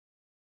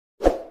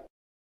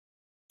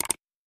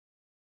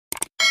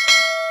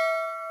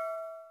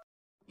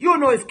You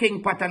know it's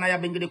King Pat and I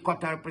have been the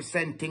cutter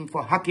representing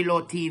for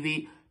HAKILO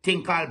TV,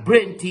 thing called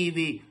Brain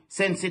TV,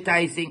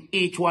 sensitizing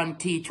each one,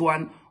 teach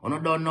one. You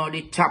don't know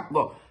the chap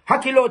go.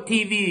 HAKILO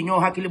TV, you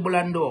know HAKILO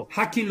Bulando.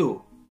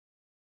 HAKILO.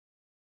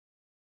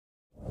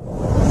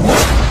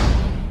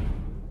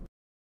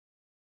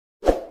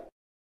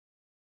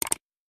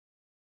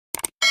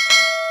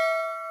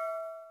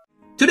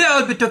 Today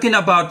I'll be talking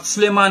about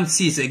Sulayman,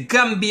 a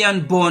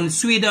Gambian-born,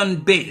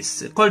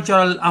 Sweden-based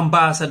cultural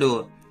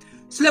ambassador.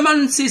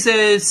 Sulayman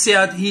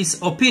shared his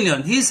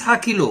opinion, his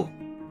HAKILO,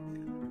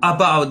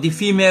 about the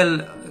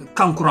female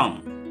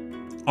Kankurang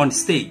on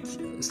stage.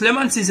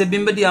 Sulayman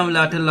bimbe di am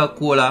la tella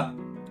kola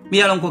mi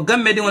yalon ko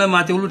gambe di wala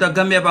mate wuluta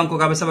gambe banko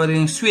ka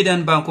sabari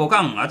Sweden banko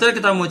kan atale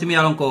kita mo mi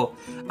yalon ko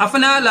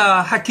afana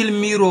la hakil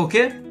miro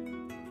ke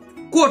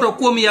ko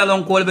ko mi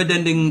yalon ko be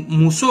dending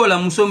muso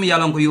mi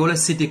yalon ko yola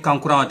city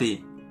Kankurang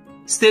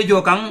stage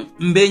o kan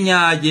mbe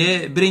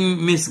nyaaje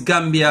bring Miss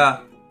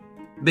Gambia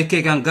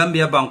beke kan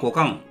Gambia banko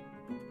kan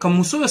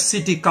kamuso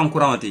city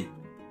Kankurang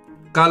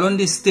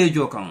kalondi stage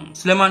o kan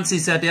Sulayman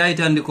ate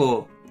aytandi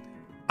ko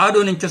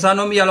ado nin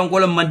ciosano mi yalon ko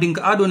la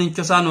mandinka ado nin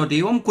ciosano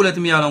di kulet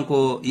mi yalon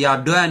ko ya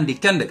doyandi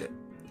kendege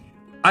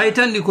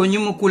aytandi ko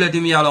nyimu kulet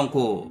mi yalon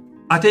ko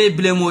ate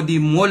blemo di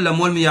mol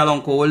mi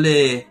yalon ko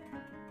wolle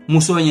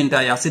muso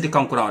nyinta ya city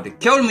Kankurang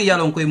kewol mi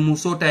yalon ko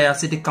muso ta ya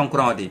city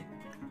Kankurang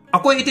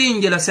ako ite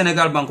injela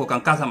Senegal banko kan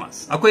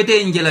Casamance ako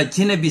ite injela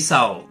Guinea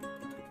Bissau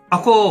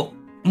ako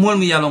mol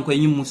mi yalon ko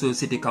nyim muso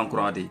city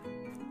Kankurang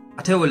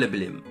ate wolle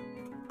blem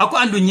ako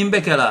andu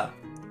nyimbe kala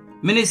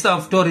Minister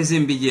of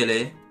Tourism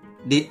bijele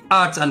the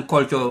arts and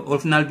culture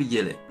of final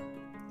bijele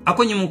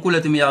ako nyimu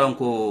kulati mi yalon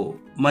ko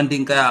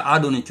mandinka ya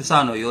ado ni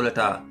chusano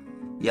yolata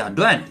ya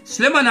doan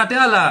Sulayman ate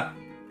ala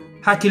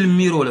hakil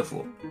miro le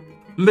fo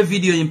mbe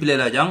video yimpile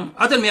la jang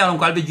atel mi yalon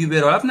ko albe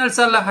jubero la final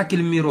sala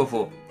hakil miro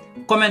fo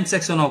comment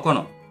section o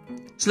kono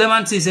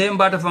Sulayman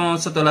mbata fa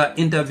sotola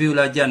interview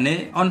la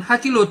janne on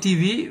HAKILO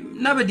TV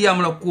nabe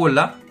diam la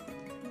kola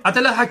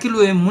atala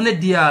HAKILO e mune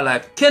diala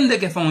kende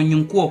ke fa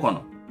nyun ko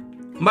kono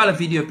mbala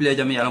video play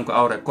jam yalon ko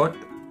aw record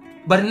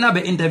bari nabe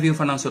interview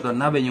fanan soto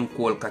nabe nyun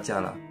kool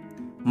kachala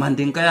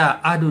mandinka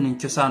ya ado nin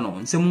chosano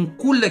nse mun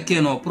kulle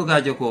keno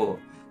purgaje ko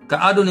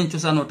ka ado nin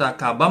chosano ta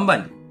ka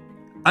bambandi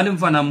alim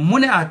fana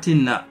mune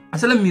atinna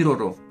asala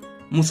miroto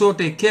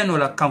musote keno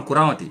la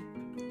Kankurang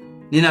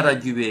nina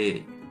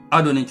rajube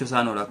ado nin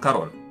chosano la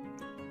Karol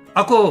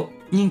ako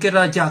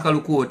nyinketa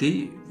jakalu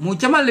koti mu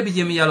chamalle bi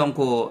jemi yalon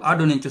ko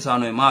ado nin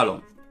chosano e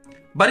malon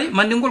bari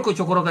mandingol ko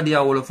chokoro ka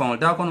dia wolo fangol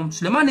da kono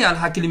Sulayman al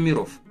hakili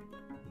mirof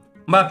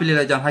mba pili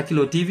la jan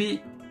HAKILO TV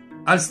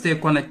I'll stay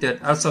connected,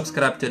 I'll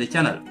subscribe to the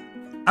channel,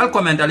 I'll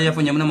comment, I'll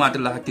yafo nyamna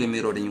matala HAKILO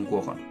miro de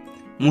nyunko khon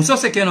muso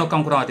se keno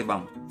Kankurang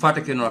bang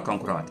fata keno la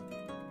Kankurang.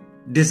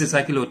 This is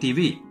HAKILO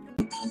TV.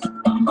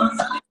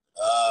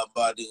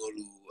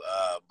 Badingolu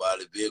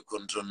balbe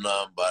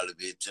kontrona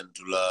balbe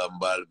tentula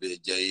balbe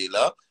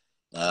jaila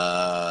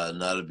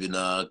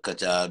nalbina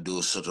kacha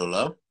do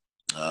sotola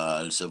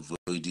alsa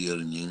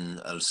voidial ning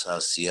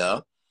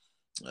alsasia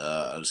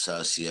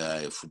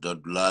e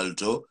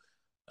futadlalto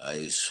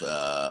ais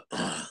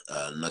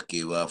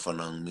nakiwa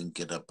fanang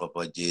minketa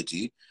papa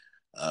jeti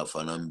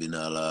fanang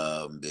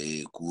binala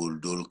be cool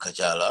dol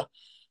kachala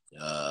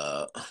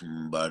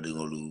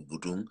badingolu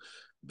butung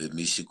be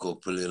misiko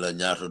pelela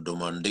nyato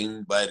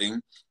demanding biting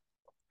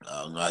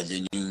ngaje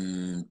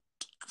nying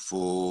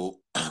fo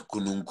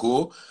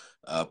kununko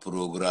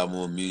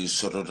programo mi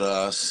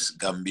sototas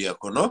Gambia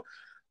kono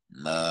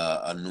na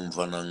anum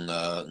fanang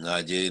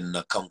ngaje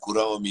na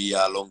Kankurang mi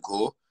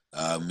yalonko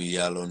mi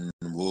yalon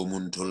wo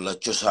mun tolla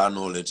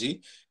ciosano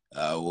leti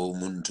wo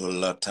mun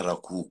tolla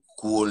taraku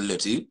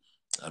kuolleti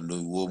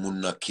andu wo mun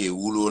na ke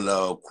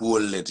wulola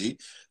kuolleti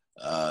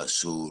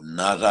so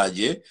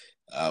nataje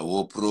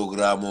wo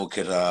programo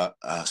keta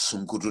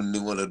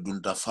sunkutundingola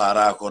dunta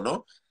fara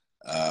kono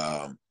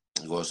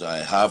because I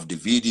have the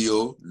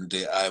video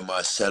I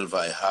myself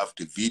I have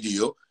the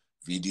video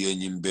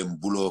nyimbe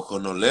mbulo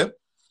kono le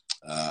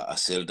a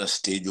selda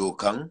stage o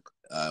kan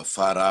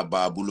fara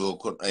babulo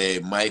kono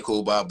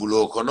Michael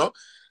babulo kono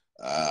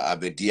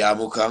abe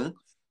diamu kan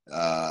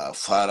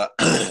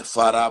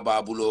fara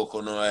babulo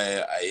kono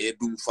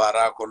edum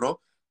fara kono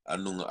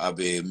anung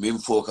abe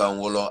mimfo kan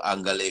wolo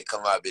angale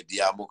kan abe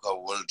diamu kan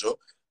wolto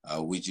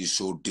which is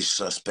so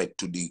disrespect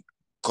to the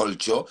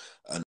culture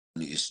and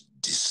is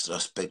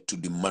disrespect to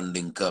the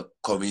Mandinka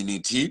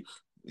community.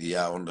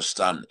 Yeah,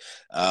 understand.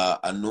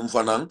 Anum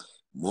fanang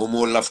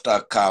momo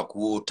lafta ka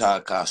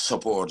kuota ka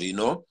support, you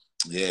know.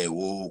 Yeah,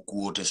 wo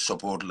kuota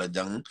support la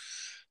jang.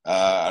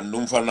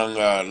 Anum fanang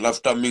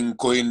lafta min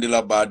ko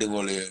indila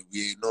badingole.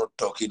 We not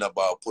talking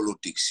about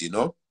politics, you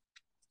know.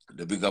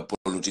 The bigger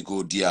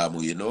political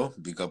diamu, you know.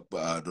 Bigger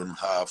don't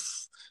have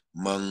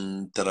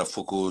man tara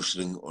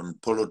focusing on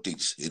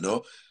politics, you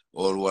know.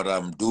 All what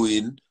I'm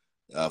doing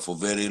for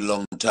very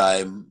long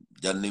time.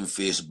 Janning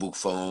Facebook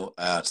for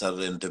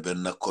tarente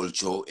benna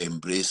culture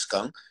embrace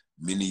kang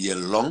mini yel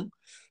long.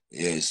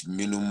 Yes,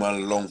 minimal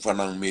long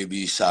fanang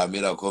maybe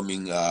Samira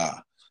coming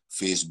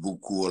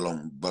Facebook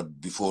along,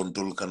 but before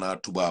ntol kana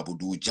tubabu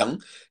du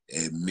jang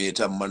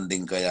meta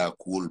mandinka ya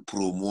cool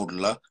promote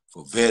la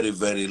for very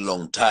very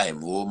long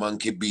time. O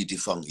manke biti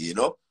fang, you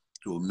know,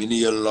 to many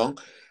year long.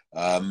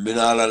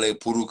 Minala le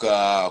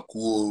puruka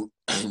ku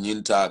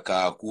nyinta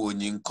ka ku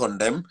nyin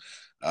condemn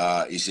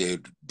is a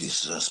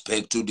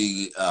disrespect to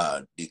the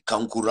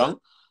Kankurang.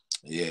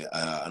 Yeah,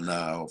 and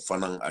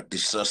fanang a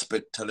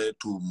disrespect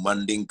to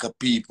Mandinka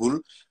people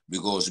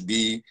because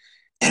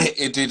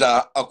it is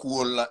a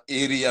akuola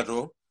area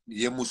to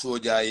ye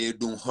musoja ye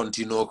dung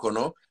hontino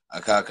kono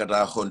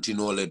akakata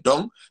hontino le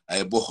dong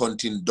ay bo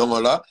hontin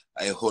dongola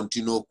ay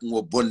hontino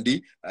kungo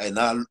bondi ay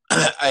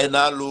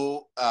na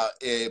lo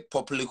e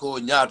publico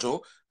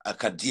nyato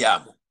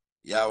akadiamo.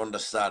 Ya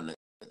understand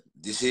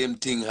the same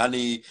thing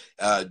hani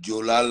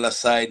jolala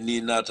side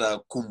ni nata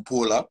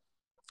kumpola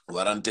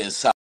waranten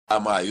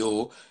sama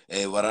yo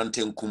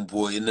waranten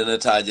kumpo inena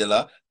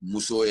tajela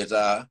muso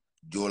eta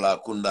jola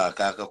kunda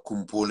kaka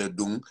kumpole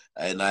dung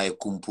aina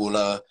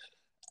kumpola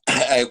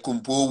ay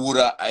kumpo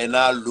wura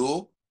aina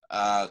lo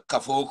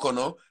kafo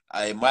kono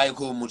ay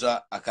maiko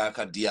muta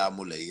akaka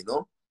diamule, you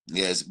know.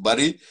 Yes,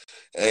 bari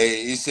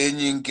ise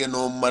nyinke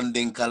no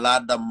mandin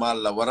kalada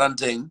mala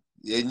waranten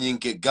ye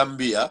nyinke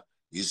Gambia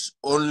is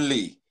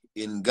only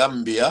in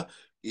Gambia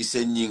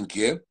ise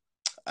nyinke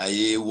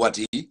aye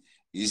wati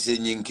ise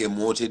nyinke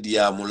mote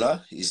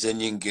diamula ise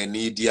nyinke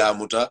ni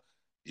diamuta.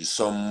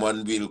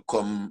 Someone will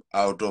come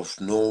out of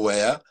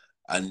nowhere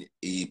and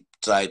he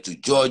try to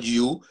judge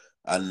you,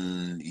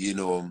 and you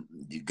know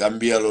the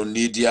Gambia lo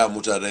ni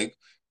diamuta rek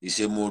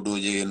ise modo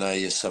je na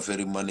ye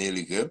safari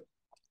manelike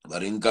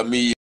barin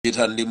kami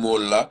itandi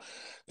molla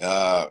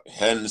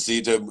hence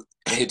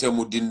ite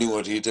mudindi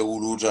ngoti ite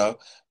uruta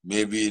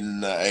maybe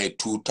in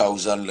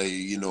 2000 like,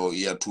 you know,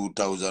 year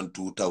 2000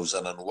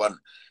 2001,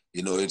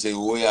 you know, ite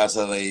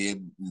woyata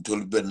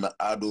ntolben na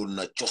ado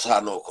na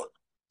chosano kon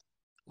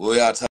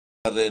woyata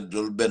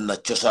dolben na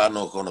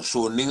chosano kono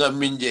so ninga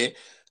minje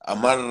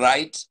amar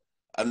right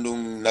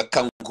andung na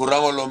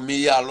kankurango lo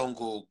mi yalon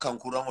ko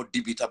kankurango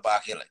dibita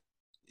bakele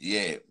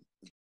yeah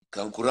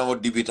kankurango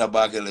dibita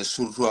bakele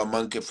surtout a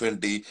manke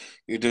fendi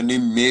ite ni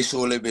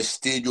meso le be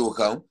stage o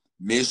kan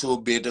meso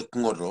be de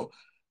ngoto,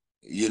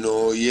 you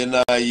know,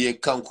 yena ye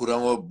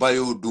kankurango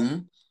bayo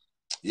dum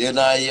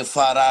yena ye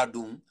fara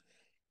dum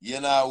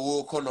yena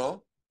wo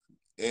kono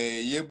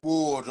ye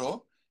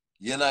buoto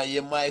yena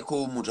ye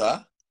maiko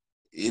muta,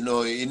 you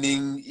know,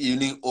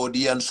 ining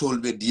audience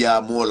solbe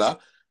diamola,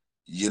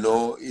 you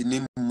know,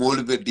 ining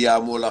molbe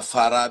diamola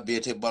fara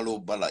bete balo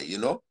bala, you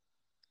know.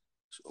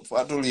 So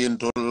fatul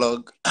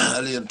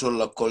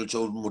yentola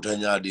culture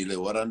mutanyadi le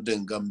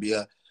warante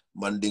Gambia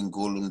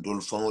mandingol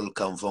ndol fangol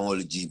kam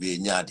fangol jibe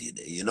nyadi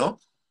de, you know.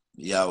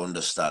 Yeah,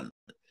 understand.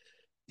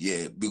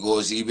 Yeah,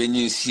 because even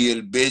in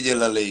CL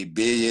Bejela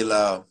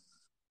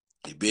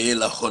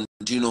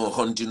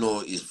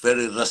Hontino is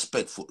very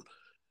respectful.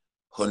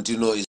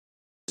 Hontino is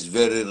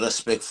very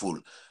respectful.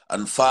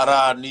 And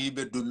Farah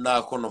nibe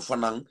dunna kono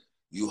fanang,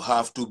 you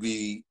have to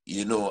be,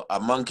 you know, a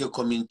monkey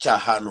coming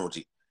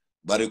chahanoti.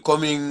 But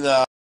coming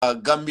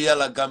Gambia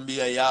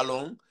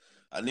yalong,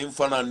 and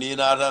infana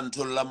nina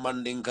rantulla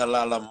manding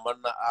kalala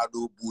manna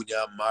adu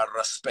bunya ma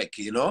respect,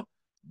 you know.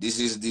 This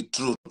is the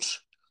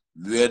truth.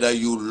 Whether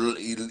you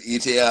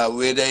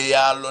whether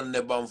yalon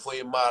ne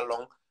banfoy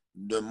malong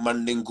the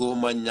mandingo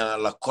manya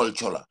la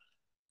culture.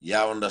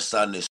 Yeah,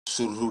 understand it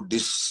through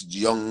this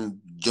young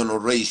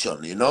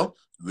generation, you know.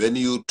 When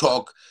you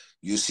talk,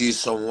 you see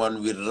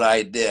someone with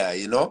right there,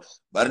 you know.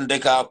 But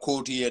ndeka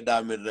koti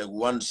edamir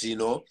once, you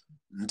know,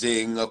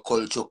 a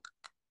culture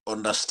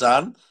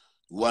understand.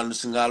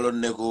 Once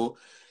ngalon neko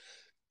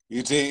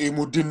ite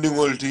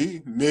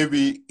imudindingolti,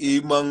 maybe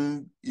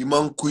imang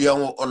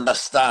kuyango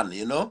understand,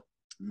 you know,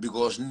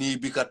 because ni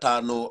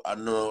bikatano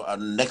a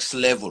next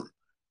level.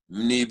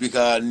 Ni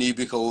bika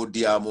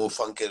odiamo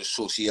funkel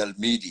social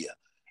media.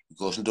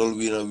 Because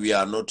we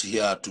are not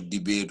here to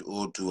debate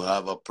or to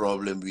have a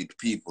problem with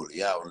people.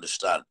 Yeah,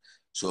 understand.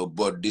 So,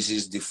 but this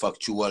is the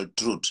factual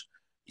truth,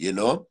 you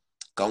know.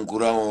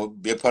 Kankurango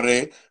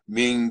bepare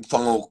ming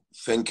fango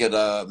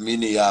fenkeda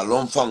mini ya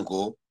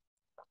lomfanko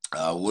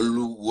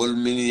wol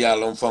mini ya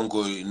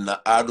lomfanko na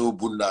ado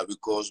bunda,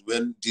 because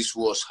when this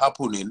was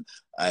happening,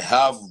 I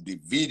have the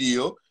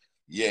video.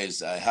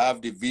 Yes, I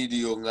have the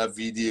video nga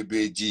video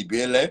be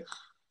jibele,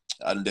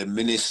 and the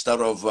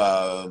Minister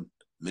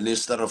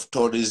of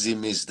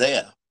Tourism is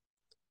there.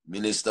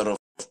 Minister of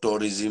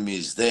Tourism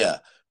is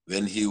there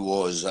when he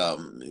was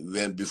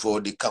when before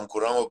the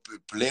Kankurango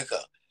Pleka.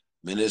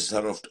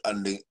 Minister of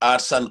and the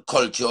Arts and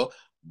Culture,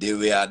 they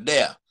were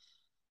there.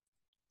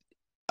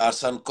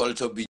 Arts and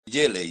Culture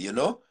bijele, you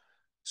know.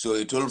 So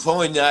it will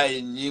find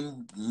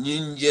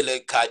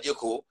nyinjele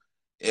kajeko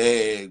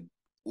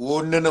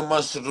wonena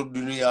masoro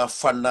dunia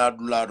fana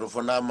dularo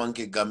fana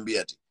manke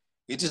Gambiati.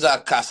 It is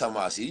a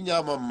kasamasi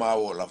nyama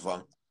mawola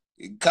fang.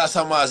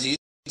 Kasamasi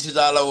it is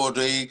all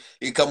water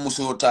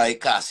ikamusota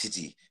ika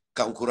city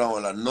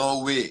Kankurangola, no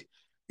way.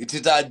 It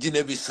is a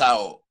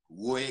Guinea-Bissau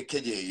way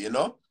keje, you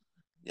know.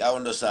 Yeah,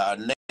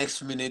 understand.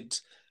 Next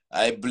minute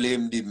I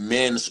blame the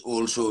men's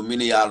also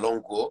mini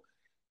alonko.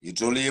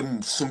 Itoli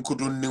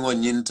sunkutun ningo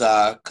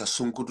nyinta ka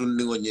sunkutun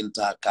ningo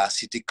nyinta ka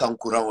siti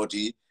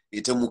kankurangoti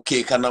ite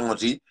muke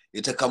kanangoti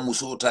ite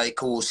kamusota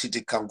ikawo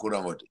siti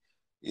kankurangoti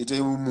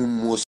ite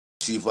mu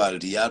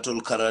sifaldi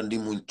yatol karandi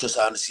mu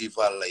chosan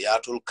sifal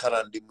yatol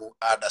karandi mu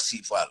ada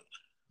sifal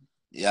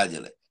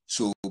yajele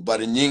so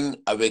bari nying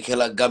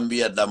abekela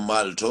Gambia da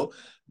malto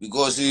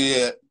because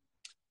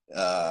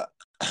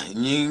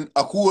nying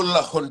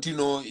akuola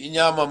hontino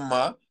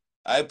inyamama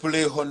I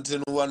play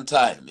hunting one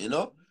time, you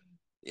know.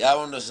 Yeah,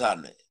 I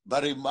understand.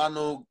 But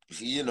mano,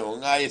 you know,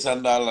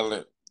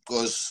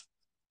 because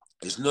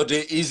it's not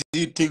an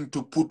easy thing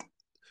to put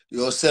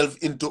yourself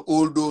into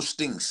all those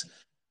things.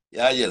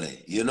 Yeah,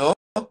 you know?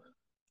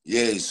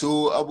 Yeah,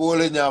 so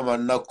abole nyama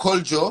na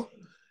culture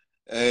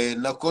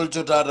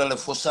tadale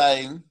for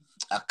saying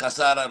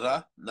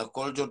akasara na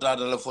culture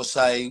tadale for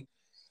saying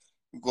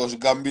because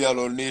Gambia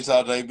lo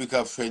nita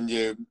taibika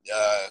fenje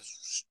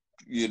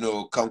you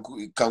know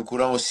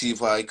kankurang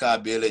sifa ika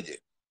beleje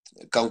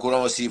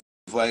kankurang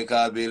sifa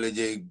ika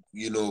beleje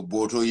you know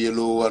boto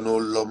yellow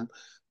anolom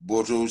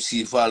boto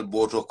sifal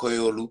boto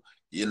koyolu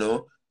you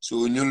know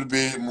so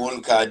nyulbe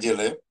mol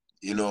kajele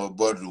you know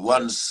but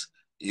once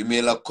you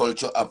may la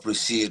culture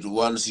appreciate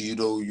once you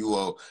know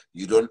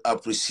you don't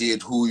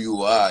appreciate who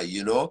you are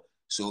you know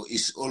so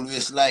it's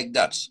always like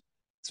that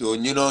so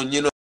you know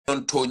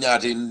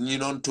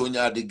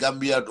tonyati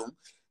Gambia dum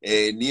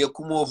ni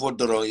kumo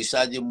fodoro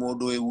isaje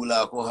modo e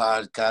wula ko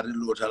ha kari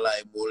lotala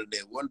e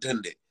molde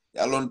wontende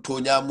yalon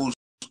tonya mu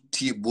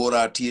ti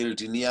bora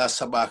tirti ni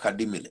asabaka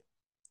dimile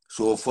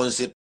so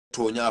fonse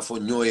tonya fo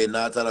nyoye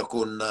natara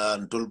ko na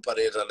ndol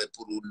pareta le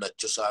puru na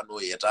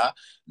chosano yeta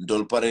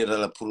ndol pareta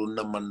le puru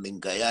na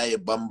mandinga yae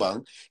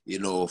bambang you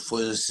know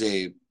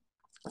fonse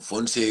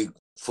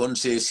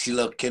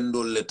sila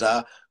kendo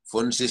leta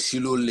fonse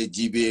silo le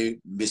jibe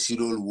be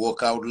silo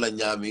workout la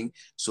nyaming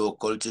so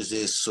culture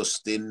se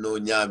sustain no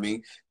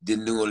nyaming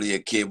dindingol ye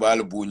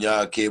kebal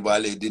bunya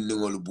kebale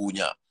dindingol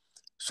bunya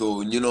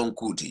so nyinon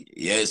kuti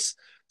yes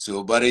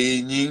so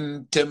bari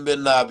nyin tembe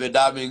na be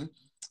daming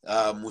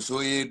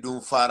musoye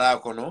dum fara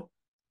kono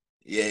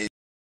yes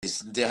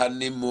nte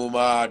hanni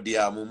muma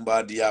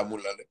diamumba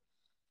diamulale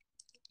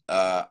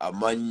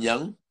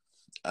amanyang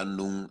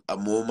andung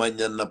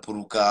amomanyan na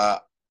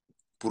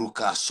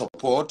puruka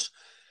support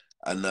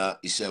and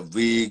it's a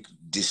big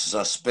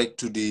disrespect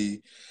to the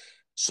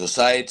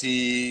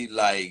society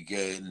like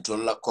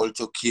ntola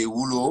culture ke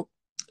wulo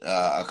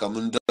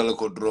akamundala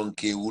ko dron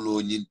ke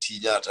wulo nyin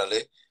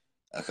tinyatale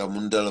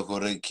akamundala ko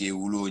re ke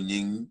wulo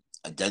nyin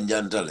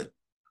ajanjantale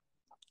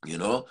you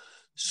know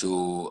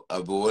so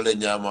abole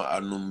nyama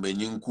anumbe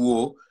nyin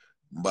kuo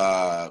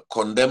ba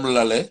condemn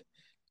lale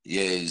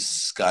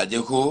yes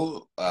kaje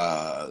ko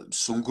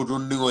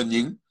sunkutun ningo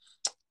nyin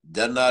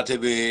janate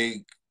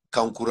be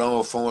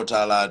kankurang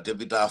fongotala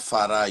debita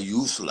fara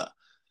usla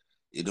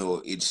you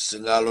know it's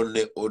ngalon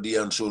ne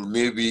audience or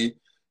maybe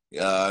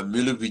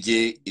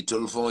milubije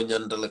itol fo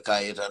nyandal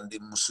kayetan di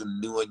musun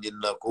ningo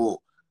nyinna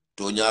ko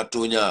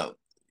tonya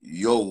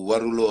yo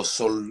warulo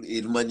sol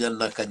irmanyan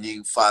na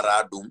kanyi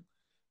fara dum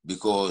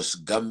because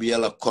Gambia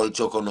la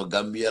culture kono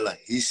Gambia la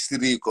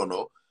history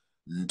kono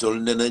ntol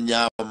nena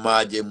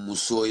nyamaje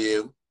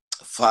musoye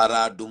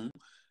fara dum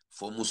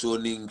fo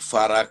musoning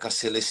fara ka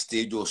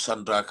celeste jo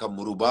sandra ka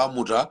muruba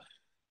muta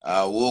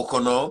wo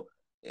kono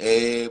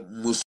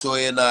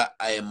musoye na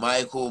ay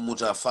maiko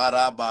muta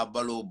fara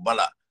babalo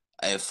bala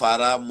ay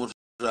fara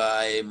muta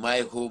ay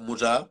maiko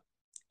muta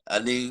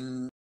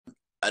anin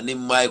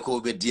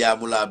maiko be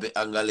diamula be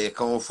angale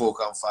kan fo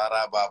kan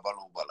fara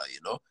babalo bala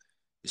you know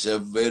it's a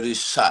very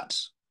sad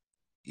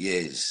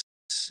yes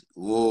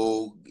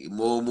wo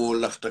momo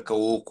lafta ka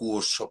wo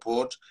ku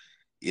support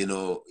you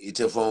know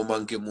ite fo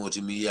manke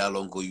moti mi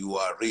yalon ko you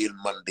are real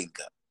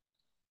mandinka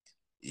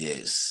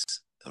yes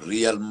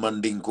real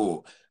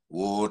mandinko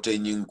wo te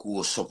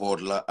nyinku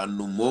support la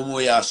anu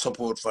momo ya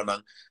support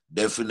fanan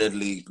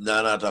definitely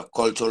nanata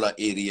cultural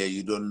area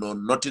you don't know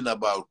nothing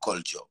about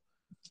culture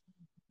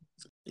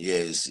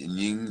yes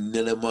nying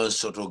neleman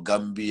soto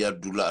Gambia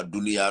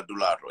dunia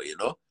dularo you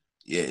know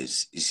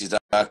yes isita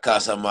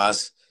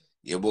Casamas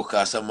yebo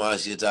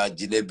Casamas ita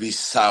Jinebi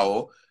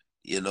Sao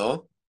you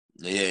know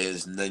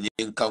yes na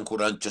nyin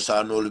kankuran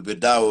chosanol be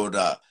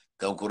dawoda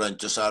kankuran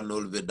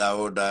chosanol be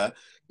dawoda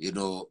you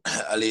know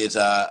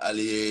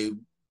ali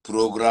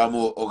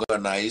programo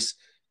organize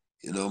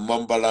you know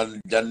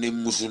mambalan janni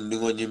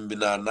musundingo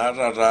nyimbina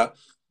narara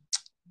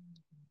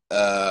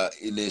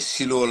ine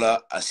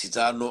silola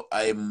asitano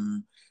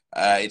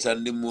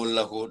itandi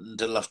mola ko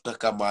ntelafta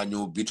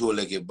kamanyo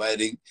bitole ke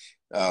bayring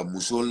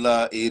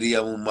musola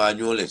area mu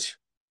manyolet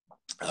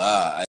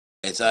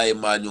eta ay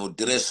manyo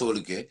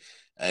dressol ke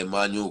ay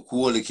manyo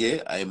kuol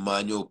ke ay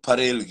manyo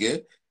parel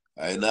ke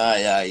ay na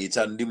ya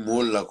itandi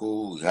mola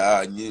ko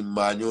ni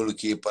manyol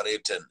ke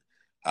pareten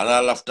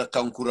ala lafta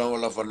kankurang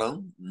wala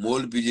fanang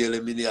mol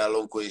bijele mini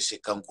alon ko se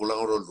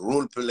kankurang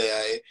role play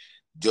ay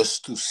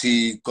just to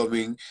see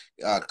coming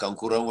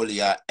kankurang wala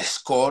ya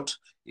escort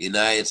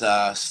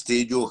inaita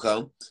stage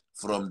kan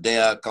from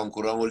there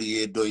kankurangol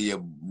ye do ye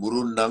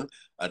murundang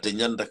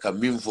atenyanda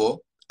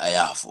kaminfo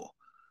ayafo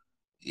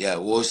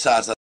wo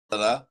sasa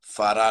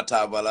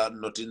farata bala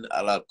notin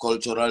ala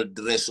cultural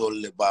dress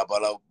le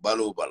babala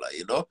balo bala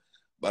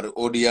but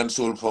audience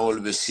all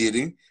fawol be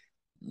siring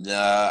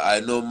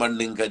I know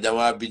mandinka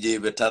jama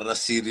bije be tarra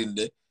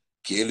sirinde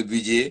kel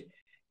bije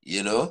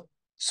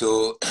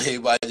so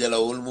ibajala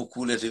wolmu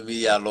kulete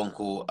mi ya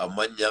lonko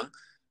amanyang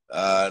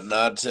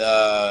nat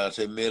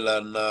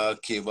temela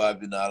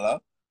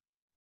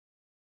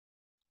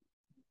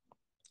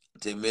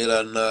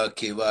na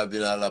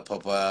kebabinala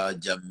papa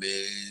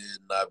jambe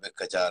na be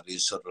kachari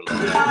sotola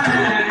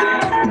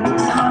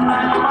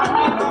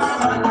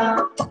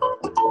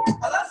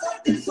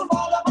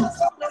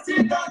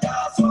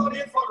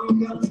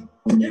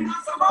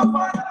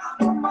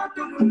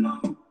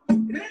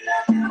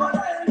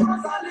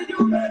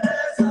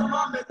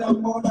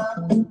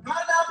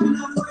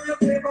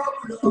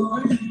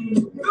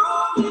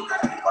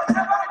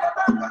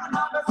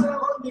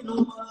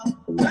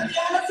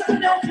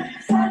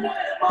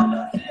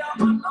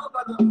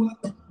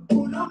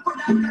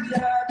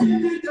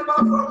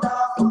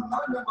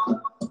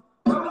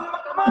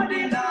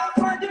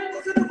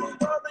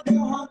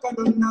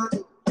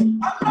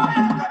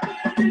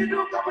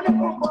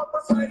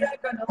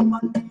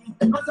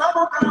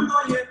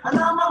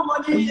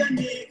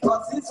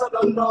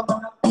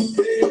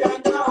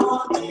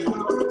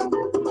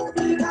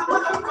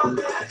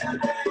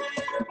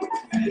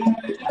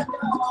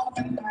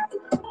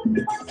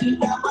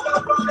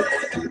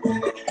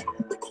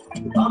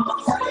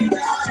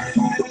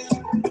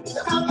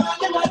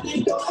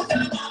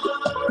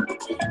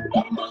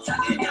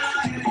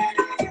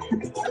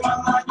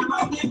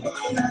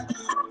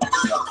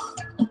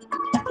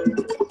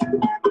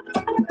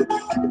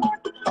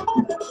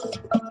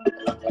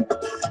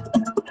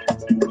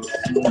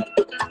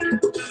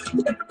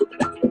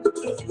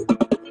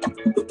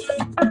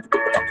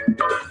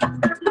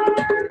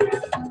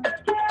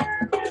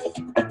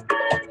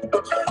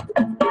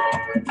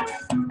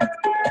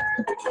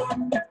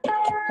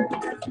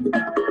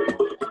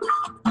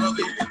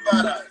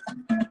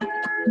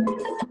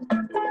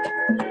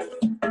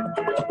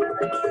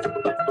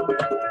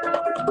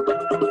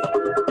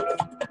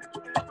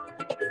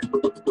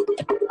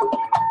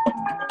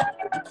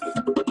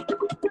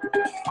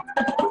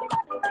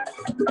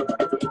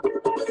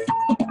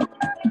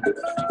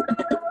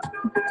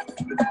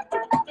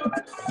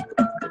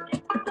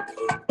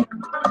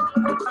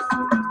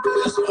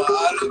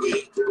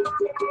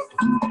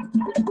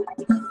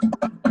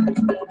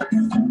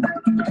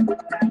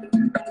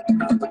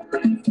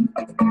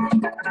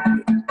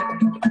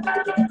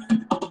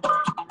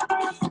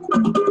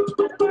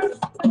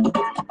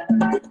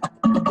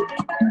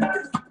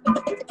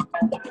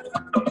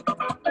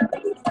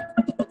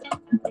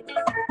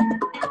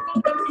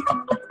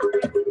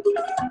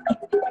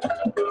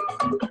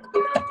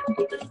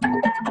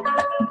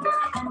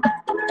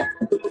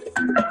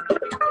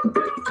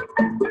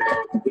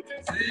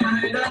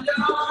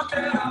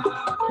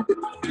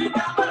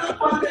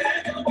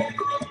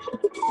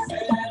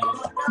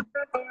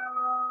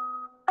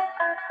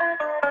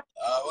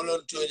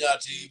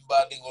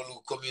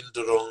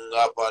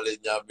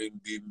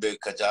bimbe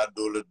kaja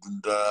dole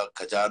dunda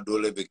kaja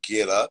dole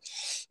bekira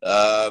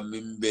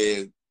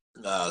mimbe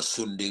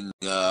sunding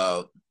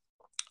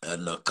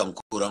na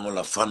kankurango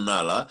la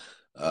fanala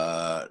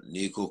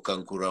niko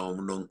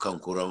kankurango non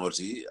kankurango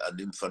ti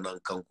adim fanan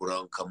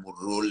kankurango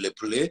kamuro le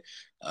play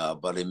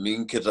bare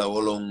min keta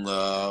wolong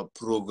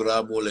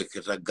programo le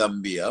keta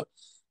Gambia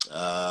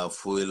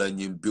foila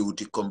nyim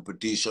beauty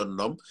competition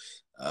nom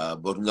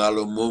but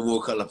ngalo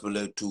momo kala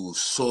play to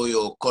show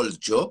your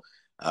culture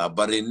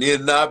bari ni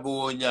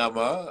nabu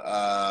nyama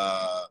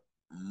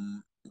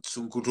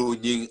sunkuto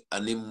nying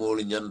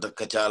animal nyanta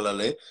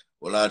kachalale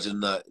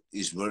walatina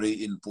is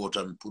very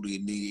important puri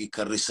ni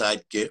ka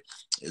research ke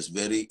is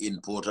very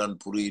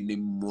important puri ni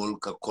mol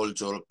ka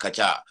cultural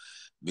kacha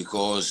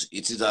because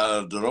it is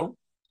a drum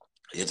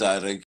yeta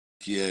rek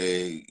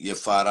ye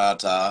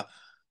farata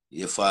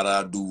ye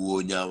fara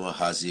duwo nyama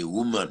has a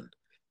woman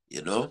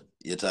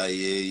yeta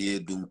ye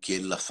dum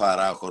ke la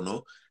fara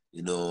kono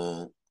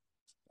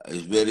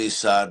it's very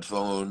sad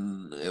for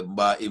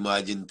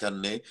imagine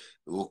kanne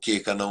okay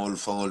kanawol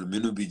fangol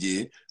minu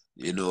bije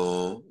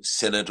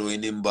senator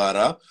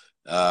inimbara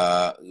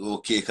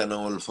okay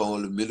kanawol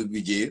fangol minu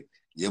bije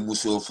ye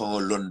muso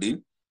fangol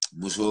londi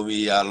muso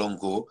mi ya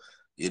lonko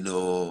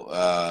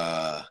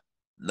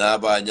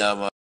naba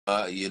nyama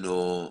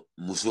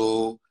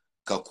muso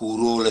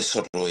kakuro le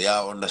soto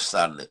ya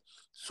understand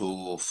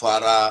so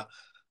fara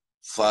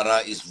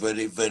is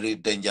very very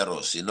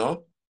dangerous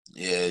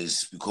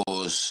yes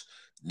because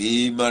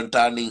ni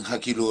mantaning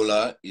hakilo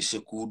la ise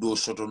kudo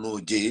sotono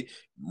je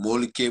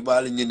mol ke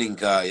bal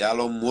nyininka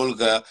yalo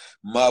molga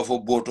mavo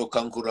boto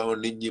kankurango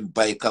ninyi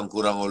bay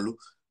kankurangol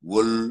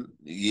wol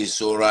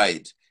is all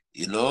right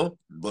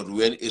but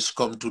when it's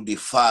come to the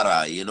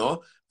fara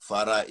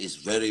fara is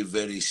very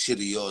very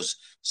serious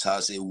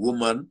as a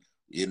woman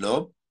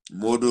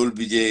modol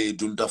bije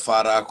dunta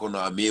fara kono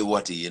ame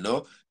wati,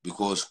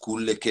 because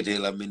kulle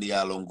ketela min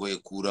yalongo e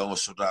kuran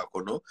sota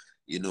kono,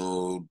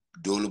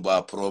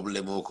 doluba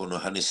problem kono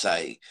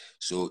hanisai.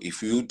 So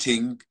if you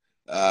think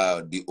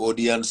the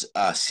audience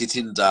are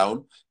sitting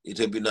down,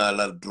 ite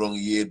binala drong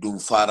ye dum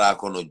fara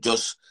kono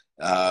just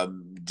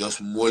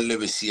molle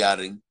be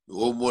siaring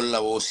o molla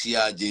o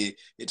siaje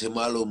ite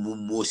malo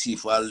mum mosi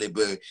falle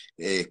be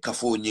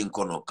kafo nyin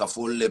kono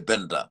kafo le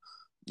benda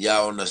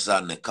ya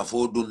understand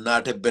kafo dun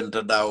nate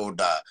benta da o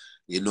da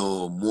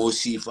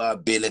mosi fa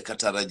bele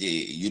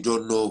kataraje, you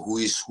don't know who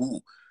is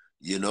who,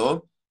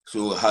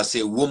 so as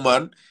a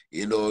woman,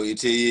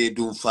 ite ye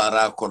dum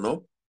fara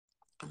kono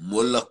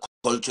molla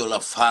culture la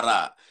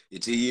fara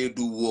ite ye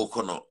du wo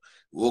kono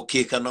wo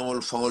ke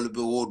kanawol fawol be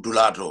wo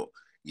dulato,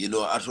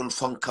 atol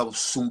fanka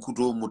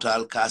sunkuto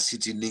mutal ka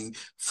siti ning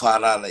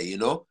fara la,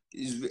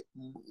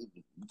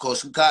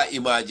 because ka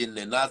imagine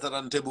ne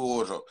natarante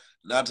bo woto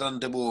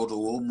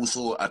wo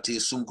muso ate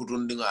sunkuto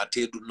ndinga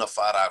ate dunna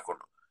fara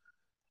kono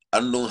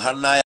andun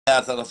hanna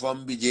ya tara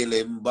fambi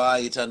jele mba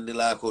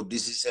itandila ko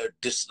this is a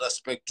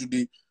disrespect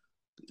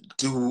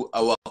to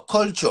our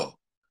culture.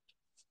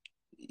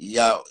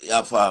 Yeah,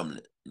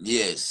 family.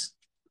 Yes.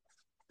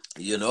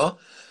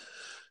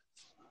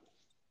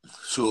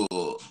 So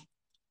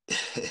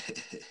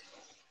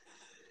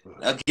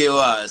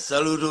Akewa,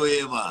 saludo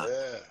Ema.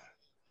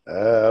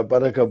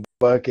 Baraka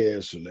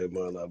bake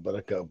Sulayman,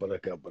 baraka.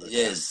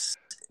 Yes.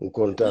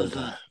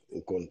 Contanta.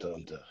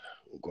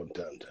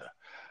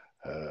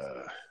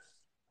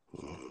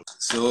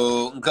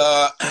 So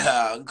nka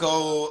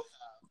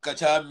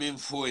kacha min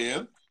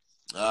foye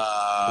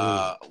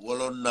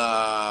wolon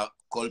na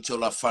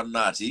cultural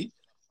fanati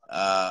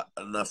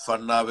na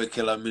fannabe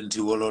kala minti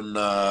wolon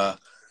na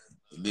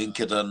min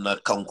ketan na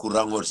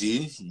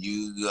kankurangoti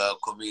you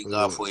komi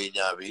nga foye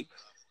nyabi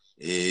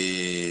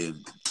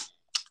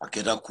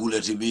aketa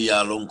kuleti mi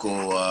yalon ko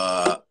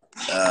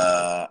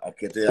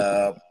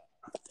aketa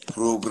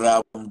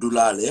program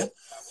dulale.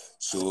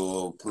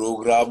 So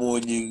program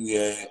onying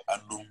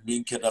andum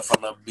min keta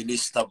fana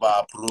minister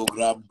ba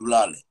program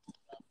dulale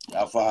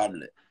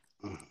afahamle.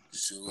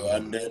 So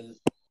and then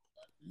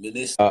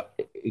minister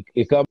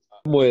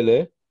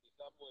Ikamuele.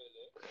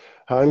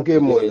 Okay,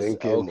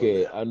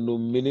 and the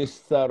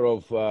Minister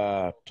of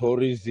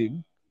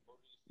Tourism,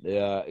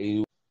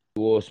 he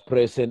was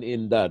present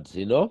in that,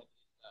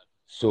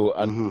 So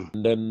and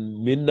then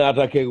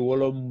Minata ke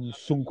wolom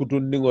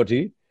sunkutun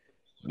ningoti,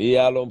 mi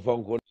yalom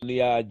fanko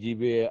niya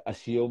jibe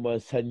asiyoma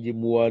sanji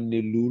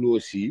muwani lulo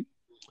si,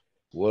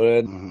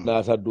 wole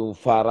nasa dum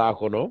fara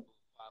kono,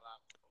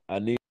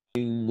 ani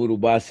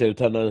muruba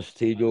seltanan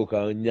stage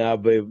kan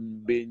nyabe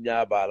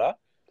nyabala,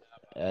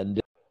 and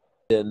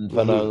then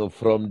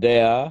from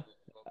there,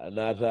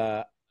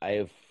 another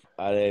I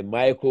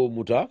Michael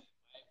Muta,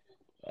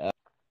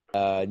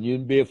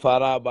 nyunbe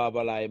fara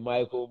babala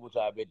Michael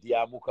Muta be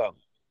diamukan,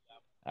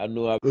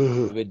 anu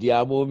be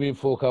diamu mi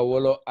foka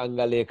wolo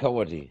angale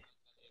kamati,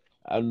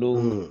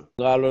 anu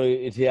ngalo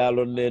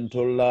itialo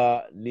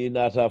nentola ni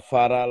nata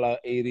fara la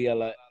area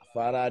la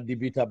fara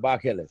dibita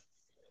bakele.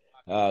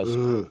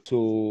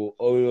 So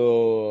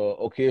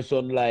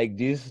occasion like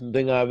this,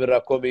 ndenga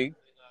vera coming.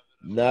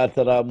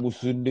 Natara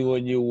musundi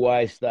onyi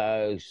wise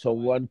that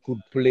someone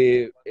could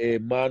play, a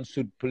man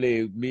should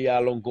play mi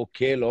alonko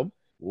kelom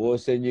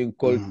was in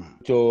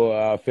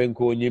culture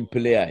fenko nyim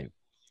play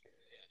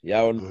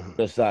ya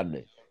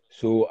understand.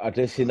 So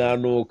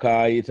atesinano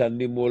ka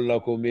itandi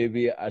mola ko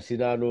maybe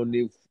asinano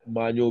ni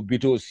manyo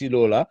bito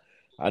silola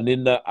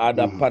aninna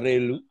ada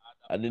parelu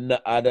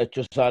aninna ada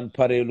chosan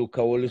parelu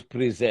ka always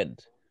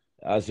present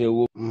as a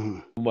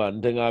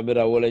woman denga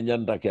mira wala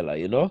nyanda kela,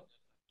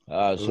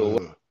 so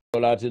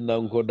Latin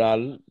nanko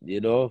dal,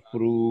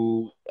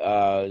 through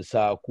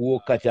sa kuo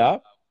kacha,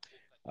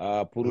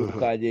 puru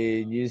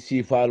kaje nyin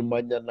sifal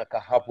manyan naka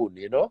hapun,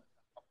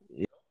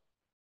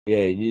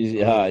 Yeah,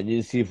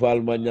 nyin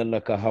sifal manyan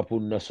naka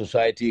hapun na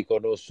society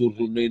kono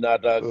surtu ni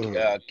nata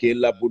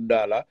kela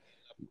bundala.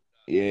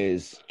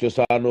 Yes,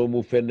 chosano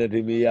mu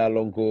feneti mi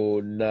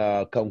yalonko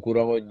na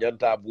kankurango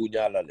nyanta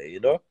bunyala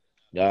le,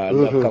 na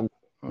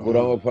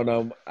kankurango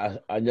pana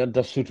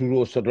anyanta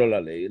suturo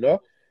sotola le,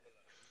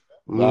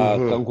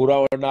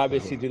 kankura nabe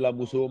city la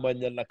muso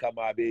manyana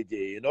kama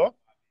beje,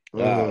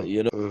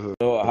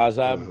 as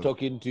I'm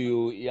talking to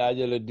you,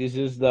 Yajele, this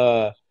is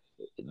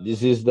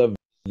the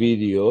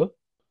video.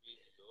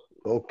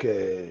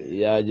 Okay.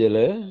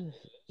 Yajele,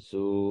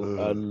 so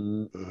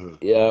and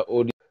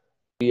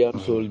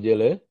audience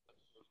jele.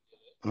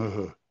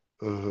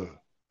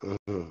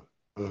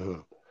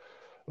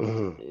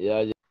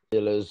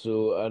 Yajele,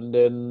 so and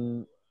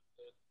then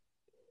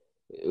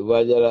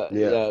Vajala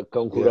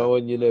kankura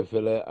wanyine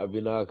fele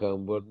abina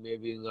kan, but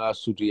maybe nga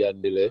sutu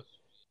yandele.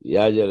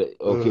 Yajele,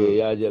 okay,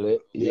 Yajele,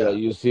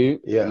 you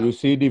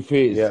see the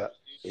face.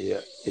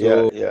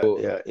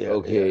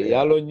 Okay,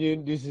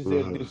 Yalonyin, this is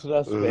a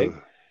disrespect,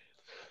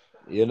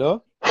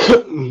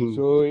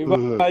 So if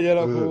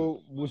Yajela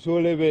ko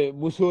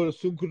musol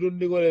sunkudun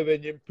nigolebe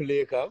nyim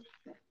play kam,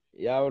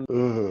 ya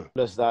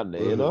understand,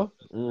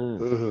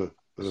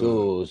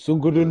 So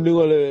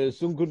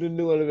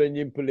sunkudundingole be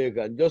nyimple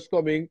kan just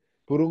coming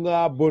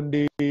purunga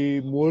bondi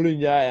molu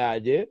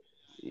nyaaje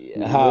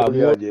ha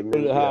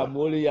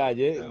molu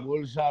yaje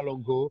molu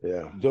salonko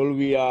dol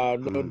we are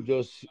not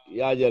just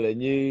yajale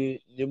ni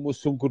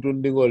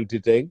musunkudundingol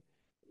titeng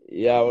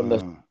ya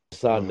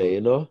understand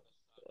you know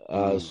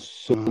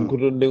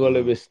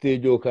sunkudundingole be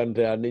stage o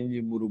kante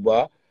aninyi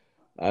muruba.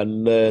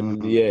 And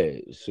then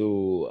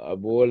so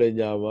abole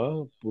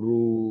nyama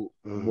puru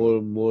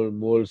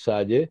mol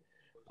saje.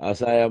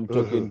 As I am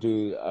talking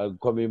to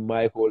coming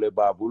Michael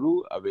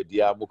Babulu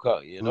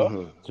Abediamuka, you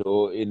know.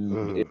 So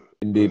in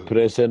the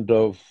presence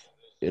of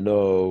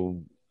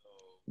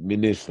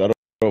Minister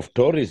of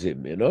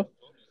Tourism, you know.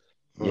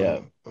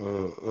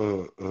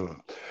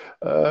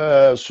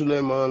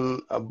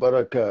 Sulayman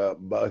Abaraka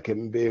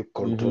Bakembe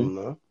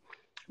Kontona.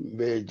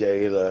 Be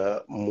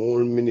jaila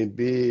mol mini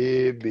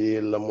be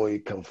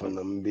lamoy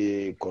kamfana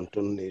be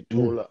konton ne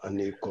tola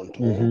ani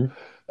konton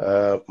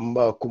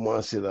mba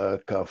commencer la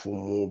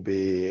kafumu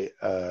be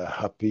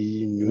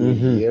happy new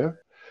year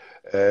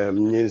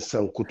min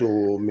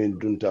sankuto min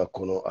dunta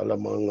kono ala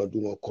manga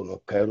dunga kono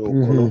kairo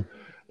kono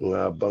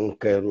nga ban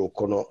kairo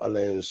kono ala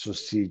en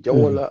susi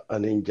jawala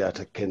ani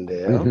jata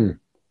kende ya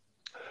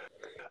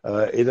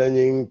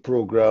ilaning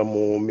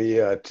programu mi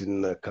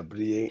atin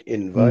kabri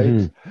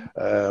invite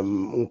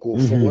nko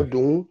fonga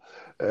dung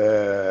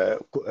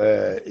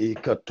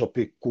ika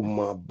topic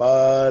kuma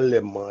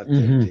bale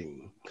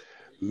matenting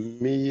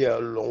mi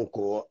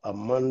lonko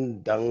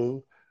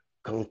amandang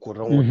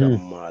kankurang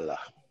damala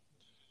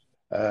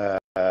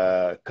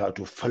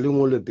katu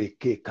falingo le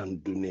beke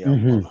kan dunia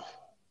kono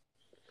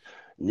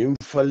nim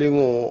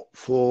falingo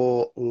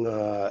fo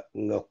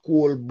nga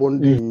kuol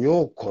bondi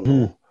nyo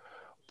kono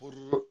pour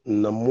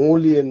na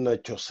moli na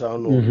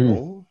chosano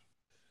long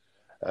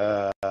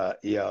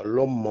ya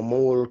lom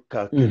mamol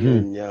ka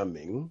keno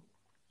nyaming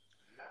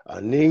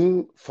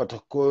aning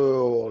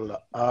fatakoyo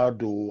la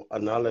ado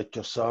anala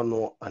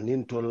chosano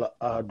aninto la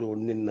ado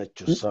ninna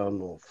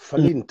chosano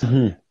falinta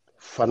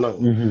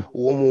fanang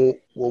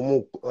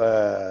womu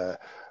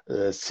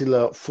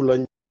sila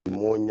fulan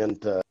mo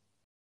nyanta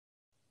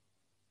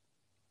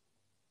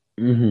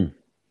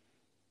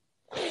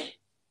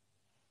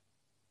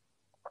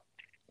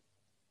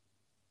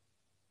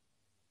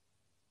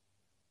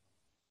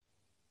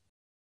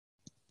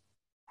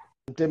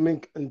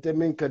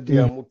ntemin ka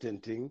diamu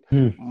tenting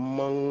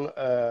mang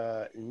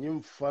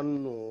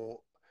nyimfano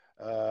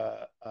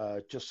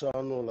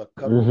chosano la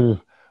karo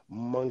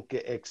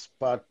manke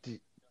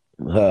expert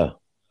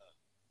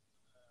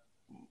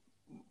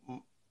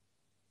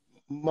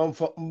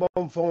mamfa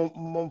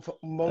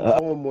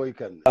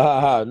moikan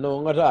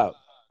no ngata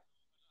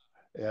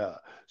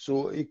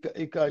so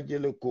ika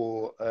jele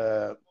ko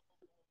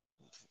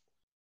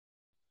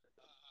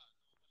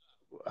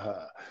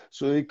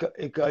so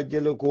ika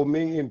jele ko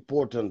min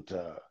important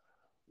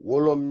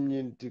wolom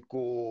nyinti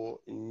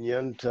ko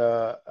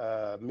nyanta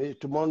me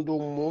tumando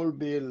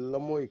molbe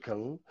lamoy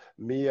kan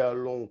mi ya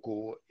lon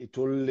ko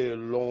itolle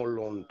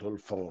lon tol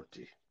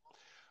fawti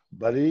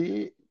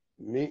bari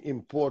mi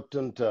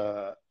important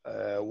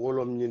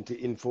wolom nyinti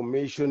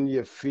information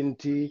ye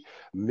finti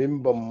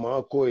mimba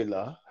mako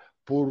ila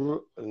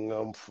pour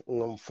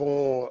ngam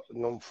fon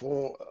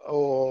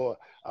oh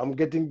I'm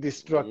getting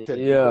distracted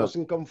because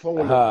in come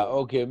phone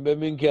okay mbe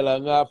min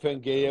kela nga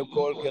fenke ye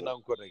call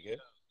kenan ko dege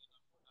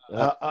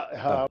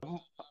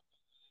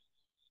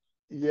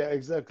yeah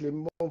exactly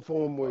mon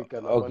phone moy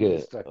kan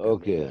okay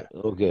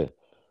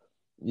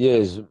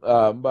yes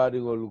mbadi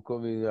ngol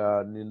komi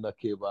ninna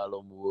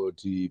kebalo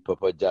woti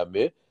papa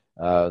jamme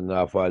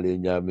nga fale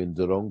nyamin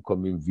doron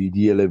komi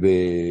video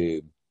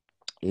lebe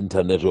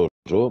internet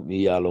to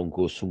mi yalon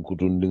ko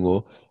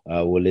sunkutundingo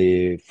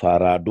wole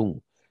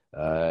faradung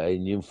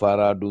nyim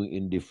faradung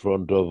in the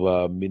front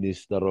of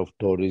Minister of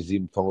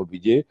Tourism fango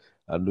bije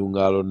andu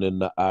ngalo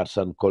nen arts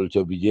and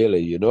culture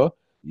bije you know.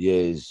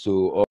 Yes,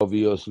 so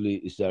obviously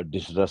it's a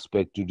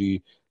disrespect to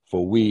the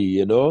for we,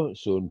 you know.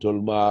 So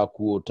ntolma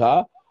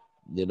quota,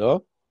 you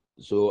know.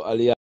 So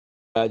ali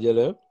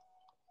ajele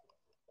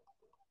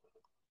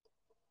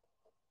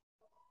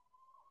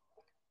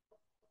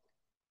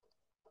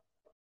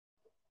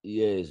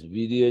yes,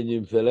 video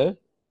nyim fele.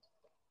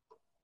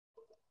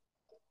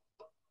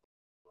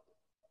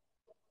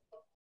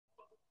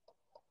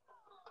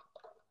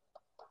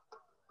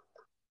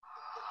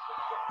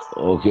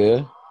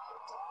 Okay.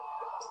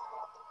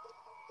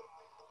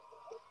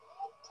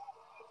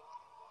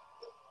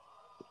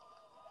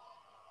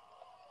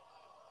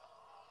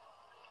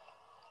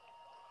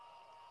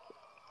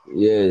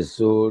 Yes,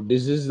 so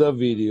this is the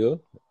video.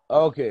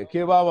 Okay,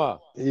 Kebama.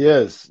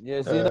 Yes.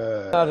 Yes,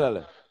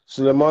 Natale.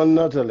 Suleiman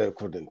Natale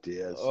couldn't,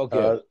 yes.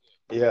 Okay.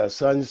 Yeah,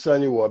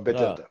 Sani wa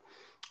better.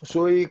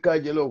 So I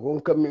kajelo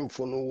kon kamin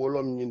fono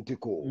wolom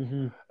nyintiko.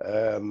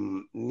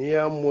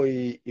 Niya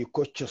moy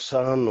ikocho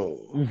sano.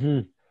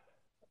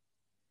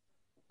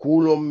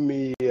 Kulom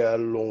mi ya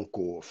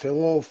lonko.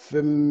 Fengo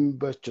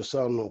femba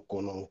chosano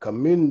kono.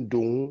 Nkamin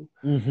dung.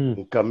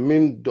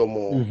 Nkamin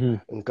domo.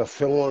 Nka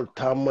fengo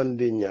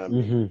tamande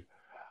nyami.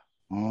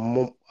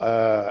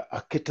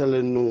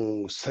 akitale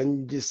no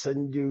sanji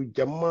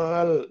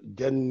jamal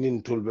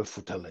jannintolbe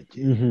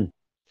futalaje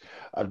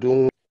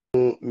adun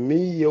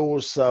mi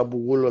yow sabu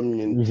wolom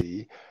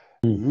nyinti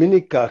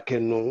mini ka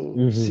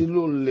kenon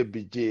silol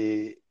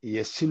lebije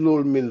ye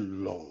silol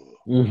min long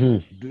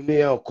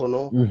duniya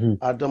kono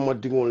adama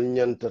dingol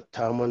nyanta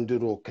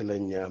tamandiro kala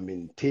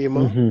nyamin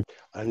tema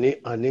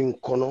anin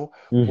kono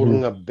pour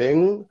nga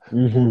beng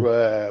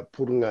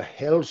pour nga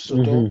hel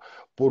soto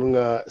pour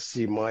nga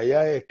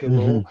simaya e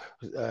keno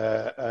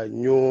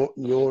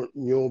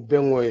nyo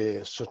bengo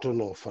e soto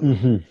no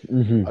fana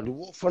adu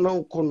wo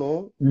fana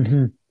kono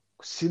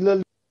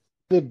silal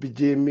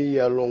bije mi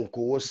ya lon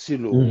ko wo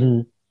silo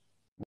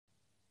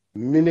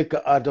mini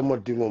ka adama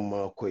dingo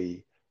ma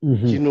koy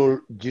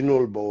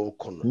jinol ba wo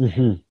kono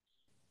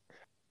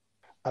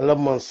ala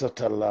man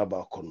satalla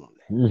ba kono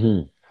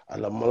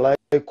ala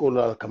malaiko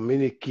la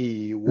kamini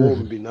ki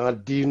wombi na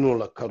dino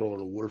la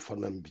karol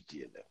wolfanan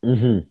bijele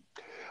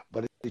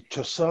bari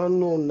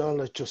chosano na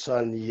la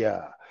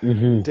chosania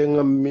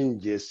tenga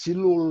minje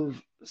silul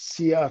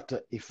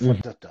siata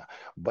ifatata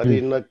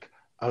bari nak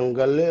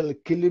angalel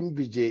kilim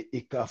bije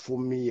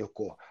ikafumiye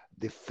ko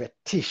the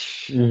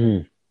fetish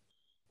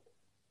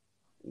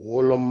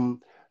wolom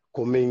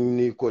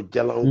coming ko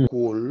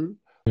jalankul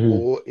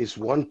is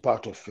one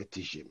part of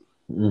fetishism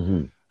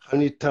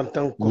hani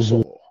tantan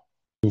koso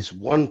is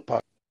one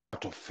part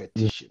of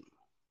fetishism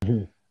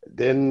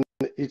then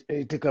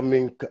it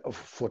coming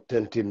for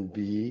tentin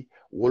be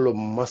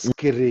wolom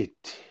masquerade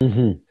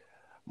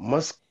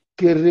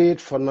masquerade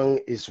fanang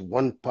is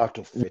one part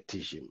of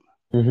fetishism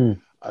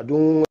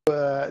adun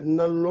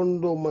na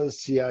londo man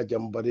siya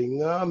jambari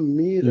nga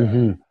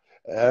mira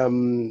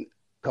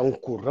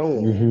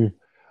kankurang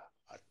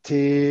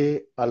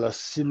te ala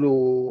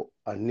silo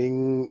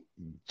aning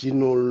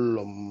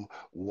jinolom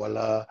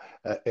wala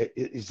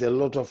is a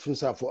lot of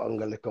for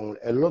angale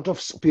a lot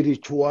of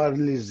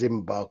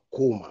spiritualism ba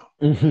kuma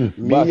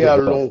mi ya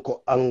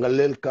lonko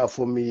angalel ka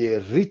for mi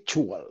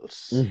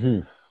rituals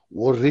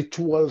wo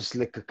rituals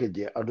le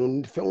kakeje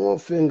adon fengo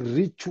fen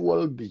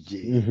ritual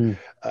bije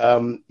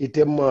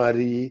ite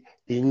mari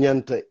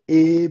inyanta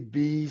a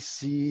b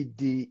c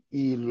d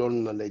e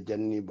lon na le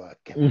janni ba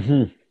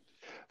ken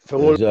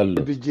fengo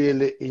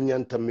bijele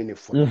inyanta mini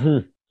fo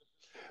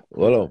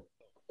wala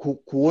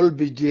kuwol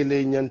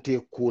bijele inyante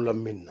kula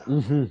minna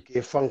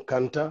ke fan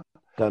kanta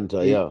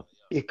ya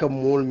ika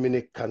mol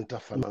mini kanta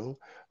fanan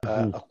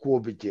akuo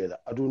bijela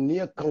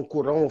adunia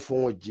kankurang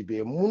fongo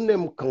jibe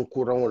munem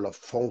kankurang la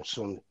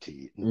fonction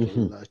ti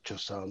ndola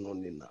chosano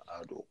ni na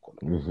ado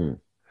kono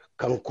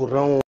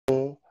kankurang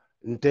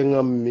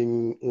ntenga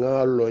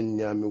ngalo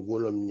nyami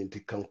wolom nyinti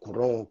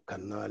kankurang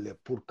kanale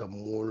pour ka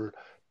mol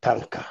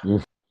tanka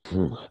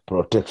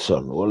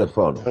protection wala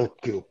found.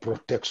 Thank you,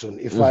 protection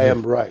if I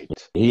am right.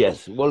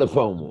 Yes, wala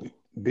found.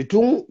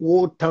 Bitung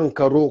wo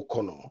tankaro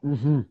kono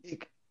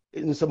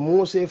insa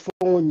mose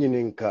fongo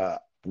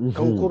nyininka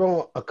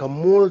kankurang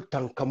akamol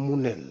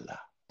tankamunella.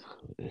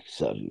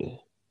 Exactly.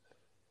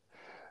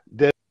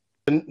 Then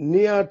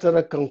niya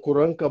tara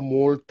kankurang ka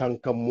mol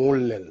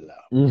tankamolella.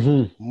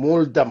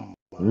 Mol dam.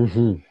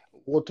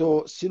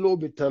 Woto silo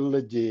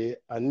bitalla je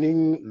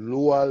aning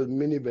lual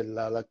mini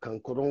bellala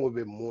kankurang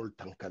be mol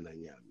tankana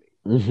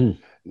nyami.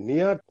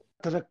 Niya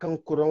tara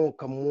kankurang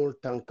ka mol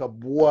tanka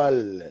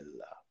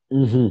bualella.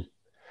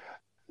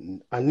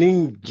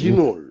 Aning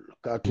jinol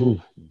katu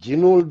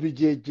jinol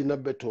bije jina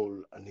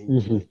betol aning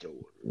jina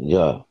jawol.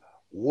 Yeah.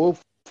 Wo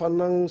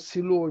fanang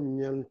silo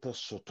nyanta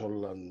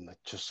sotolan na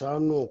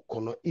chosano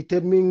kono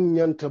iteming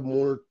nyanta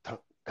mol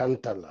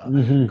kantala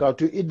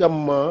katu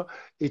idamma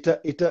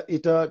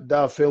ita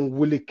da fen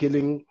wuli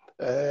killing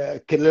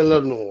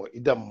kelela no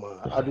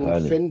idamma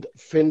adun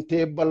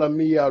fente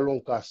balami ya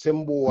lonka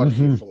sembo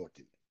warti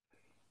fonti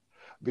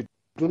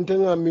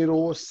duntenga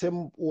miro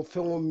sembo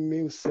fengo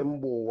min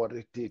sembo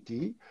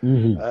warteti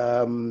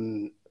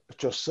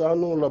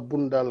chosano la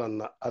bundala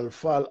na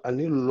alfal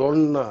ani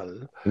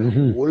lonnal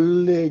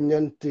wolle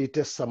nyante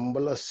te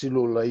sambala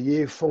silo la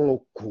ye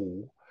fongo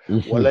ku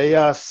wala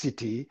ya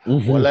city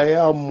wala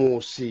ya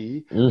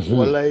mosi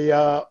wala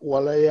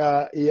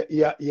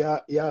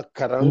ya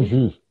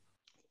karang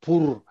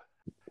pour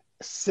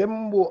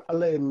sembo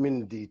ala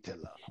min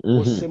ditela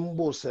o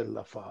sembo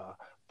selafa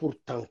pour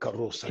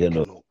tankaro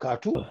sakeno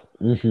katu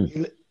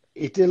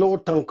itelo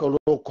tankaro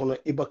kono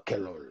iba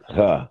kelol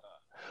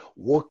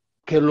wo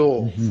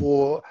kelo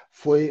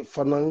foi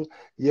fanan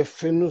ye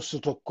fenu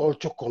soto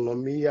kolcho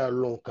konomi ya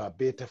lonka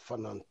bete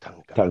fanan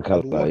tankar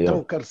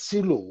tankar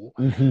silo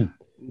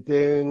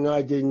de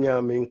ngaje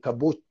nyamin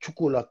kabo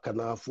chukula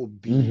kana fo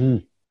bi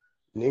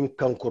nin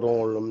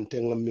kankuron lom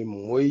te ngami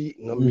moy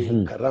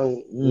ngami karang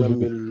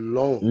ngami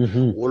long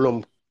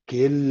wolom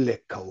kelle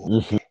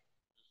kawoke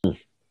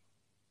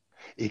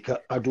ika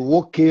adu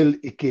wokel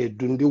ike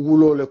dundi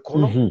wulole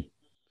kono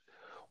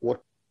wo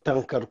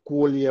tankar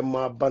kuwol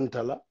ma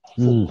bantala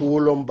fo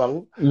kuwolom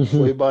bang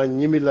fo iba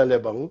nyimila le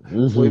bang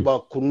fo iba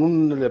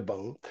kunun le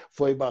bang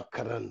fo iba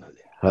karanna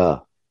le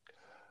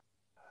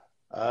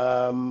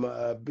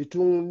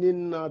Bitung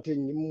nin nate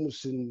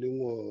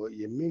nyimusindingo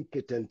ye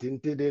minke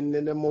tentinte de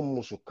nene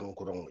momusu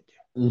kankurangoje.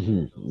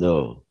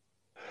 No.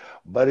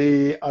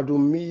 Bari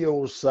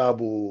adumiyo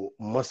sabu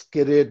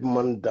masquerade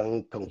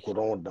mandang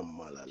kankurango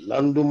damala.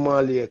 Landu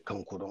mali e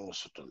kankurango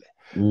sutole.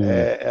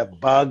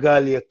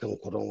 Bagali e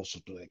kankurango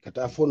sutole.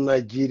 Katafo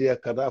Nigeria,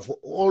 katafo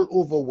all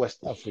over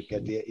West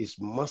Africa, there is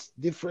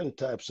different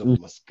types of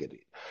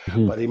masquerade.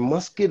 But in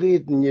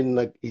masquerade,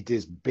 it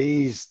is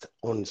based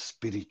on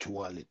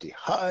spirituality,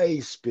 high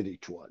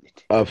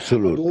spirituality.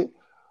 Absolutely.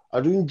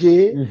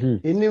 Adunje,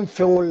 inim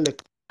fengol le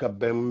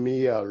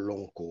kabemia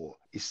lonko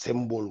is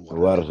symbol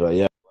Warza,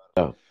 yeah.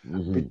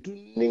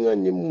 Bituninga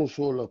ni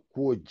musola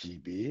ko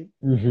jibe,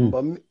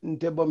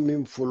 nteba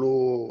min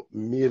follow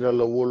mira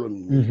la wolo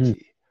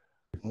miti.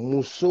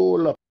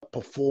 Musola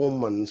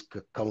performance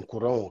ka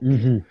kankurang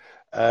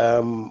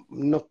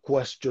na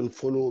question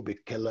follow be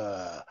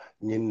kela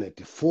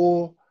nyineti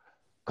fo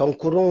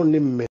kankurang ni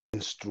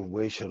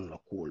menstruation la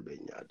cool be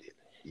nyadi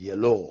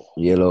yellow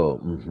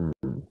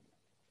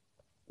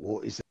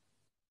is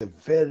a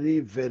very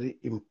very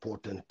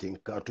important thing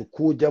ka to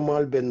ku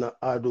jamal ben na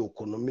ado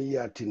economy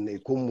atine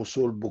ko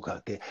musol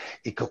bukake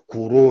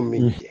ikakuro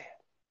minje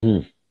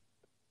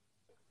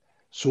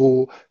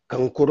so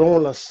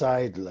kankuron la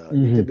side la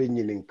itebe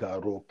nyinin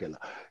karo kela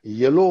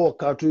yellow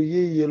katu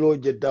ye yellow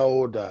je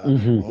daoda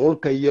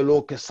molka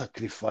yellow ke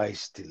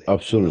sacrifice tile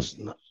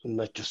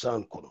na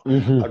chusan kono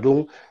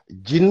adon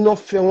jinno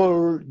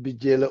fengol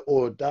bijele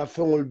o da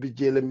fengol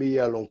bijele mi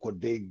yalon ko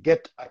they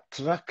get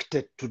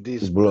attracted to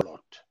this blood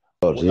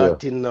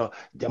Latin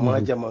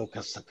jama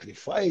ka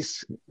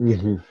sacrifice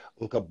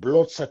nka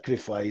blood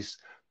sacrifice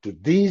to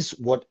these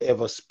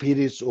whatever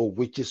spirits or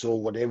witches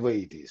or whatever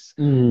it is,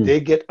 they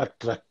get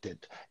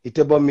attracted.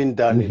 Iteba min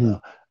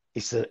danila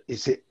is a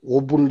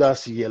obunda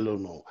si yellow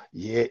no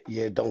ye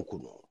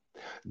dankuno.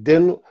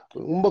 Then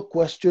umba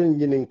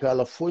question in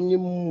California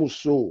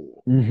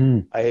muso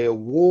I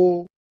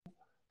wo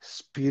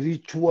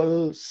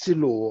spiritual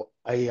silo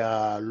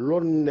aya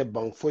lonne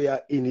bang foya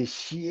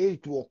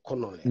initiate wo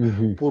kono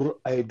le pour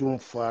ay dum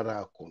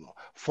fara kono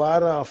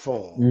fara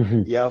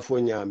fon ya fo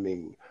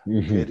nyaming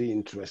very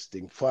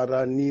interesting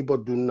fara ni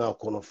baduna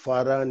kono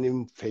fara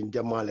ni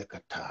fenjamale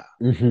kata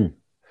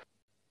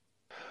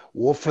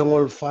wo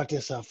fengol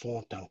fate sa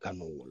fon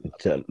tankano wala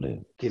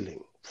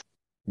killing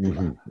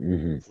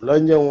fula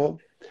nyango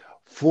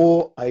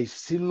fo ay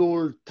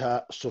silol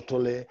ta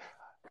sotole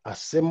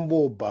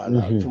asembo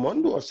bala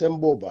tumando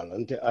asembo bala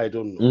nte I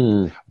don't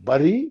know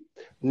bari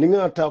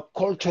ningata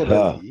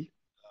culturally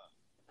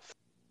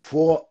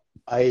for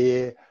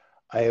I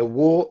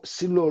wo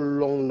silo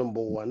long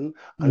number 1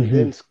 and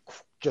then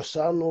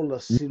chosano la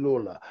silo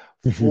la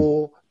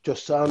for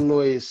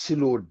chosano e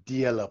silo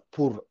diala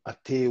pur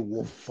ate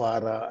wo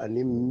fara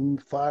ni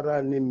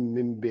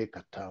mimbe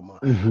katama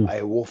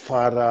I wo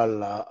fara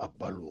la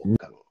abalu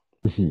kan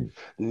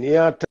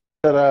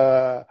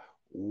niatara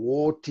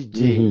wo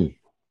tije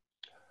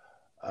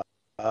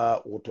I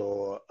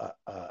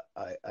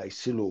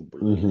silo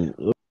bula.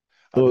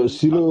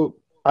 Silo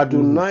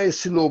Adunai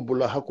silo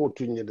bula hako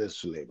tunye de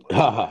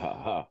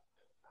Sulayman.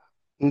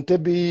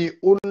 Ntebi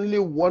only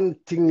one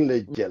thing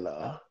le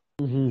jela.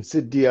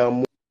 Se dia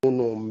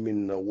mono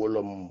minna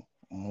wala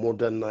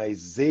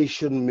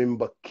modernization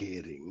member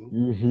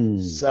caring.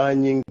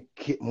 Sanyin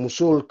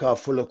musol ka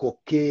fule ko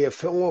ke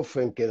fengo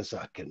fenken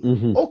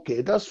saken.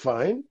 Okay, that's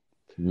fine.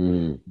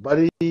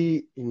 Bari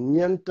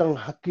nyantan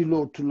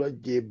hakilo tula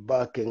je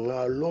bake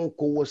nga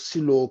lonko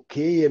wasilo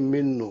keye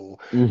minno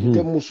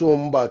nte muso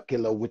mbake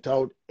la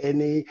without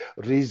any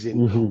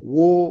reason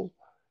wo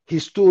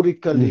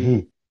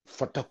historically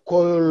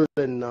fatakoyol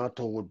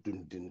nata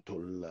wodundin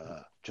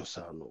tola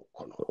chosano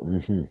kono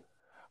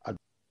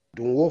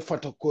adun wo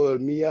fatakoyol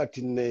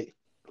miyati ne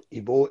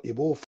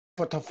ibo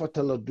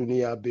fata la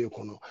dunia be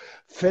kono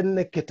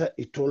fenne keta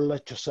itolla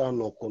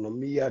chosano kono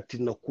miyati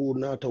na ku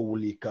nata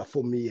wulika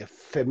fo miye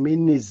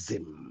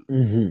feminism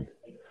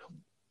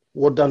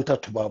wodanta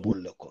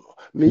tubabul le kono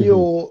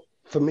miyo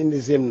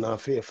feminism na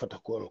fe fata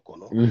ko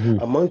kono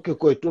amanke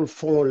ko itol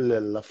fon le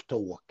lafta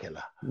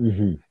wakela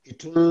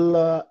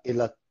itolla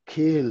ila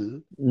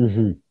kel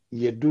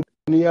ye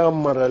dunia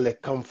marale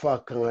kamfa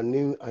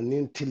kan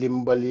anin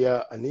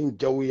tilimbalia anin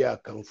jawya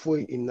kan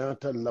foi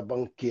inata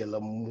laban kela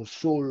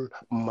musul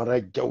mara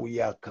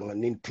jawya kan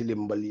anin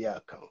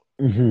tilimbalia kan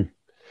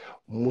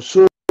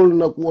musul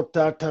na ko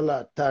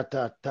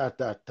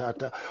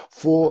tata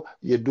fo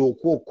ye do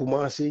ko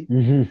kumasi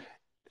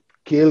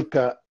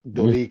kelka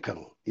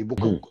dorikan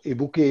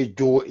ibuke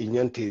jo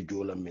inyante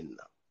jo la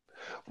minna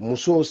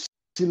muso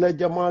sila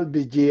jamal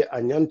beje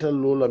anyanta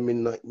lola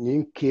minna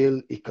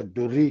nyinkel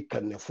ikadori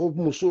kan fo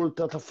musul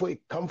tata fo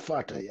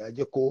kamfata ya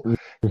je ko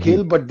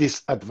kel ba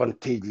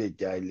disadvantage le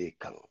jaile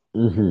kan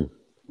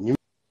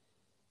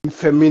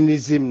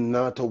feminism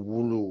nata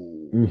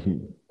wulu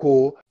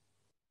ko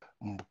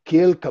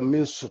kel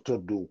kamin soto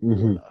do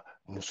kula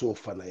muso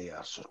fana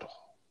ya soto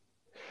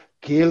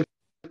kel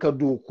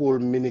kadu kol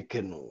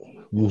minikeno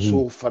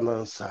muso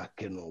fana sa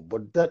keno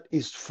but that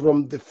is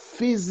from the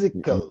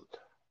physical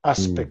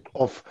aspect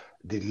of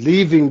the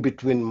living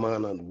between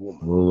man and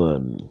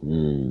woman.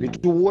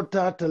 Bitu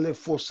wota tele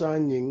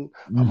fosanyin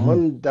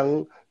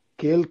amandang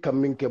kel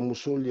kamin ke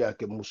musul ya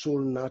ke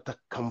musul nata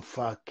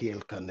kamfa kel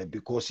kane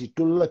because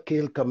itulla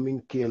kel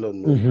kamin kel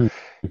no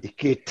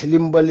ike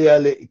tilimbali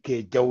ale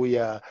ike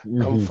jawya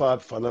kamfa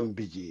fanan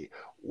biji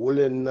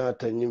wole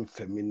nata nyim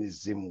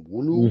feminism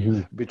wulu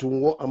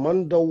bitun wo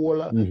amanda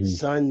wala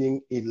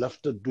sanyin i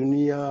lafta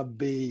duniya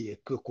be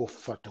ke ko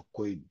fata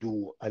koy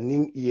du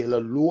anin yela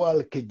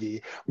luwal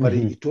keje bari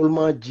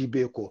itolma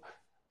jibe ko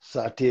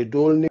sate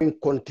dol nin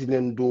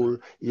continent dol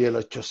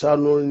yela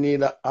cosanol ni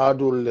la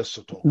adol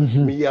lesoto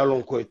mi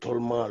yalon koy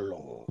tolma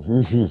long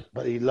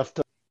bari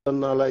lafta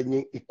nala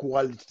ñing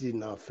equality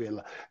na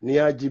fela ni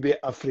ajibe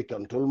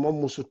african tolma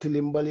musu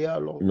tilimbali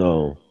yalong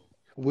No.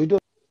 we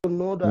don't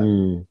know that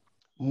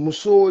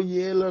muso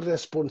yela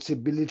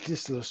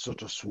responsibilities la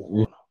soto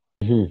suona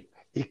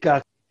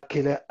ika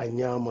kele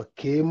anyama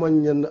ke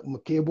manyan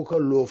ke buka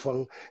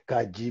lofan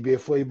ka jibe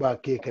foi ba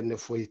ke kan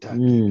foi ta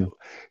ke kan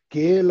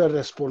ke la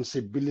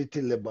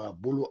responsibility le ba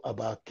bulu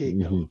aba ke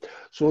kan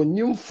so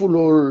nyim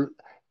fulol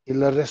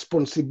ila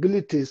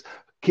responsibilities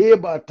ke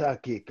ba ta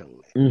ke kan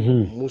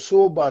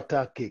muso ba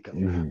ta ke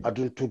kan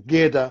adun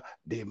together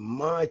they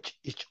match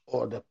each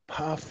other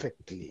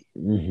perfectly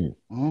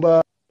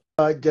mba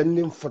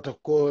jannin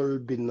fatakol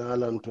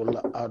binalan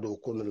tola ado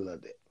kono la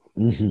de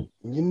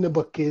ñinne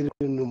bakkeri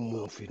no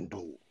mo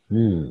findo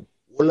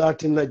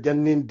wolatina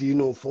jannin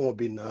dino fon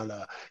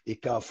binala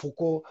ika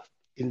fuko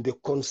in the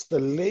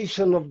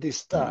constellation of the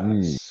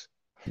stars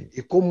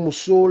iko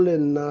musole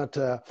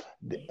nata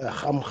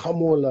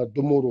hamhamola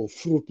domoro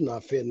fruit na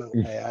fena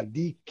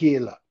ayadi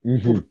kela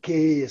pour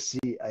que si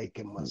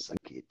ayke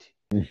masakiti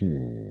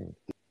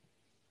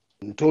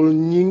ntol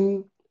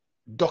ñing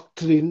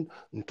doctrine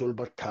ntol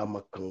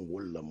batama kan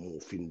wala mo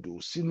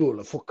findo silo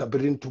la fo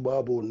kabirin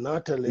tubabo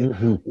natale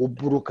wo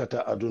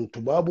burukata adon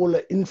tubabo la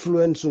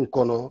influence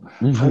kono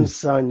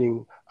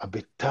hansanin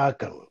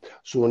abetakan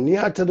so ni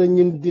atara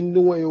nyin dindin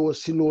wayo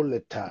silo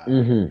leta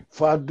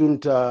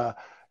fadunta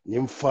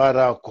nyim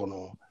fara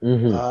kono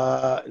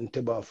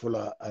nteba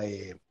fula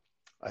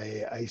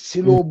ay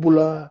silo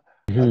bula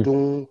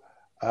adon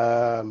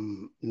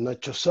na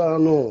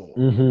chosano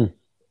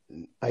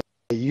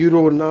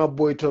Euro na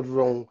boyta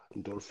wrong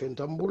ndol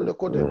fentambulle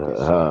ko de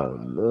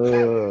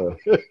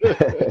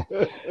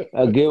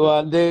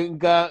agewande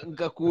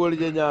nka kuwol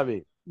je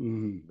nyami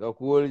nka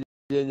kuwol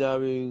je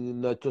nyami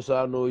na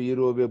cosano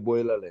yirobe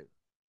boylale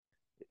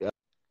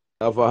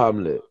ya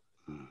fahamle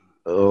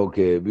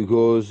okay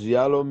because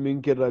yalo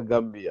min keta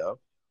Gambia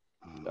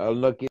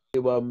alna ke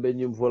ba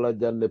mbenyim fola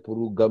jande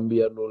pour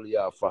Gambia nol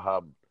ya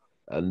faham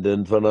and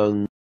then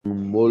fanan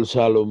mol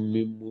salom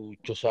mimu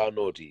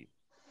cosanoti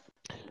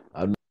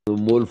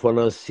mol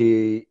fana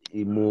se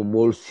mo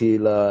mol se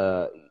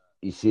la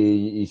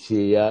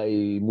ise ya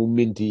mu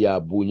minti ya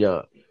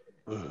bunya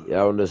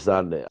ya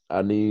understand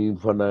ani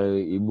fana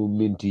mu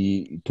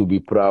minti to be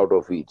proud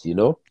of it you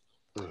know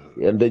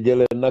yanda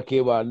jele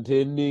nakeba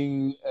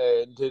anteni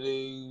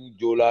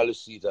jolal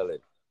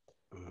sitale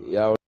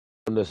ya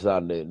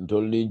understand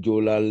ntolni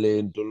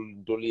jolale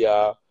ntol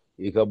ya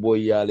ikabo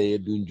yale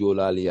dun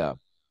jolal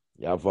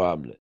ya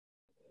famle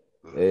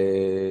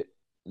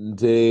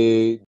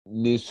nte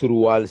ni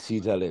surwal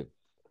sitale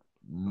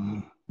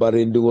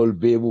bari ndigol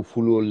be mu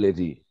fulol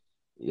leti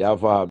ya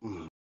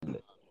faham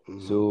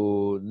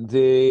so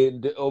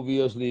nte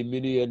obviously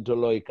mini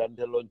entoloy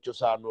kantelon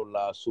cosano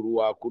la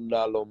surwa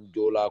kunda lom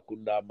jola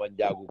kunda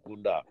manjagu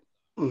kunda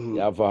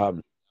ya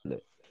faham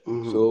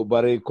so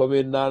bari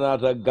comme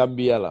nanata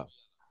Gambia la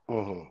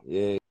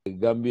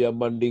Gambia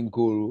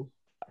mandinko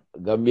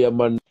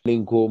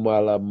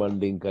mala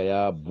mandinka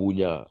ya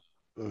bunya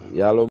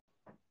yalo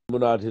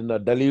munatina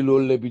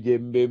dalilol le bije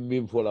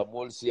mbem fola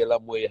mol siela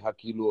moy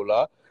hakilo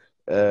la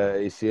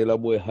siela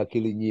moy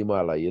hakili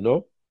nyimala you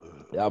know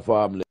ya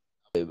famle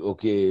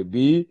okay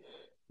bi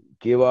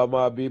kewa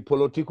ma bi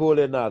politiko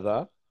le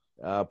nada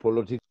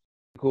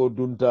politiko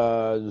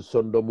dunta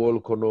sondomol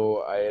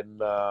kono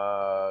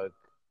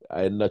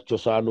ayenna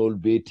cosanol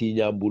be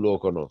tiñambulo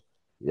kono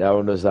ya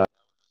wona sa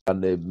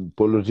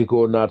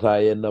politiko nata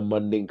ayenna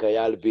mandinka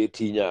yal be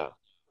tiña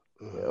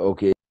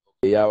okay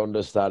ya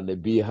understand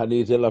bi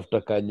hanite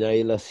lafta ka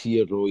nyaila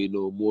siero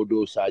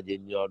modo saje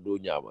nyado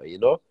nyama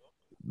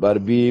bar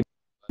bi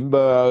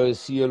mba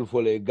siel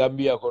fole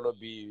Gambia kono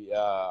bi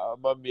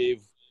mami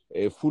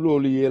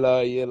fulol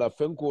yela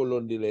fenko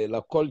londile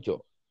la culture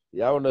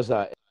ya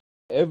understand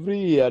every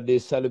year they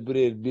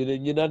celebrate bi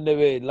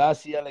nyinanebe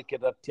last year like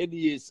 10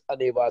 years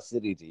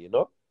anniversary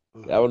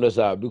ya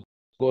understand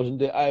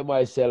because I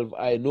myself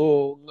I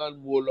know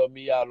ngan wolo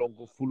mi ya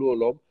lonko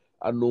fulolom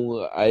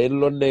anu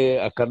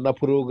ayellonne akanna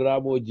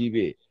programme o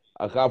jibe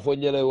aka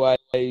fonyele way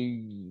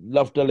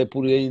laftale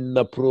pour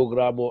na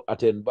programme o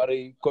aten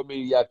bari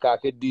comme ya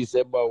kake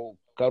December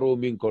karo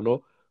min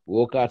kono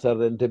wo kata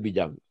rente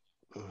bijang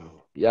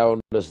ya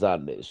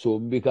understand so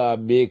mbika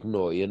make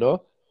no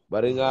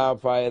bari nga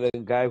fayre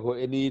kay ko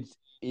enit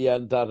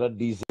yantata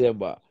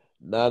December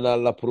nana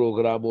la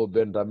programme o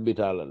benta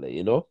mbitala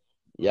le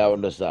You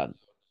understand?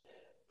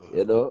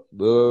 You know,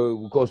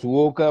 because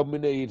woka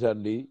mine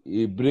itandi,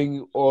 he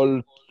bring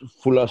all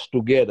fullers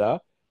together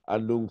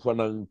and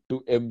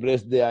to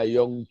embrace their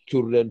young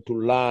children to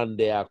learn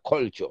their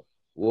culture.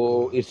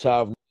 Oh, it's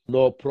have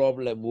no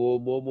problem. Oh,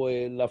 momo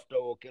e lafta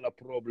o kela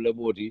problem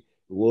oti.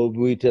 Oh,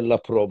 we tell la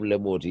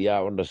problem oti.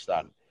 Yeah,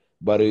 understand.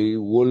 But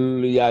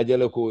will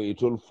yajaleko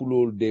it will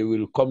full. They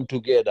will come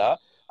together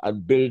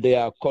and build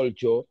their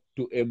culture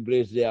to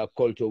embrace their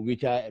culture,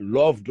 which I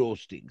love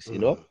those things. You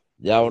know,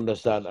 yeah,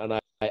 understand, and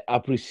I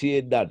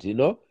appreciate that. You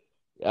know.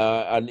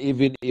 And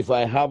even if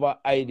I have an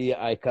idea,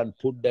 I can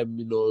put them,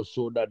 you know,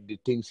 so that the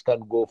things can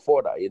go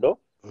further, you know.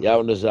 You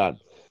understand?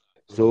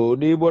 So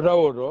ni bota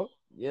woto,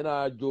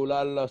 yena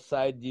jolal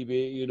side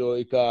jibe, you know,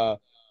 ika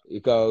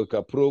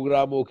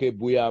program okay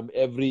buyam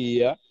every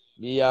year.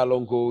 Ni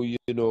yalonko,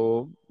 you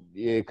know,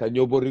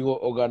 kanyoboringo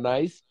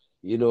organize,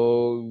 you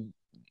know,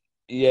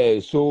 yeah.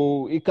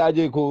 So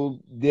ikaje ko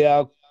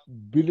their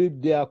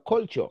believe their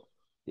culture.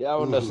 You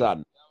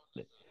understand?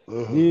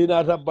 Ni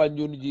nata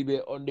banjun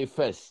jibe on the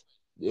first.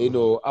 You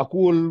know,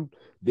 Akul,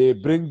 they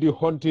bring the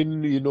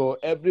hunting, you know,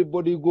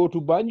 everybody go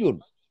to Banjul.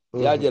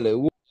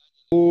 Yajele,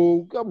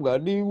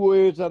 kamga, ni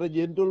we sara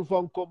gentle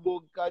from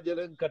Kombo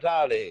Kajelen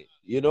Katale,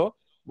 you know,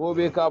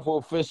 Mobeka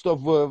for first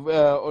of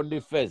on the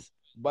first.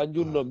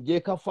 Banjul nom,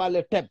 Jeka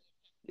Fale Tep.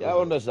 Ya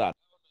understand?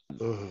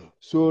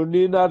 So,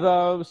 ni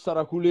nata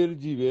Sarakulel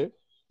jibe,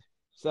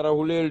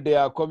 Sarahulel, they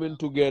are coming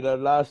together.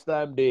 Last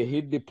time they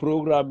hit the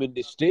program in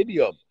the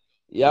stadium.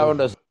 Ya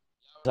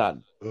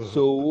understand?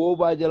 So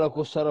Wobajala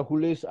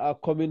Sarahulis are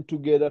coming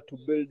together to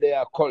build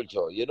their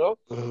culture, you know?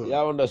 You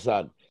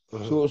understand?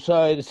 So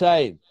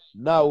side,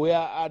 now we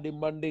are adding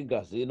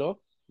Mandingas, you know?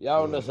 You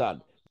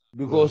understand?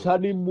 Because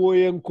Hani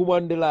Moyen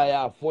Kumandela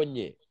ya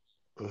Fonye.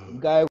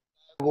 Guy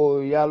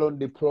go Yalon,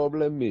 the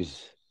problem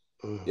is,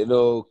 you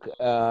know,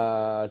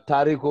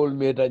 Tarik old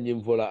meta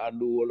nyimfola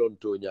andu wolon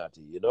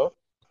tonyati, you know?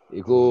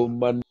 Iko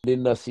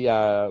Mandina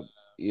siya,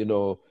 you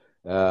know,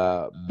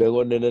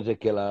 Bengo nenete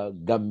kela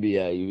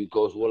Gambia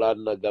because wala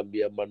na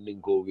Gambia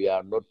mandingo we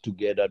are not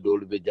together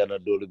dolu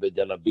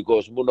bejana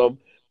because munom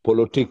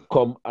politics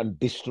come and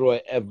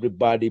destroy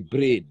everybody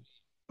brain.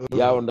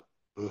 Ya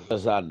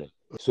understand?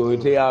 So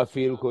it I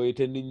feel ko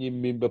ite ninyi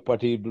mimbe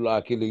party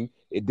dula killing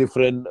a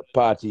different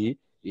party,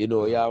 you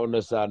know, ya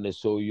understand?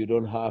 So you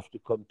don't have to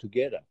come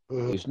together.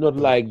 It's not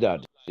like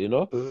that, you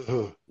know?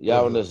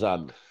 Ya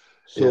understand?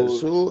 So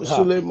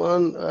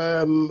Sulayman,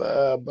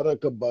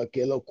 Baraka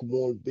Bakela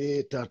Kumol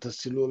Be Tata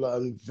Silula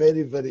and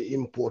very, very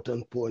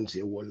important points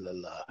here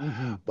wallala.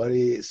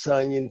 Bari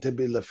sanyin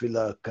tebe la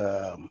fila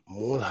ka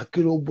mol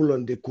hakilo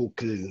bulande ku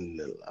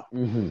kilinela.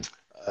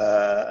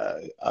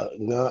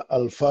 Nga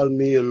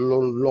alfalmi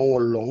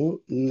long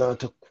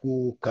nata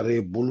ku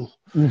karebulu.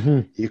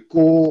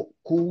 Iko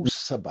ku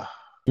saba.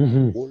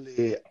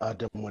 Ole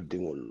adama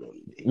dingol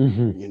londi.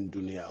 Nyin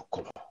dunia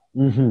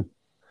kono.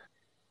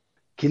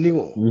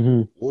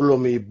 Kilingo,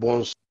 wolomi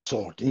bon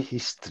sort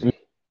history.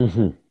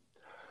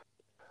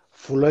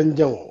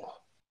 Fulanjango,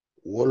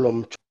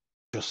 wolom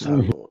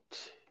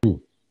chosanot,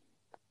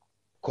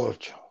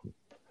 culture.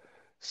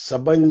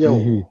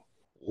 Sabanjango,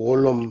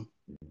 wolom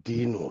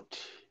dinot.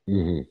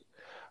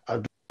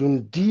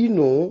 Adun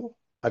dino,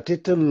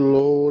 atete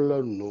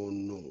lola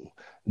no,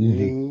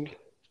 ning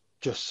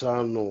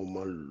chosano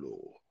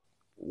malo.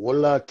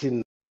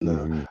 Wolatin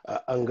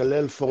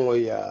Angalel fongo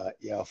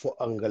ya fo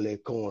angale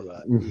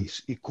kongola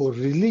is eco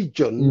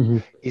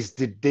religion is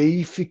the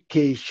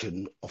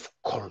deification of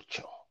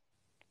culture.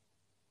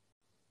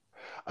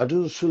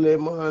 Adu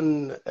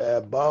Suleiman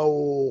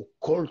bao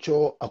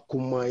culture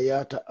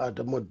akumayata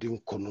adamo din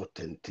kono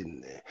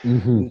tentine.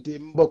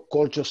 Ndimba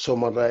culture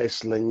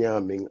summarize na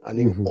nyaming and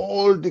in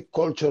all the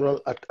cultural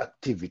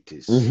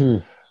activities.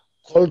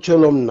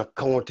 Cultural na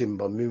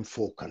kawotimba min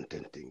fo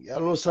contenting.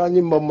 Yalo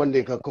sanyi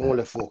mbamande ka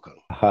kongole fokan.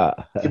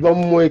 Iba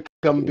mwe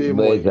kambe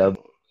mwe.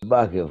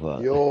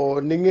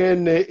 Yo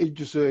ningene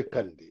ijuso e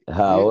kandi.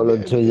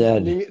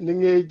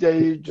 Ninge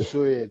jai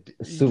ijuso e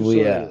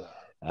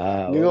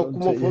la. Ninga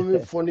kuma fomi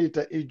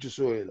fonita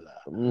ijuso e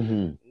la.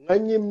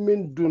 Nganyi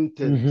min dun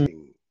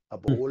tenting.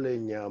 Aba wole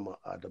nyama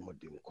adama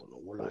dinkono.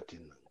 Wala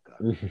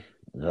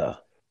tinanka.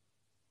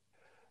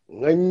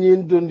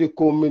 Nganyi dun di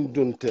ko min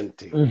dun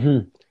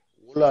tenting.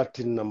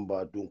 Wulatin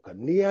namba dunka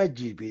niya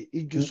jibe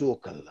ijuso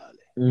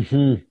kallale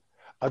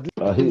adu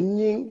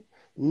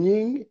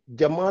nying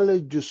jamale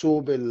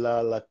jusobe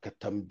lala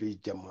katambi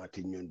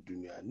jamati nyon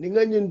dunia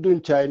ninga nyin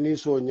dun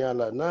Chinese o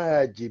nyala na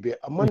ya jibe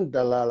aman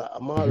dalala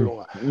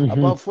amalonga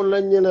aba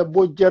fulan nyela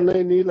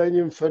bojana ni la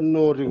nyim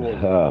fenno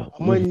ringol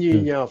aman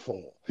nyi nyafo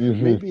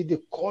maybe the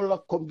color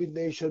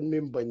combination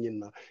member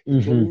nyina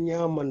itol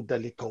nyaman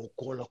dalika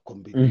color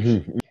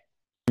combination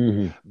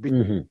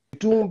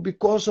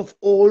because of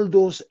all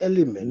those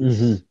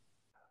elements,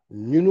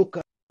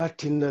 Nunuka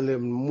tinale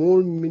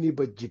mol mini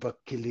bajiba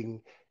killing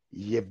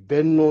ye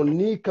benno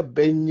ni ka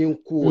benyin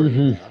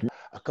kuola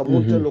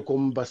akamunta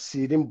lokomba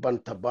sirim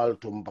bantabal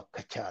to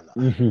mbakachala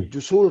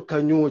jusul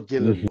kanyo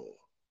jeleno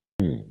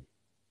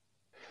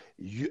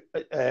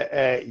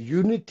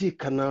unity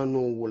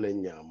kanano wole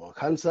nyama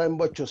hansa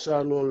mba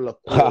chosano la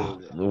Ha,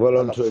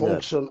 la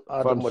function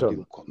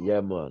function. kono.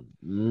 Yeah, man.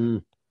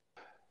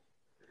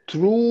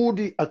 Through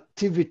the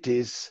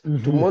activities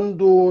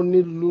tumando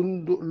ni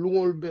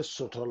lungol be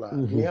sotola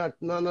ni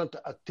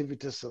nanata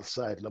activities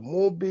side la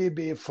mo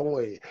be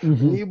fanwe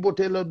ni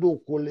botela do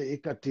kole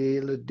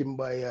ikate la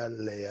dimbaya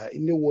le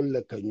ni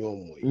wolle ka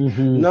nyomoy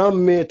na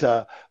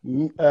meta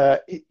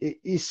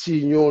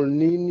isignol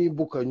ni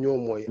buka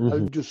nyomoy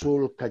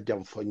aljusol ka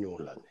jam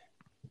fanyola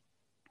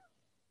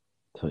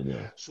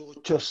so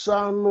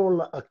chosano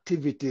la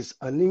activities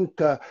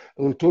aninka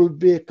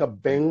untolbe ka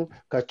beng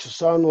ka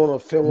chosano la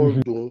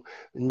fengol dung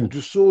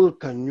njusol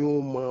ka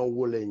nyuma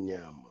wole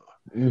nyama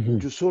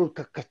njusol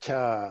ka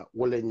kacha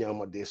wole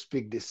nyama, they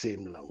speak the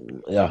same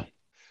language. Yeah.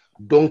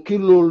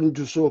 Donkilol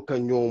njuso ka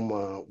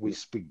nyoma, we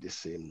speak the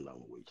same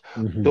language.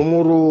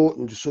 Domoro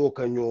njuso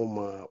ka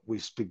nyoma, we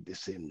speak the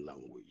same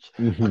language.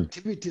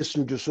 Activities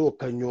njuso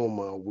ka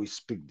nyoma, we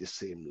speak the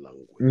same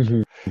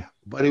language.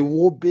 Bari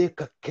wobe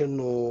ka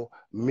keno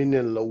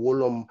minen la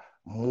wolom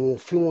mo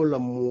fiŋo la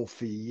mo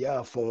fi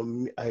ya fo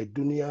ay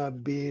dunia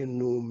be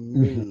no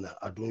minna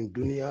adun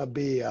dunia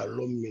be ya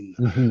lo minna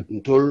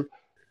ntol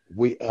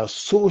we are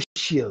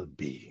social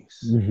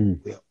beings.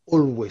 We are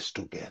always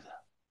together.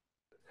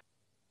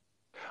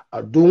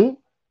 Adun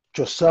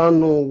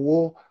chosano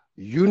wo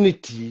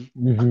unity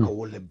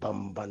akawole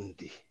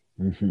bambandi.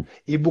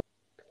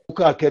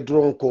 Ibuka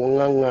kedron ko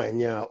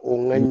nganganya o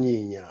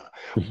nganyinya.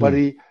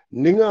 Bari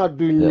ninga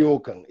dunyo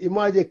kan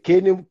imaje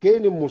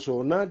keni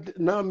muso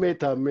na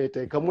meta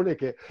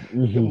kamuneke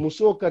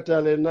muso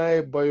katale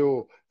nae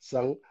bayo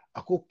sang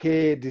ako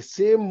ke the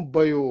same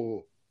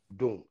bayo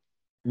dung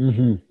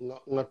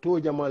nga to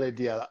jamale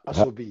dia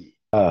asobi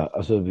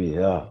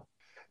yeah.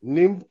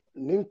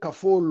 nin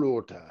kafo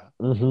lota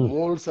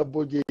mol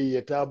saboje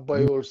yeta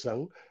bayol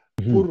sang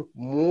pour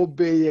mo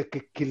be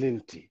ke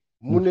kilinti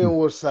mune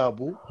wo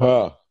sabu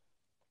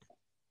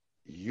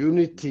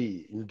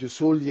unity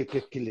njusol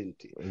yeke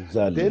kilinti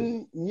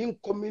then nyin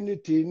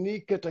community ni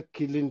keta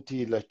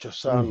kilinti la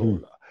chosano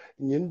la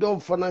nyin don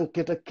fanan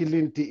keta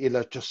kilinti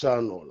ila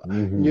chosano la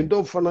nyin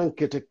don fanan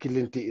keta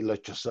kilinti ila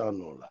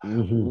chosano la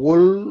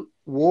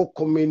wo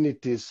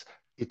communities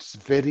it's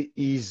very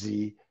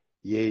easy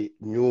ye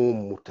new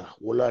muta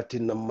wolati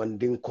na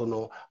mandin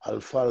kono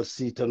alfal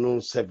sita non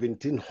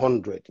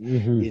 1700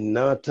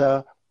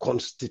 inata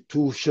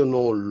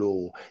constitutional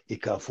law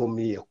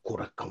ikafomi ya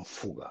kura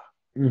kamfuga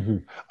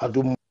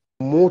adu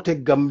mote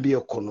Gambia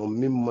kono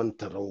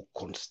mimmantaraw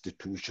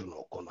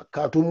constitutional kono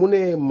katu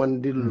mune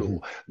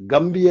mandillo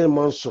Gambia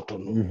man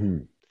sotono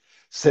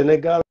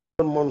Senegal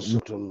man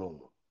sotono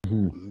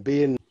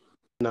mbe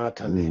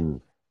natale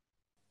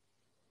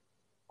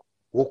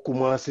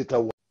wokuma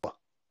sita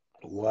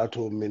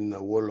wato minna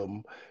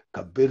wolom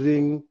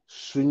kabiring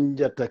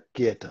sunjata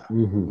keta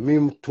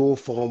mim to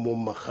fomo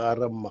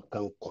makhara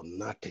makan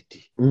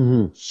konateti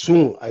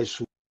sun ay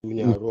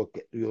sunya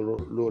roke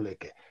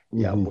loleke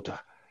ya muta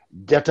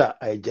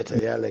jata ay jata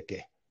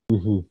yaleke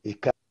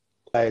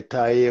ikay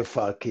taye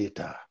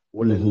faketa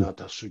wala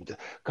nata sunja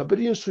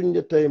kabirin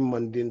sunjata ay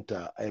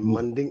mandinta ay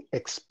manding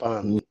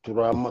expand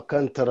tura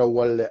makantara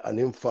wale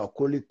anin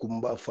fakoli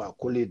kumba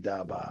fakoli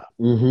daba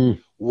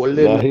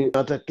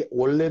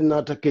wale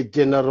nata ke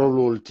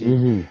generalolti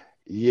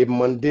ye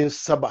mandin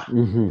saba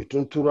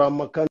bitun tura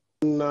makan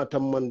nata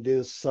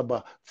mandin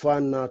saba fa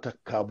nata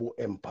kabu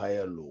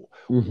empire lo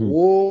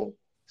wo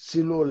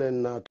silole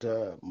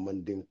nata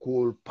mandin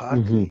cool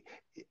partly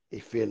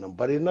ifena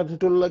bari nata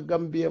tolla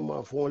Gambia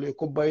ma fole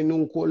ko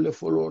baynun ko le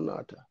folo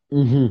nata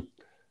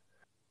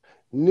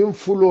nim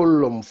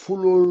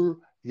fulol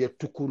ye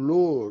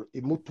tukulor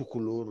e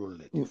mutukulor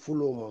le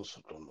fulo man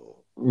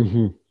sotono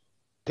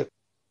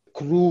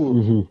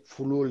krur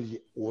fulol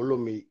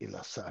wolomi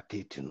ila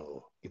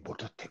satetino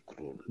ibota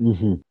tekrul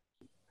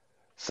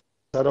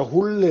sara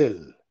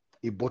hullel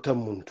ibota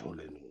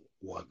muntolenu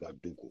waga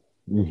dugu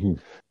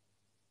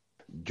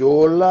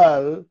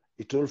jolal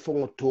itol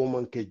fongo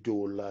toman ke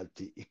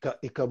jolalti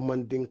ika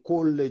mandin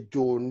kolle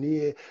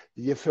joni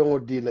ye fengo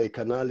dila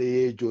ikanale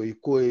ye jo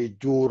iko e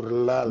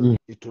jorlal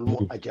itol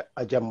mo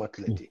aja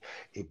matleti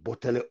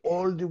ibotale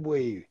all the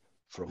way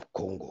from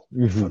Congo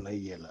ifana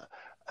yela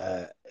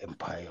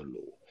empire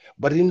law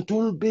but in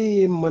tul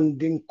be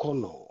manding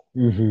kono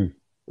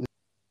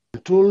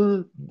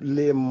tul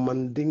le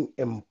manding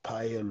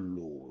empire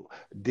law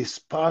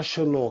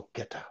dispersional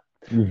keta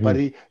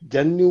bari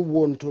janni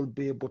won tol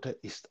be bota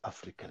East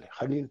Africa le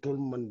hanin tol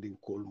manding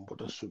kol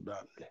bota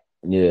Sudan le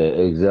yeah,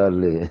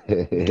 exactly.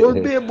 tol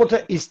be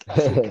bota East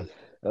Africa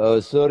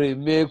le sorry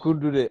me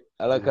kundu de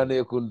ala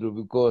kane kundu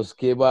because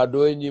keba do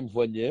nyim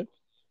fonye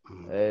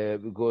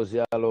because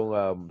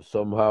yalong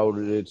somehow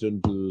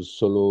related to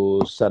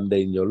solo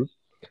Sunday nyol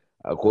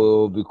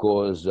ako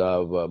because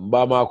of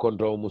mbama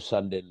kontro mu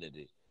Sunday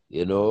nede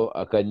you know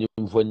aka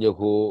nyim fonye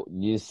ko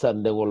nyi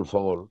Sunday ngol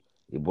fangol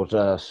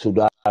ibota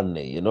Sudan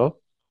ne you know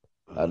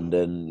and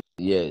then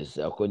yes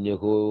akonye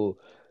ko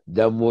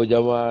jammo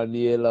jama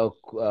ni la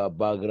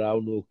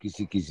background o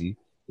kisi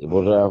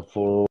But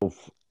for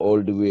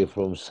all the way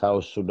from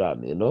South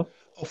Sudan, you know.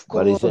 Of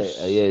But course.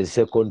 it's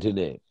a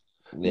continent.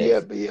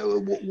 Yes.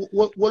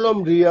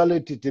 Well,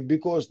 reality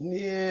because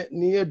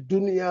near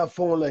dunia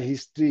for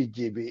history,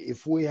 GB.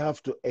 If we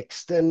have to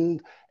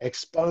expand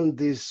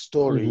this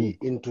story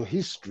into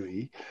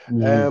history,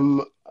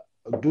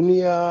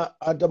 dunia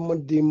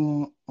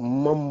adamadim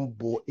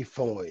mambo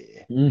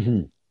ifangoye.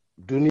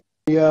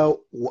 Dunia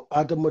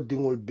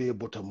adamadim will be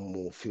able to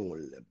move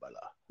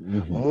lebala.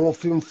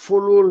 Mofin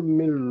follow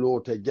min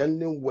lota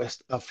jannin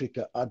West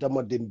Africa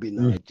adamadim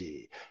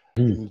binaje.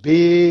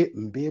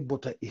 Mbe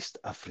bota East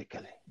Africa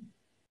le.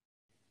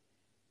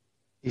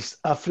 East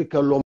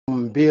Africa lo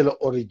mbe la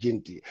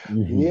origin ti.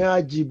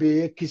 Nya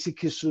jibe kisi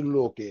kisu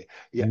loke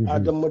ya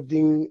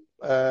adamading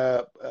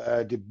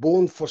the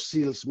bone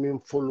fossils mean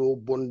follow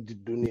bone di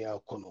dunia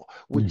kono,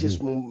 which is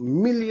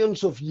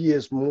millions of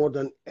years more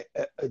than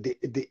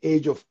the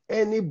age of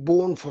any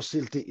bone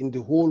facility in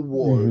the whole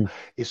world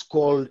is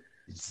called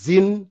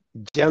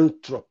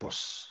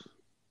Zinjanthropus.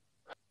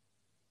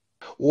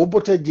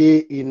 Wobota je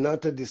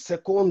inata the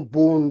second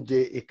bone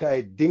je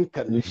ikai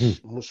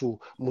dinkanish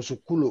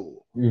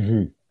musukulo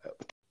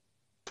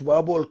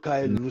tubabol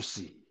kai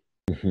lucy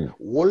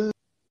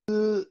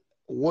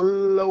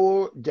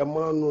walla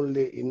jamanu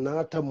le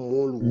inata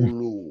mol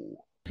wulu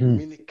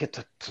mini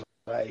keta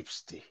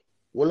tribes ti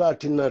wala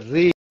tina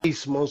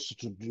race mansu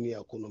to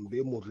dunia kono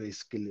be mo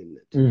race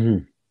kilinet.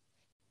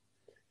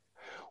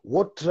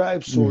 What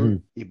tribes soul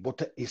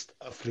ibota East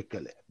Africa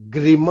le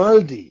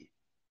Grimaldi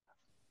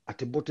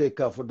atibote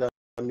ka for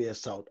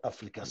South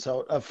Africa.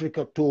 South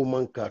Africa to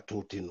manka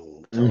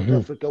totino. South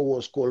Africa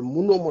was called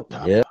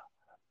Munomotapa. Yeah.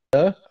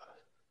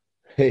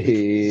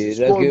 It's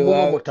called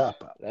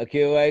Munomotapa.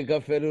 Wai ka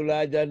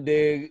ferula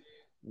jande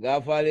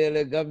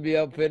gafale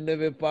Gambia pende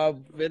be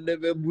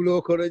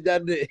bulo kono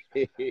jande.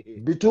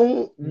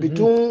 Between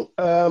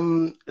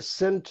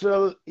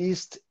central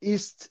east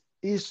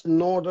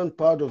northern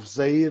part of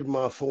Zaire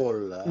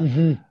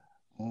Mafol.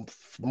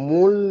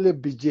 Mole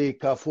bije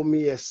ka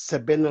fomi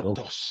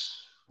sebenatos.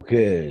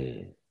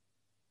 Okay.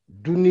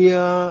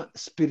 Dunia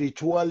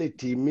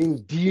spirituality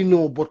min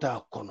dino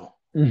bota kono.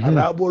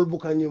 Arabol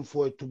bukanyim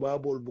fo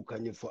tubabol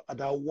bukanyim fo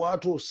ada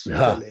wato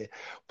sitale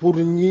pour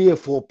nier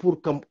fo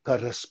pour ka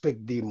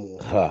respect di mo.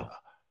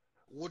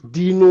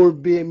 Dinol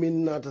be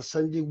min nata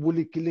sanji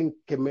wuli killing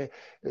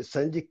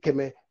sanji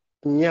keme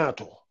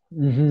nyato.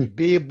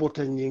 Be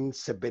bota nying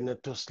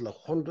sebenatos la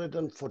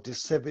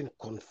 147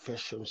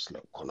 confessions la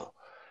kono.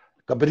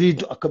 Kabri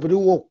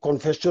wo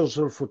confessions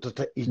for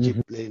tata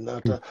Egypt le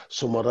nata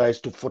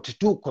summarized to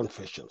 42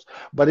 confessions.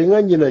 But in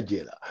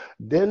jela.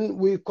 Then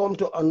we come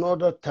to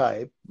another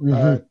type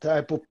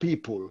of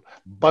people.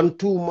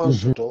 Bantu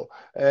mansoto,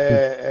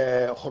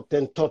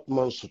 Hottentot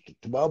mansoto.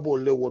 Tubabo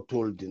lewo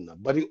told dinner.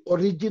 But the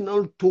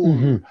original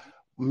tool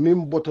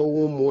mimbota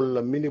wo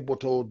mola mini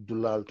bota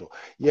dulalto.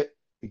 Yet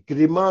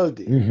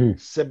Grimaldi,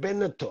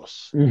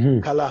 Sebenetos,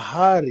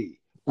 Kalahari,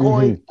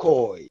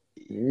 Koi.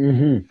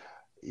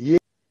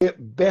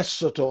 Best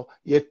soto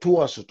ye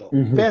tua soto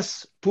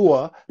best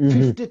tua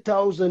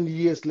 50,000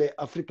 years le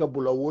Africa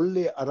bula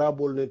wolle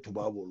arabol ne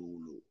tubabol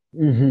wulu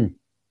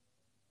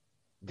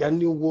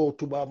janni wo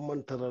tubab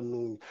mantara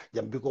nun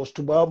jam because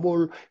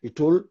tubabol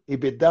itol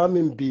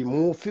ibedamin bi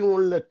mo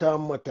fiwon le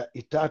tamata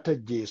itata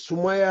je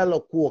sumaya la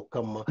ko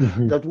kama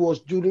that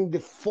was during the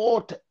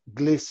fourth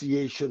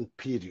glaciation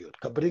period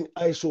kabring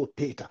iso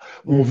theta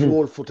mo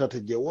fiwon futata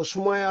je wo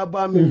sumaya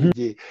ba min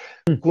je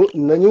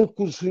nanyun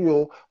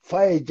kusunyo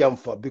faye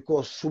jamfa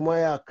because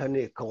sumaya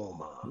kane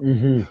kawma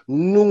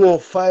nungo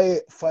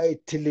faye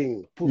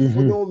tiling pour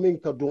fonyo min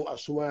kadon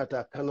asumaya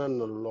ta kanan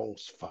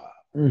longs fa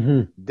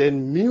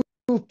then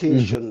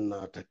mutation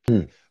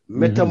natake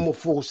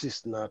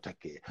metamorphosis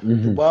natake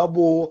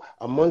tubabo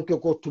amanke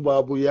ko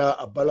tubabo ya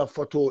abala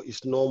fato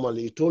is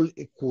normally tol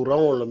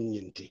courant lam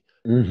nyinti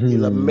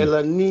ila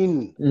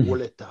melanin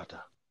wole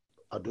tata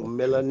adu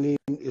melanin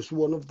is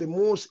one of the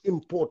most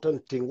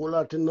important thing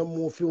wala tena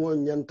mo fi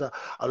won nyanta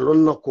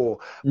alonna ko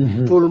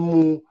tol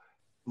mu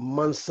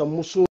mansa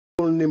muso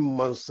ni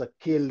mansa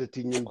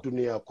kelati nyin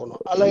dunia kono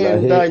ala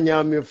yenda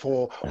nyame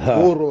fo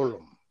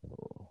horolum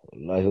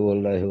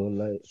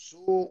Wallahi.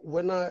 So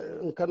when I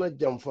kana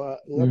jamfa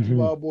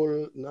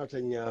ngatubabol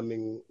nata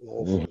nyaming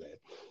ngofole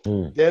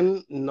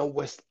then na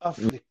West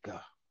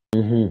Africa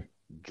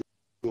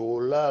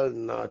jolal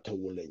nata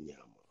wole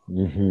nyama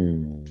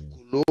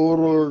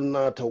kulorol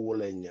nata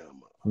wole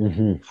nyama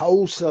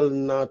hausal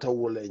nata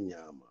wole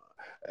nyama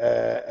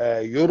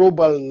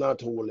Yorubal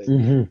nata wole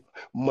nyama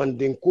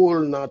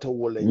Mandinkol nata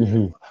wole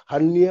nyama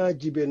hania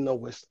jibe na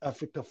West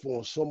Africa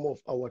for some of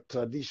our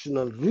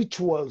traditional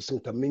rituals in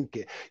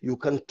Kaminke. You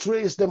can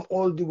trace them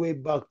all the way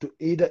back to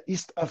either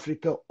East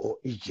Africa or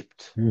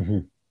Egypt.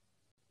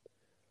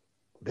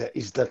 There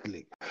is that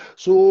link.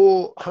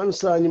 So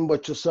Hansa nimba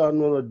chosa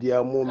no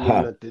diamo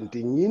mina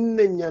tenti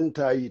nyinne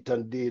nyanta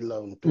yitandela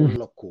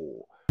untola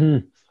ko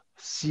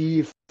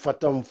si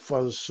fatam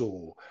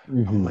fanso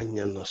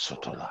amanyana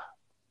sotola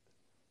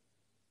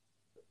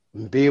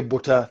mbe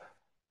bota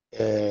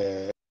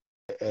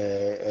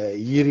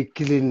yiri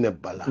kilin ne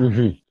bala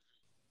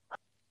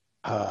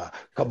ha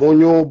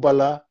kabonyo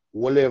bala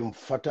wolem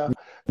fata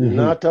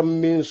nata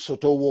min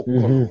soto wo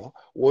kono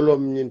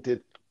wolom nyinte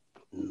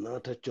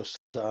nata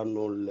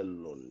cosanol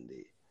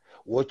lellondi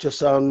wo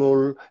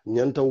cosanol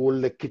nyanta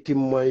wolle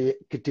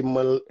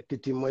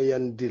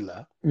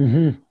kitimayandila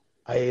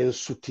ayen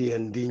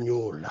sutiyandi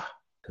nyola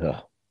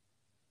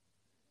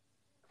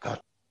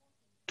ka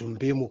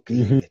tumbe mu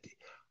kilindi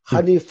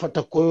hani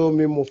fata koyo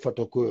mi mu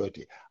fata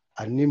koyoti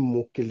ani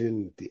mu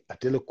kilindi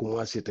atele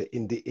kumasita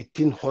in the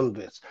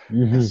 1800s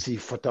asi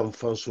fatam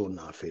fanso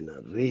na fena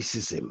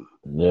racism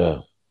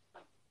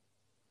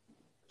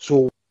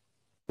so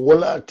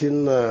wala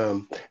tin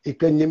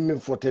ikanyim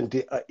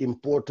fotenti a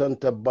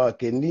important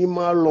bake ni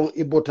ma long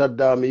ibota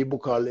dami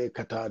ibukale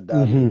kata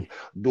dami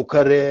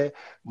dukare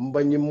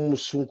mbanyim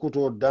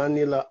musunkuto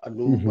danila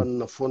adum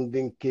banna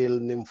fonding kel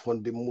nim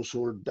fondi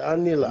musul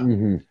danila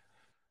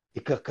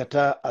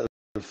ikakata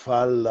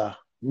alfala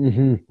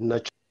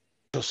na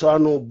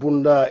tosano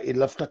bunda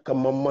ilafta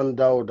kamaman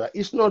dauda.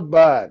 It's not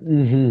bad,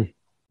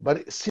 but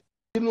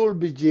sinul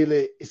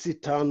bijile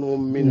isitano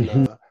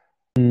minna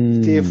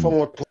ite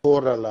fango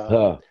tora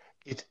la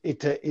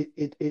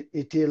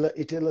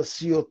itela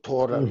siyo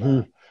tora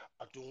la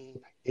atun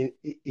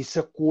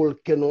isa cool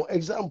keno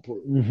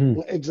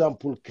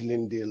example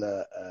kilindi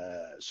la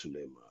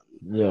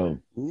Sulayman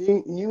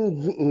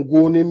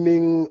ngoni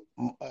min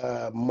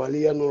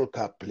malianol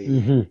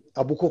kaple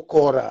abuko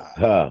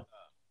kora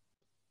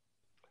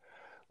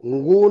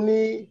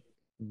ngoni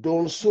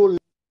don sol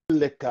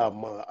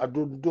lekama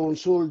adu don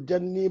sol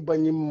janni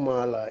banyim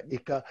mala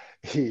ika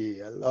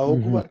Allahu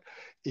akbar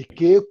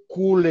ike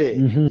kule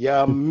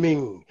ya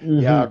ming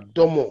ya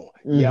domo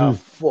ya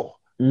fo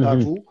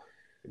katu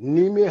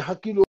nime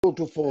hakilo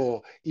to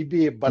fo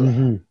ibe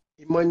bala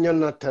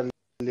imanyana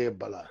tale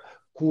bala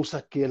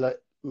kusa kela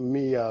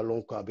miya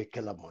lonko abe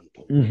kela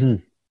manto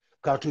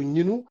katu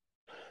nyinu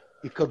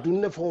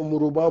ikadunne fo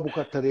murubabu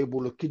ka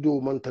tarebulu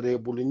kido man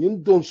tarebulu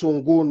nyin don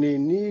songo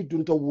ni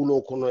dunta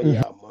wulo kono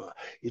yama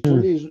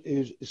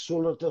itoni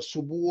solata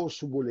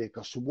subule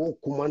ka subo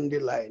kumande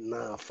lai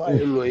na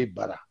failo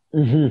ibara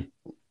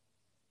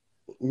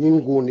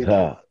nyin goni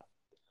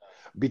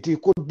biti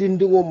ko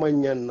dindingo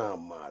manyanna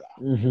mala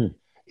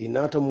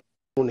inata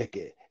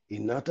muneke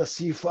inata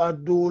sifa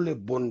dole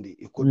bondi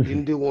iko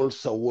dindingol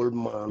sawol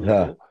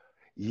mano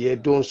ye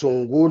don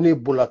songoni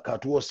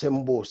bulakatu o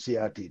sembo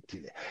siati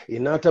tile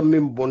inata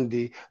min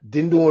bondi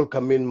dindingol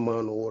kamin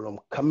mano wolam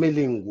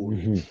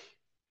kamelingol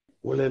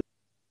wala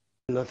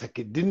nata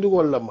ke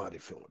dindingol la mari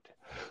fewde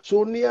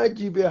so ni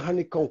ajibe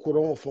hani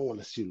kankuran fo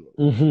wala silo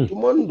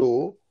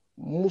tumando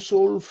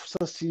musol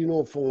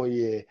sasino fo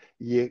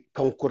ye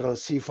kankuran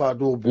sifa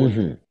do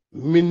bondi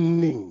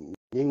minning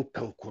yin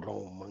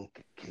kankuran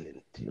manke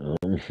kilenti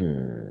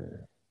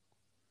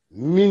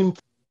min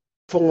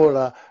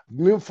fongola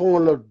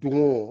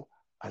dungo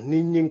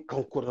ani nyin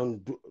kankuran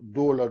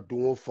dola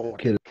dungo fongo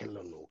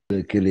kelano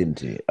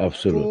kilenti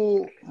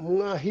absolute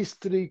mga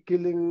history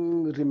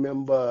killing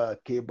remember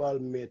kebal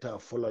meta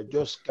fola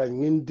just ka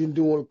ngin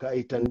dindingol ka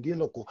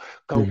itandilo ko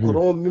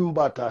kankuran min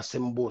bata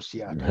sembo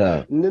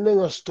siata nene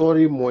nga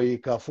story moy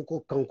ka fuko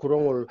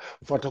kankuran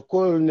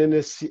fatakol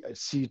nene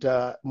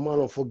sita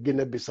malo fo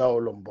gine bisaw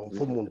lombon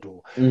fo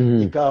muntu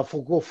ika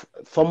fuko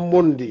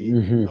fammondi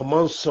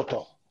aman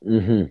soto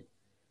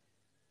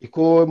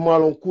iko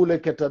malon kule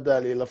keta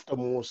dali lafta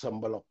mo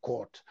sambala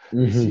court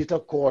isita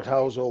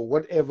courthouse or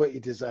whatever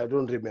it is, I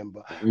don't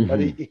remember, but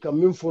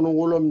ikamin fono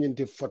wolom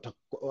nyinti fata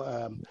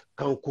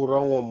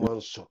kankurango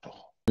man soto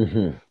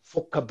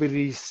fo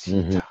kabiri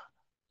sita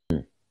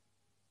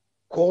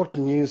court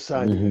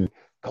nyinsa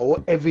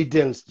kawo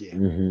evidence je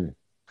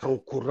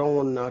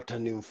kankurango nata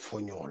ni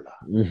fonyola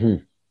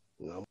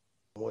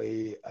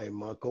moy ay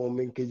makaw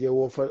min ke je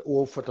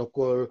wo fata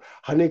ko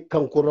hani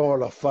kankuran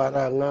la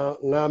fara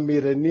nga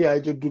mire ni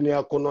ay je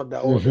dunia kono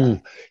da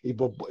oda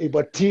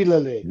iba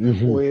tilale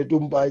o e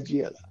dum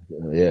baji ala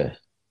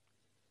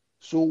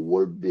so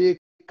wolbe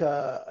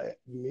ka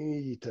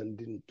mi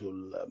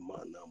tandintul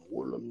manam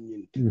wolom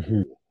nyinti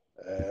ko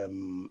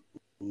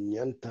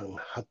nyantan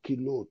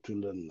hakilo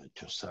tulan na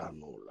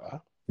chosano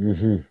la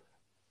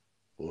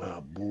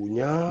nga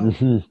bunya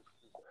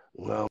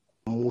nga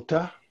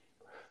muta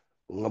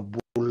nga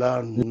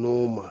bula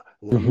noma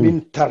nga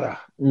mintara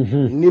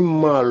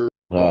nimmal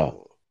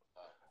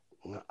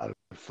nga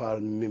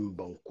alfal min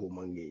banko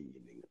mangi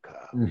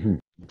ninka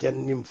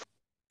jannim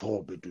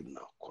fobe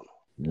dunna kono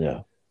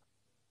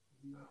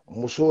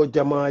muso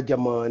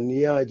jama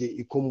niyaje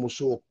iko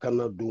muso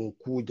kana dun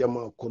ku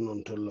jama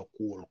kono tolla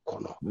kuwol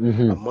kono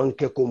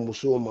amanke ko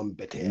muso man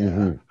bete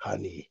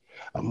hani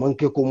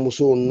amanke ko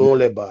muso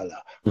nole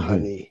bala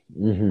hani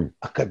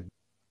aka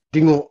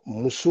dingo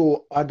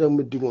muso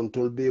adam dingon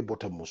tolbe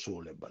bota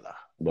muso le bala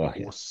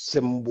o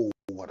sembo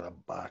wara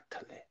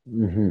batale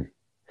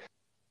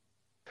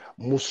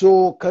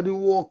muso kari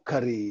wo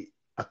kari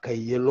aka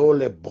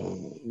yelole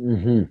bon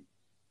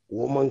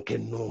wo manke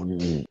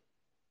noti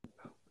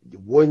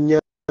wo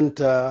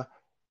nyanta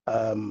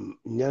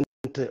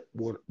nyanta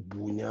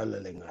bunyala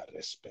le nga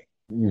respect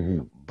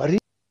Bari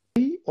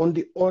on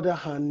the other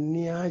hand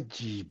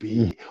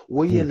niajibe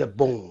woyele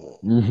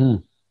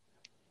bon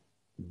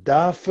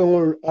da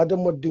feŋol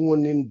adamadiŋo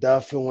niŋ daa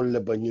feŋol le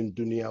ba ñiŋ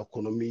duniya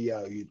kono miŋ ye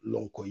a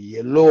loŋ ko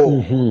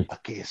yeloo a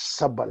ke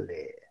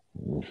sabale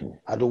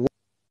ado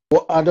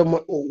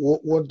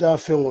wo daa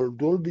feŋol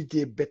doolu bi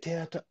je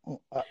beteyata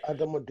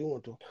adamadiŋo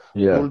to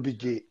doolu bi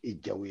je i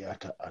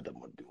jawiyata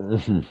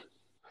adamadiŋo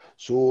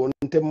so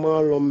nte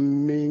maa loŋ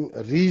miŋ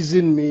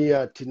reason miŋ ye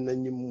a tinna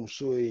ñiŋ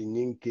musoo ye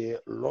ñiŋ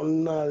ke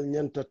lonnaal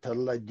ñanta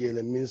talla jee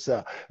le miŋ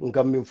sa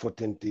nka miŋ fo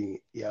tentiŋ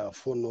ye a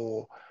fo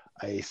no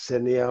ay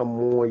senior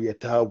more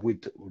yet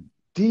with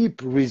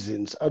deep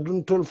reasons. I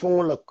don't tell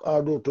for like I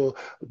don't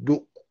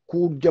do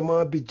could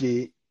jama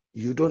bije.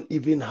 You don't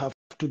even have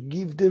to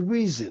give the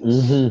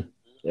reasons.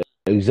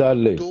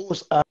 Exactly.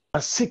 Those are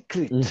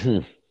secret,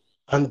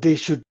 and they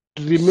should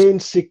remain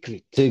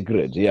secret.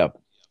 Secret, yeah.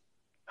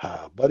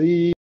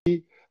 Bari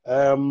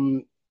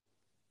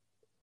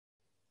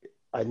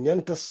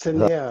anyanta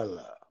senior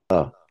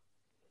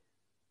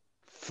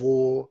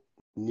for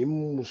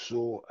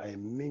nimuso ay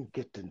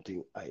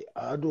minketenting ay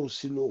ado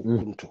silo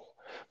kunto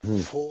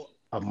fo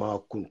ama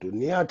kunto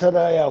ni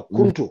atara ya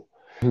kunto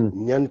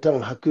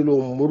nyantan hakilo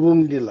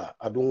murundila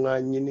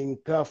adunga nyinin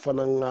ka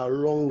fananga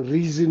long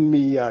reason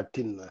mi ya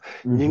tinna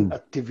nyin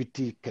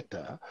activity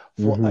keta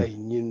fo ay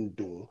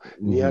nyindu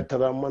ni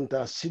atara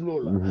manta silo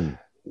la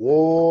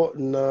wo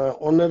na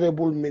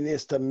honorable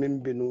minister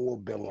mimbinu wo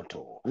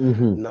bengoto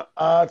na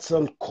arts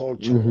and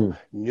culture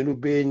nyinu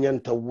be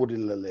nyanta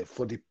wudilale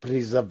for the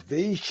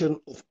preservation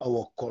of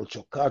our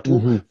culture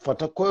katu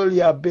fatakoyol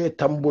ya be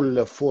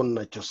tambulle fon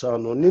na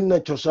chosano ninna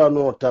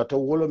chosano tata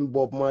wolon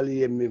Bob Marley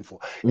ye minfo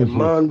a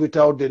man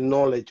without the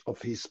knowledge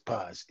of his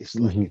past is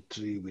like a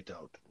tree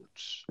without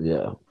roots.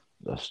 Yeah,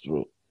 that's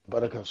true.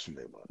 Baraka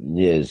Sulayman.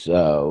 Yes,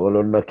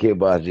 wolon na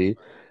kebaji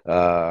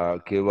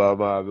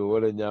kebama be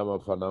wole nyama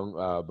fanan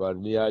ba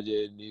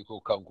niaje ni ko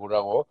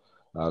kankurango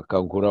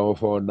kankurango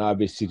fo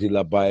nabe city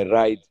la by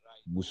right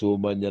muso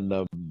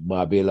manyana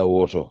mabela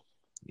woto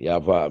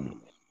ya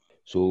fam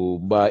so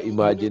ba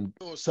imagine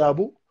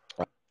sabu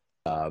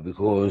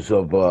because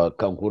of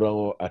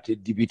kankurango ate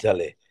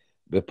dibitale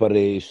be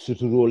pare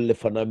suturol le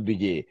fanan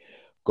bije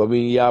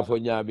komi ya fo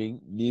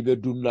nyamin ni be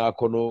dunna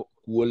kono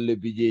wolle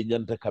bije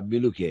nyanta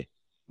kamiluke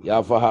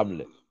ya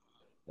fahamle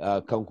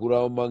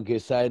kankura manke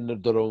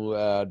sain dorong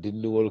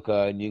dinniwol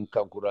ka nyin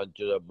kankuran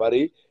cho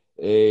bari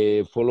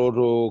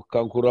foloto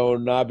kankura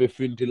nabe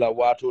fintila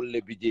wato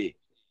le bije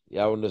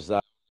ya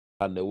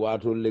understand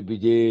wato le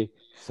bije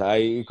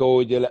sai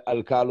ko jele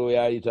alkalo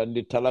ya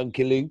itandi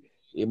talankilling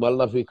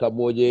imalla fi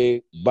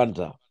kamoje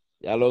banta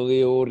ya lo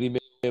yo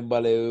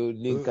remembale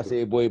nin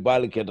kase boy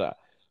balketa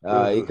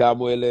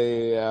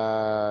ikamwele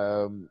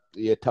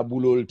ye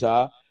tabulol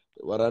ta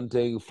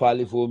warante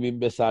fali fo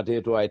mimbe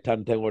sate to ay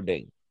tantengo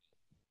deng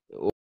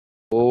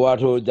o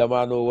wato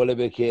jamano wala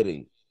be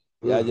keri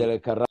ya jere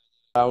ka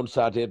round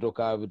sate to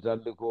ka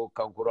vitande ko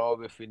kankurawo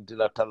be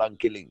fintila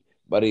talankilling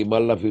bari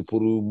malla fi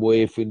pour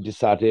moye finti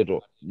sate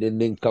to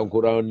nin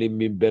kankurawo ni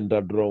min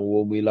benta dron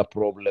wo mi la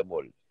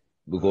problemol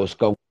because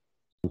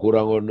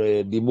kankurawo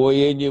di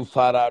moye nyin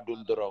fara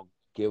dum dron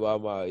ke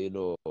wama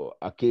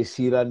ake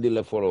sirandi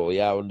le follow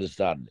ya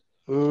understand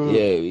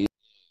yeah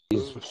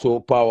it's so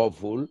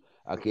powerful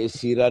ake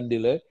sirandi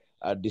le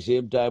at the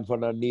same time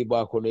fana ni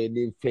ba ko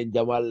ni fen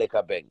jamal le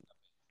ka beng.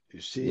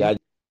 You see? Yeah,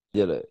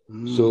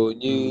 so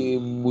ni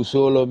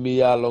musolo mi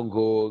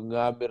yalongo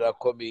ngamira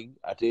coming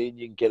ate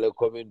kele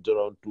coming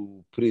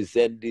to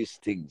present these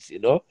things,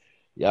 you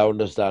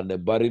understand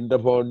barinda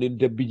fo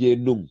ninte bije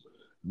nung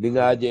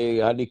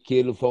ningaje hani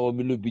kel fo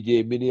milu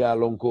bije mini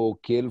yalongo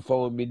kel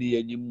fo mini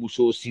yenyi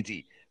muso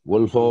city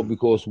wol fo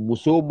because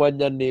muso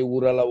manyane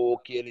wurala wo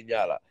kel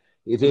nyala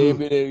ite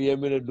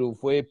yemine dum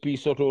fo e pi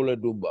soto le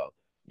dumba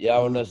you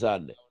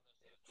understand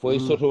fo e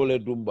soto le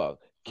dumba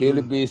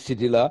kel be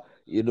city la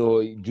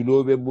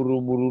julobe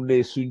muru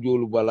ne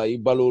sunjolu bala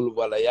ibalolu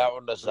bala ya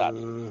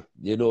understand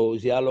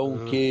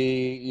yalon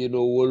ke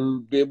wol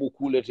be mu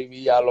kulete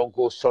mi yalon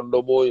ko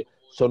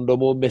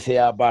sondomo mese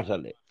ya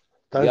batale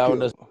ya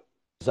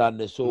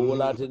understand so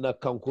wolate na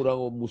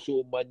kankurango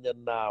muso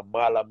manyana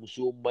mala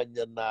muso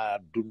manyana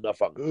dunna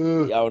fang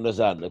ya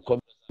understand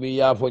comme mi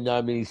ya fo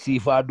nyami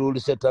sifa dol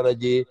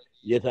setaraje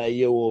yeta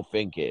yewo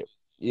fenke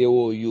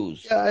yewo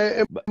use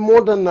a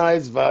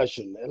modernized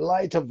version, a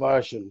lighter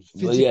version,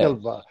 physical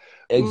version.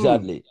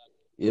 Exactly.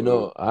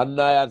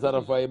 Hanna ya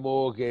tarafa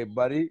mo ke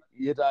bari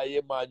yeta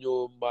ye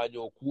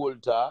manyo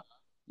kuolta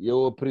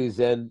yo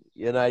present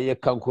yana ye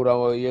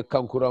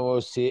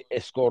kankurango se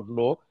escort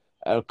no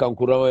al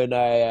kankurango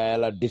na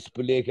la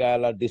display ka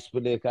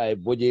e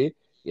boje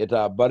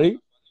yeta bari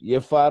ye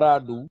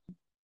faradu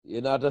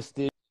yana ta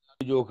stage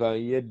ka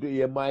ye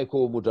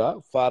maiko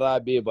muta fara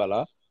be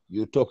bala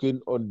you talking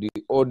on the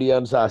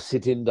audience are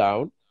sitting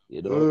down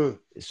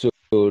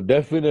so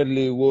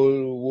definitely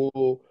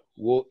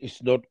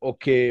it's not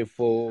okay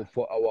for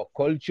our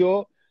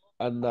culture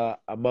anna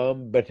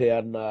amam bete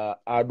anna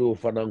ado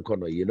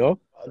fanankono, you know.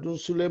 Ado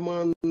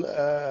Suleiman,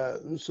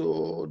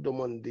 so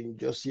demanding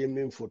just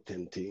yemin for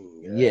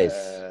tenting. Yes.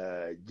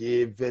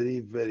 Very,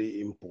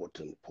 very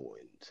important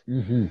point.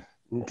 Mm-hmm.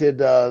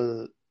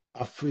 Ntedal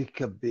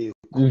Africa be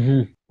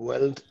Mm-hmm.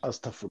 World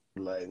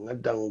Astafurlah,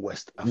 Ngadang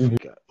West Mm-hmm.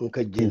 Africa,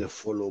 Nkajele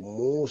follow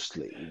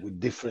mostly with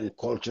different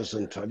cultures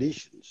and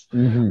traditions.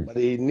 Mm-hmm. But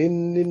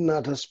in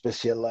not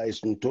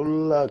specialized until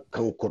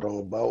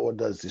Kankurang Bao,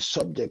 that's the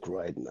subject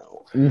right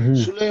now. Mm-hmm.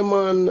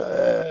 Suleiman,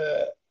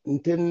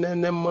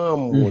 ntenene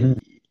moy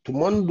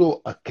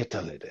tumando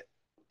aketalede.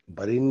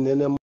 Bari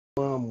nene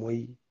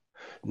moy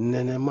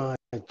nene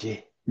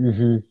maje.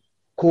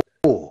 Ko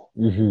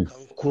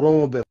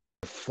Kankurang be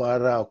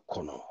fara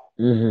kono.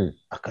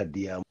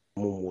 Akadia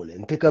mumule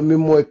ntika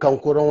mimoy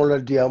kankurang la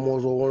diamo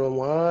zo wala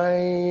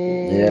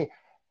mai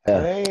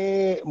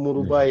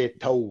murubaye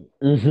taw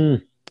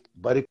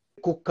bari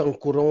ko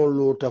kankurang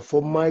lota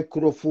fo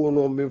microphone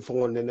o min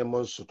fongo nene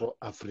man soto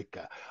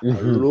Africa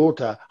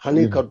lota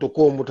hani ka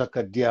doko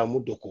mutaka diamu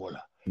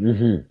dokola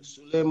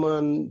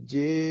Suleiman J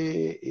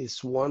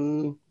is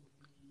one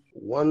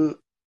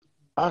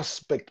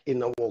aspect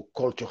in our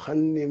culture,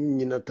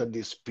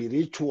 the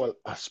spiritual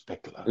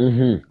aspect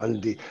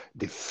and the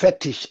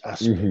fetish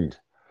aspect.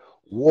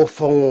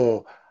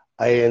 Wofang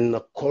ayen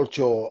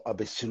culture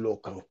abesilo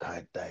kan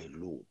ka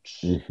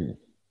dilute.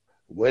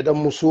 Whether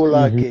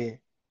musula ke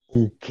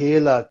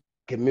kela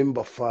ke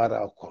member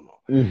fara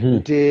kono.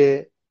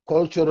 Nte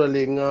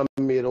culturally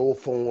ngamira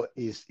wofang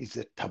is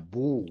a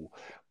taboo.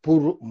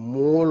 Pur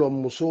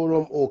molom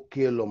musolom o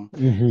kelom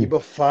iba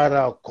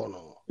fara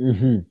kono.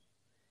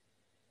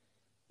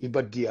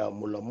 Iba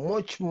diamula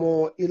much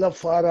more ila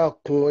fara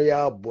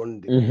koya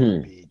bonde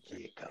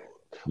beje kan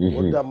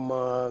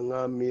wodama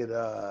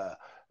ngamira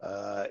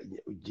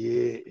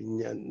je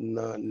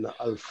na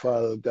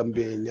alfal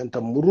gambe nyanta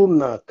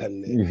muruna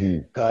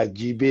kanne ka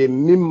jibe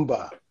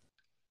mimba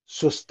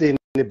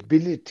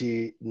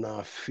sustainability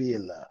na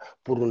fila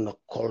puruna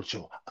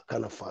culture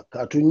akana fa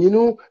katu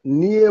nyinu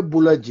niye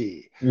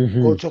bulaje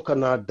culture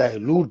kana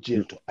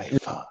dilute to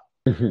aifa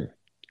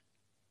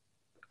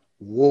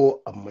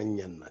wo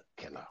amanyan na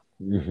kela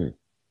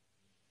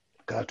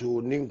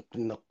kato ning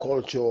na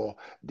culture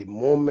the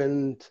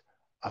moment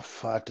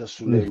afata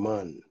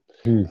Suleiman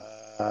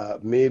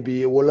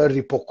maybe wala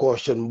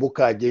repercussion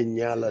buka je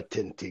nyala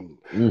tenting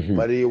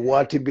bari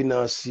wati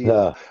bina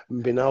sila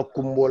bina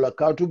kumbola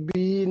kato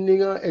bi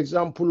ninga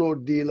example o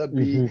dila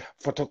bi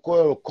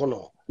fatakoyol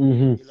kono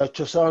ila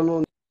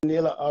chosano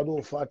nila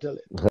ado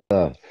fatale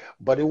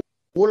bari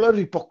wala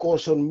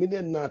repercussion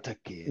mine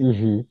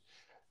natake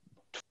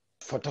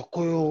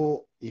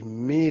fatakoyo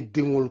ime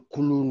dingol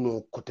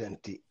kuluno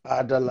kotenti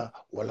adala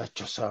wala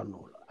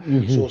chosano la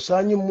so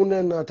sanyi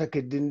mune na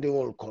take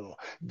dindingol kono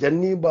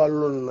janni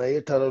balon na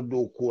yetara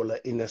do kola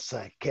in a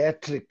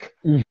psychiatric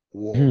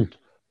world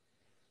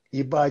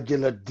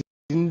ibajela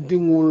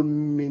dindingol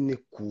mini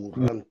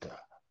kuranta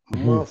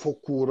ma fo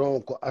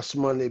courant ko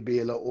asmane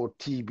bela o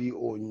TB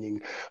o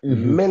nying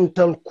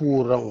mental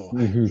courant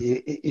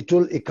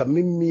itol e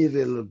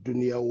kamimire la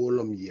dunia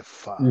wolom ye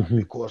fa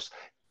because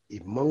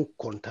imman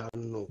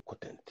kontano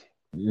kotente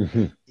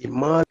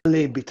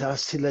imale bita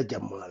sila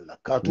jamala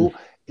katu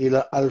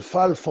ila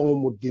alfal fango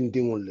mu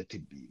dindingol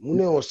letibi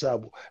mune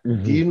osabu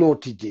dino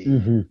tije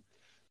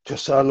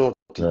chosano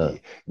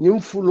tije nyim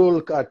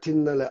fulol ka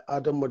tinnale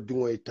adama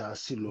dingo ita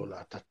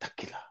silola ta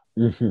takila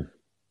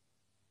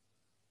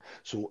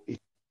so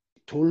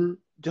itol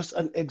just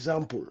an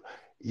example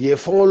ye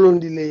fango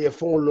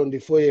londi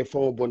fo ye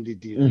fango bondi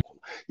dino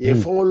ye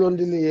fongo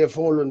londile ye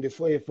fongo londi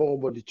fo ye fongo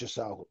bondi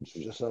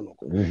chosano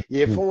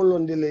ye fongo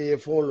londile ye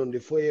fongo londi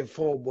fo ye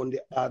fongo bondi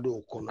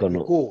ado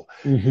kono ko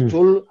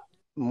itol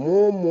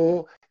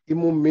momo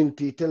imu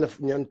minti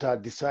telefon nyanta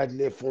decide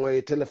le fongo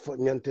ye telefon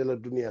nyante la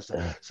dunia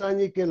sa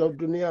sanyi ke la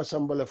dunia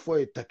sambale fo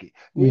ye taki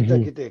ni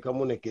takite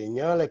kamone ke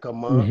nyale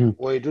kama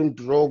o ye dun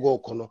drogo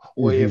kono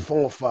o ye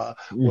fongo fa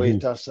o ye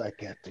ta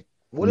psychiatric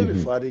wole be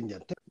fari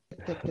nyante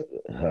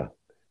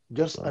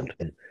just an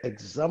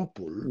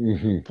example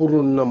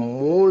pour na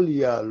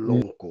molia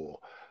lonko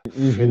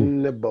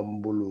fenne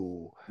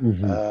bambulu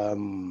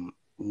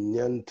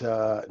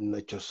nyanta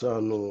na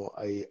chosano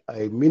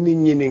ay mini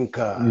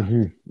nyininka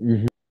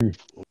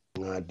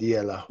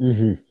ngadiela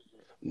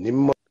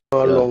nimma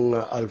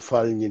longa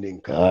alfal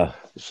nyininka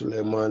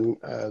Suleiman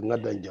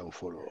ngadan jam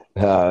folo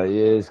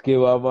yes ke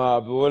wama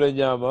wole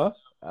nyama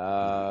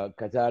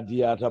kata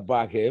diata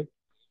bake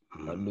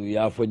andu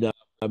yafo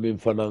amin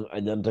fanan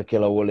anyanta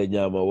kela wole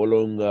nyama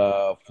wolon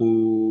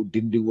fu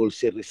dindingol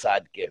seri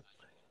sadke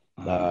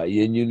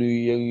yenyinu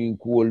yen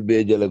kuwol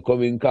bejele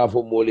komin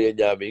kafo mole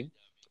nyamin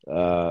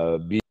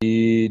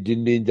bi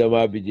dindin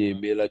jama bije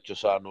mela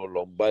chosano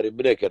lombari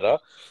mineketa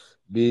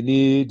bi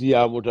ni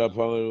diamuta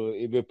fa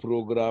ibe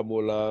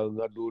programme la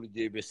ngadul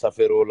je be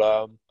safero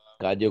la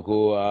kaje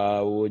ko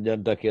wo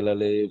nyanta kela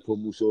le fo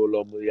muso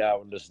lom ya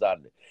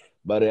understand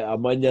bare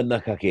amanya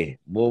nakake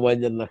mo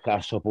manya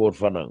naka support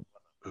fanan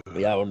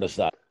ya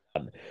understand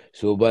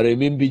so bare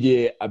min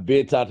bije a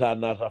betata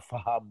nata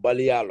faham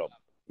baliyalom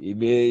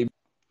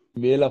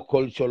Mela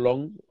culture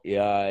long,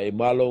 yeah,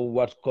 malong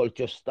what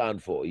culture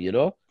stand for, you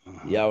know?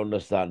 Yeah,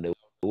 understand.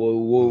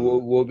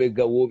 Wo be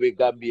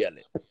Gambian.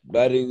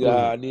 Bari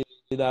ni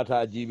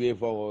nata jibe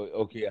for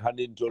okay,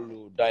 hanin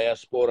tolu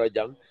diaspora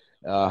jang,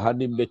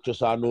 hanin be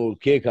chosano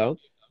keka,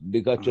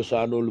 bika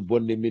chosano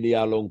bonni mini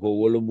along ko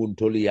wolumun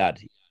toli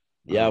yati.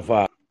 Ya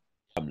fa.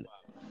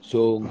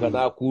 So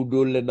ngana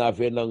kudol na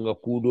fe na nga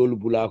kudol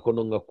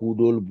bulakono nga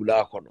kudol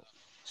bulakono.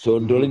 So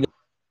ndol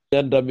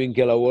nyanda min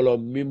kela wolo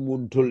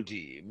mimun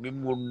tolti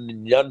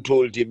mimun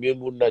nyantolti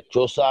mimun na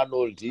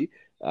chosanolti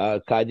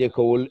kaje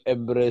ka wol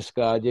embrace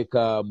kaje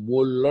ka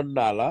mol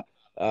londala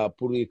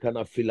pour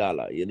kana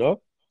filala, you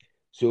know.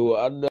 So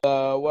and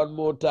one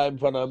more time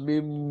fana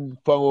mim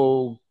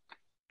fango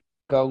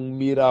kang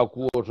mira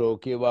kuoto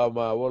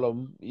kebama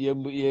wolo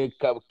ye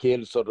ka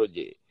kel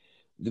sotoje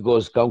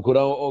because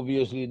kankurang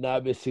obviously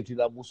nabe city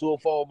la muso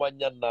fa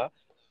manyanna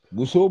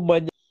muso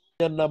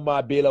manyanna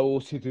ma bela o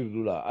city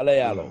dula ala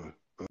yalo.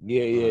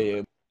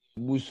 Yeah.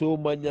 Muso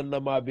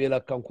manyanna ma bela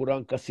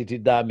kankurang ka city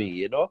dami,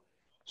 you know.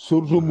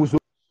 Surtout muso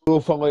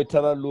fangoy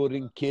tara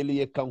loring keli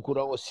ye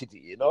kankurang o city,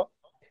 you know.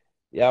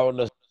 Ya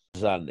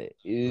understand.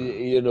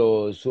 You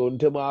know, so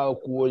ntema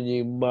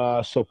kuonyi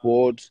ma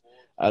support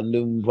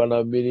and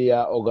fana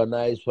media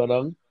organize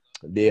fanang.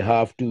 They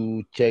have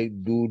to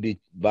do the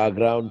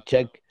background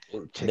check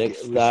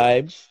next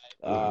time.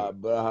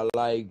 But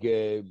like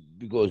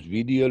because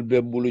video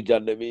bembulu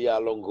jandemi ya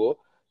longo.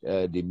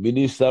 The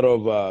minister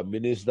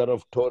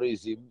of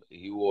tourism,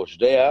 he was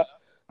there.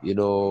 You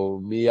know,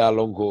 me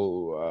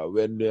alongo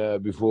when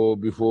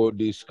before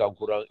this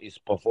Kankurang is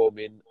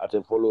performing at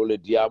a follow le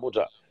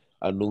diamuta,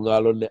 and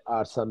Nungalone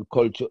arts and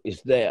culture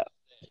is there.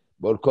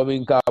 But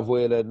coming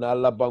Kavoele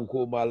nala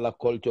banko mala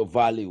culture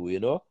value, you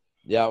know,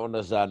 yeah,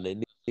 understand.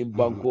 In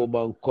banko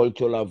man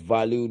cultural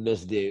value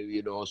ness there,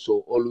 you know,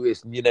 so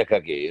always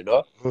ninekage, you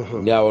know,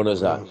 yeah,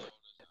 understand.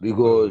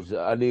 Because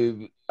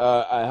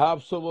I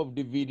have some of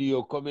the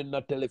video coming na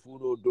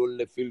telephone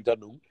dole filter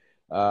nung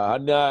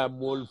hanya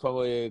mol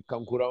fango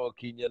kankura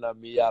kinya na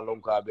mi ya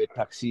lonka abe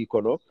taxi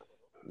kono,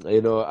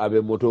 you know,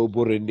 abe moto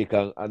borindi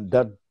kan, and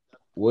that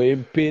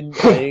when pin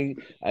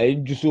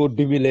ayin juso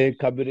dimile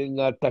kabiri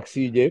nga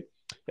taxi je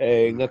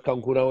nga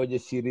kankura waje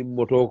siri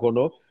moto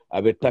kono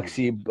abe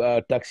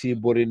taxi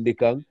borindi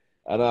kan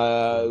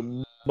ana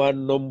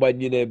man nomba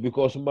nyine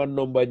because man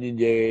nomba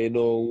nyinje, you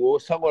know, wo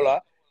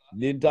sangola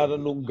nintata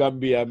nung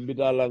Gambia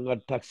mbitala nga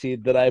taxi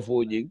drive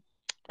o nying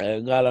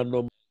ngala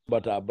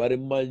nombata bari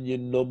manyi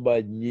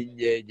nomba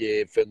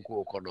nyinyeje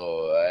fenko kono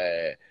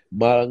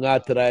ma nga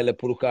traile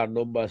pour ka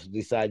nombas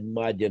research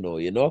majeno,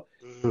 you know.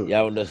 You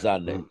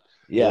understand.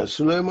 Yeah.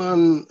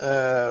 Sulayman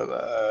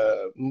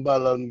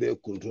mbalan be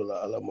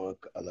kuntola alama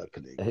ala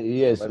kade.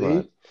 Yes,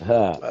 man.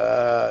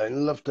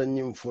 In lafta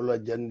nyim fola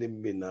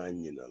jandim bina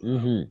nyina.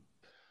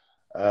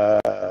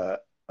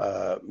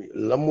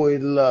 Lamoy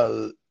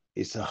lal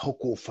isa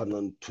hako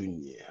fanan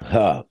tunye.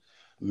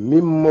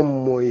 Mimma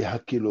moy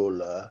hakilo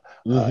la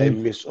I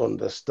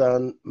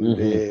misunderstand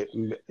mbe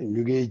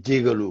nyuge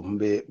jegalu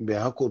mbe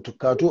hako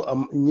tukatu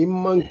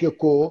nyimmanke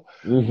ko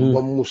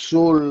mba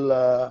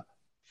musola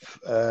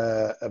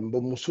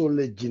mba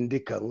musole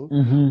jindikan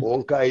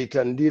onka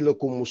itandila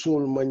ko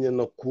musol manya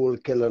na kol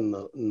kela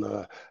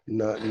na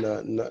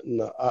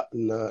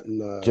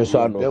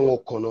bengo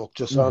kono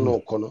chosano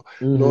kono.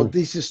 No,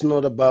 this is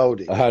not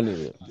about it.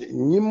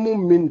 Nyimmu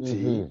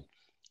minti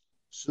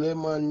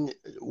Sulayman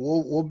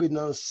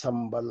wobinan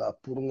sambala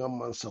purunga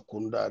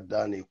mansakunda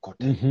dani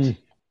kote.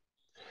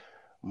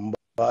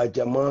 Ba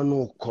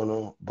jamanu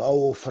kono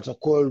bawo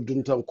fatakol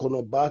duntan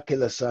kono ba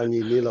kela sani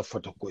nila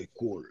fatakoy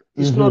cool.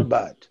 It's not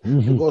bad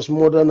because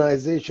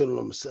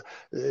modernization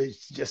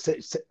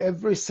just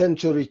every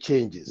century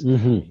changes.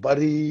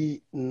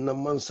 Bari na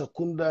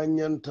mansakunda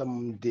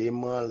nyantam de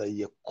mala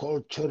ye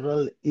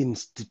cultural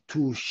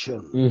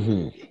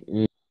institution.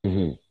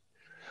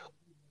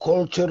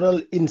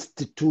 Cultural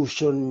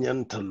institution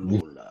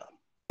nyantalula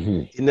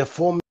in a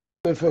form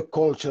of a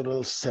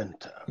cultural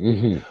center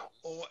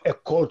or a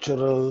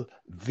cultural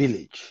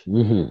village.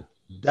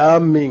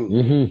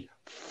 Daming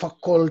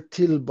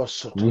facultil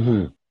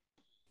basoto.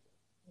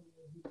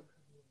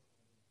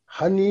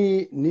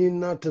 Hani ni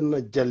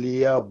natana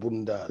jalia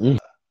bundala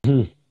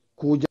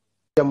kuja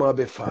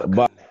mabe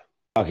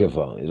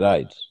fakane.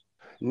 Right.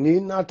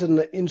 Ni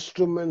natana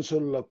instruments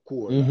la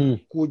kula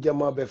kuja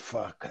mabe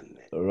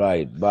fakane.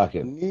 Right, back.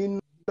 Ni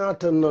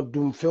natana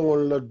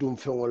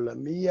dumfengola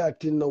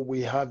miyatina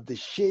we have the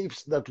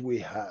shapes that we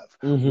have.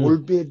 Will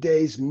be there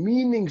is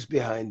meanings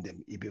behind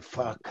them. Ibe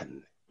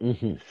fakane.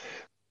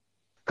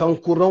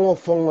 Kankurango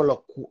fongola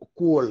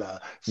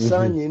kula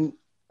sanyin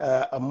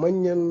a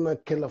manyan na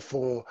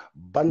kelafon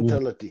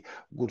bantalati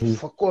good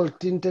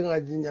faculty ntenga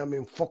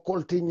jinyame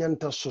faculty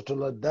nyanta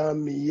sotola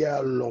dami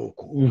ya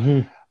lonko.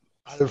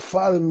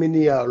 Alfal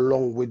mini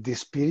along with the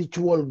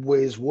spiritual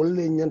ways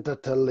wolle nyanta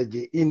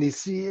talaje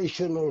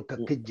initiational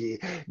kakeje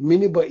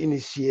miniba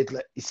initiate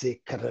la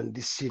ise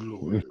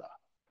karandisilola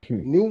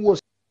ni was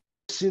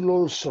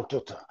silol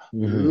sotota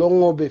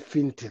longo be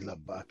finti la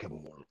bake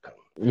molkan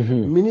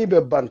mini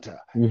be banta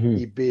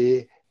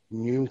ibe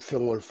nyum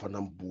fengol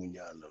fanam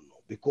bunyala no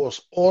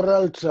because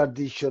oral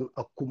tradition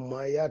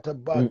akumayata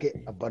bake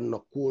abanna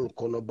cool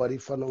kono bari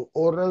fanam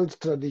oral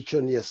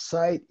tradition ye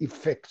side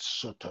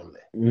effects sotole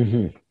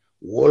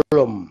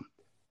wolom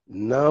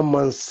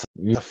naman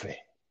safe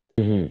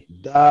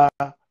da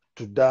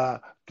to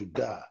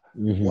da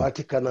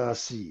wati kana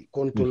si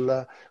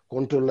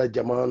kontola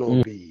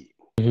jamano bi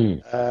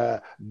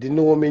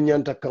dinu mi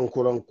nyanta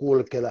kankuran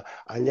kul kela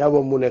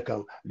anyaba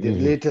munekan the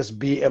latest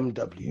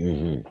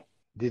BMW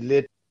the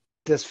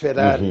latest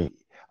Ferrari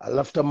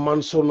alafta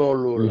mansono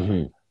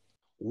lola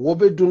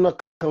wobe duna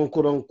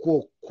kankuran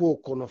ko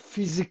kono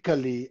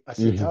physically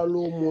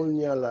asitalo mol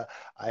nyala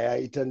aya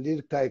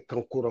itandir kai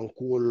kankuran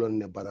kul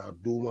ne bara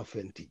duma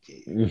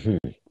fentije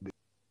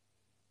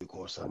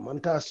because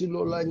amanta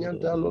silo la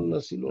nyanta lon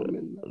na silo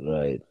men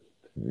Right.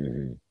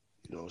 you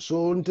know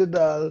so unte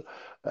dal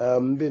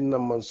bin na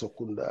man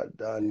sokunda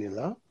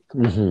danila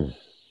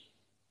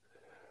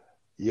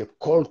ye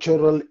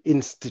cultural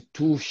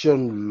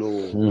institution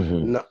law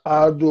na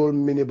adol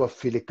miniba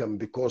filikam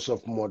because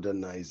of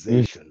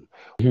modernization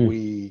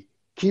we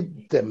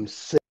keep them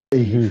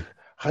safe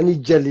hani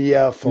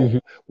jaliya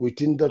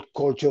within that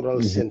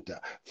cultural center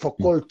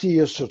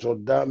faculty soto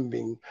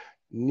dambing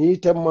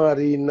nita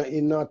mari na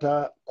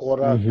inata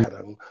kora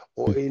karang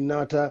or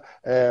inata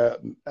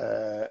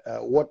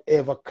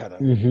whatever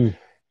karang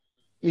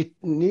it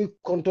ni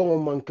kontongo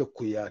manke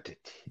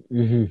kuyateti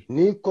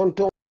ni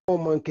kontongo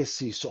manke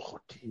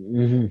sisohoti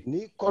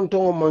ni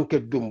kontongo manke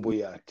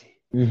dumbuyati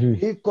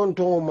ni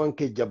kontongo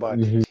manke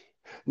jabatiti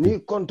ni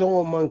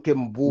kontongo manke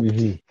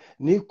mbupti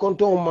ni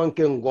kontongo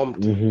manke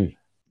ngomti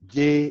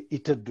je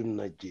ita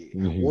dunna je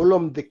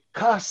wolom the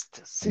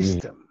caste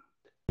system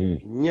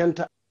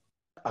nyanta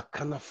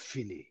akana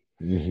fili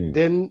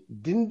then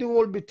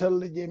dindingol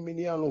bitalle je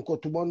miniano ko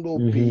tubando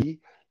bi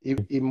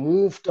he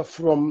moved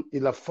from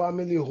ila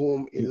family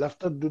home he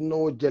left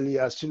dunno jali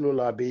asilo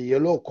labe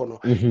yelo kono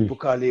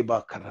bukale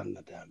ba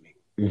karanna dami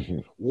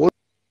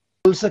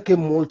wolsake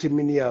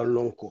multiminia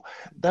lonko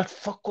that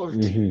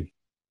faculty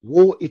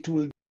wo it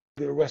will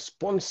be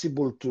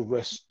responsible to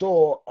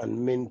restore and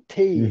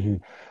maintain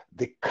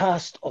the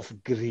caste of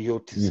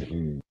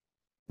griotism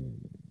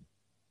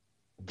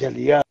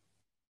jali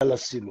ala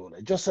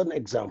silola just an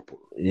example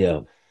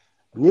Yeah.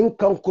 nin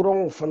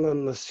kankurang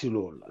fanan na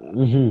silola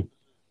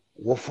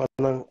wo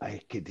fanan ay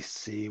ke the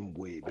same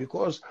way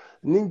because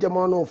nin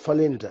jamano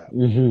falenta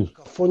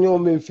ka fonyo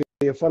min fe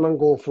fanan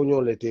go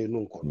fonyo lete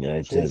nun ko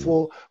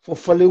so for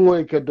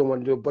falingo ke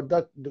domando but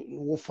that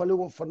wo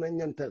falingo fanan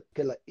nyanta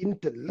kala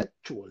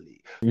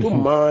intellectually to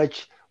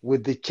match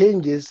with the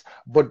changes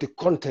but the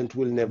content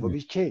will never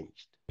be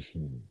changed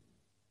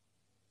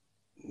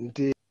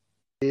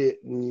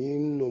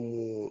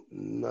nino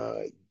na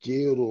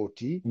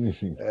jeroti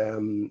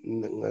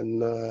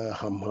na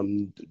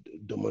ham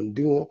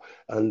domandingo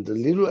and the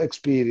little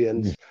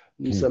experience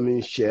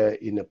some share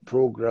in a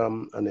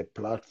program and a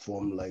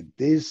platform like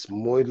this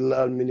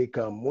moidal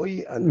minika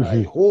moi and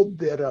I hope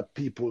there are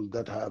people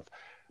that have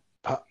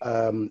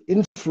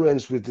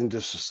influence within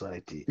the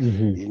society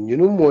in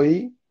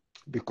moi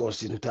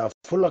because in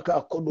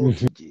tafulaka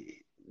kodotiji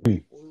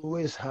we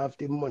always have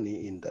the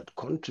money in that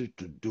country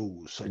to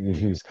do such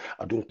things.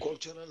 Adun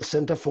Cultural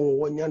Center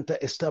for Wanyanta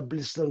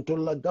established until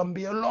La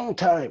Gambia a long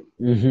time.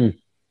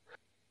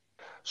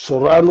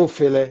 Sorano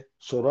fele,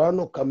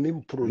 Sorano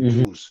kamim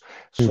produce,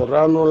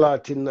 Sorano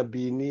Latin na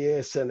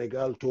bini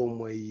Senegal to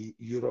my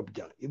Europe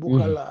jang.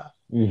 Ibukala,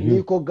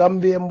 Niko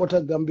Gambia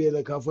mbota Gambia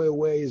le kafwe,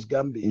 where is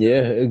Gambia?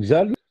 Yeah,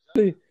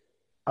 exactly.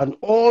 And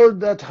all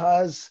that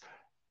has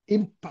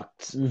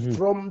impacts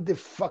from the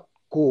fact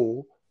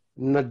ko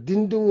na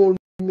dindingol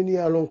mini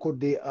alonko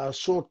they are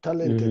so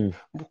talented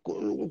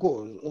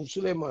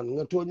Sulayman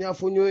ngatonya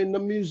fonyo in the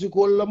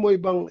musical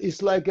lamoy bang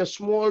it's like a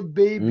small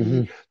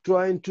baby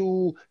trying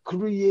to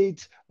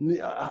create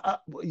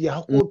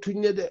yako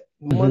tunye de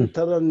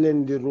mantara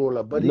nendi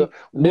rola bari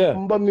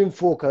mba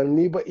minfoka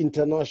niba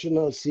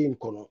international scene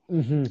kono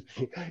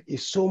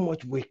is so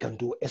much we can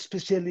do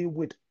especially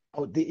with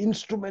the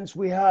instruments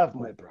we have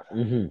my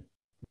brother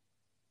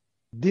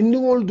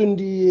dindingol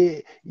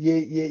dundi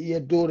ye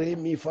dore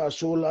mi fa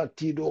sola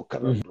tido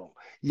karandong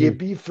ye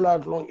B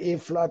flat long A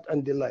flat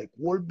and the like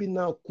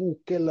wolbina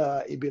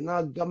kukela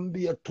ibina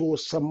Gambia to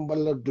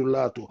sambala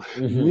dulato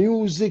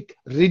music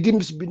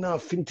rhythms bina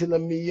fintila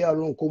mi ya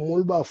lon ko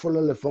mulba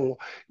fola le fango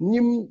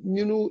nim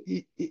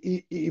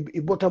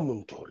ibota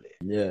muntole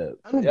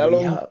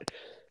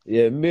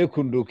me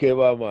kundu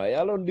keba ma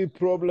yalon the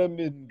problem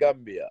in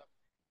Gambia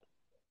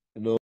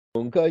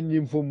Nka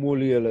nyimfo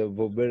moliele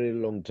for very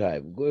long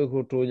time. Go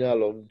ko tonya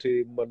long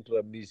te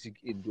mantra music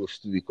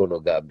industry kono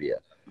Gambia.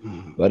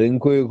 But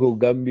ko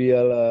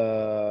Gambia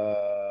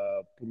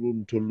la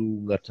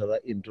puluntolu ngatara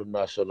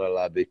international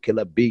abe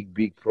kela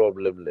big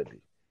problem lady.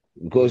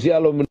 Because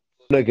yalo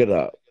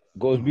mnekera.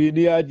 Because bi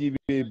ni aji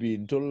baby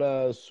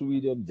ntola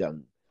Sweden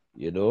jang,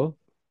 you know.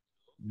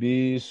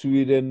 Bi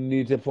Sweden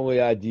ni te fongo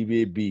ya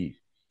baby.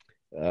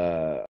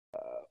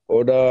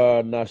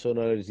 Other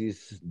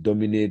nationalities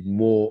dominate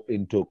more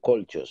into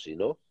cultures,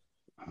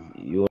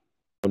 You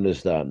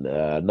understand?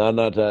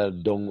 Nanata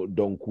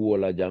don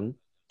kuola jang,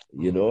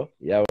 you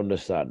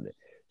understand?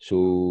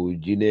 So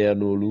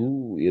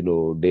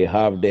Guinea-Nolu, they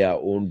have their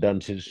own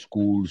dancing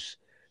schools,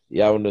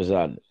 you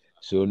understand?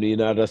 So ni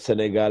nata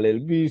Senegal,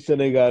 bi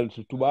Senegal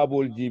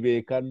tubabol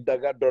jibe kan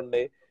daga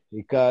donne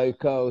ika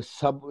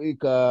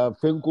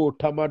fenko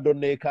tama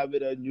donne ka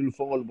bira nyul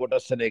fongol bota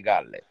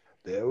Senegal.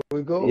 There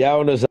we go. You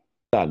understand?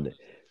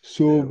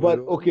 So, but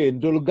okay,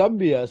 ndol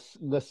Gambia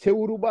nga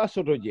sewuru ba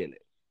soto jele,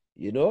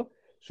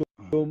 So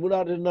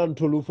munate nan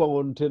tolu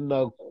fangon ten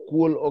na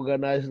cool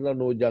organize la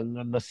no jang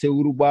na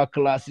sewuru ba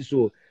klasi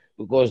so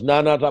because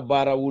nana ta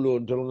bara wulo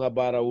ntol nga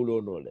bara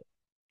wulo nole.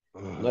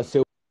 Nga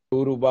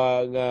sewuru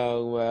ba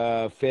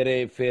nga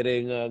fere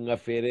nga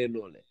fere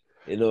nole.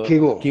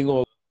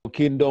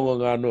 Kindongo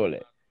nga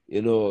nole.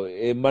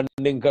 E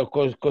mandinka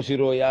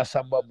kosiro ya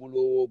samba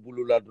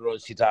bulu la dron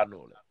sita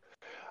nole.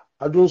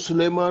 Adon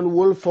Sulayman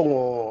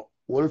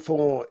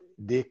Wolfongo,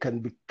 they can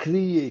be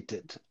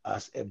created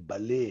as a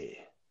ballet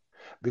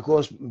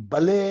because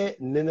ballet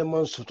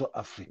neneman soto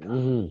Africa.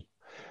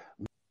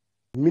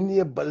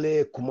 Mini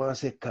ballet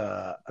commence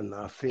ka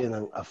na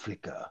fenan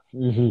Africa.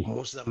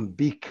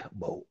 Mozambique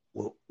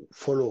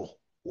follow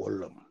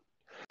Wolom.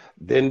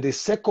 Then the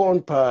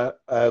second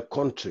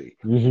country,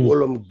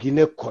 Wolom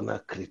Guinea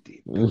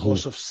Conakry,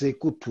 because of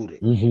Sekou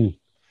Touré.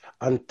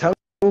 And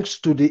thanks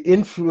to the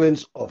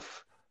influence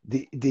of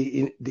the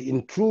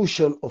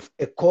intrusion of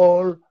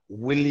Ecole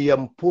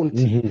William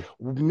Ponty,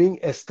 being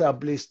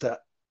established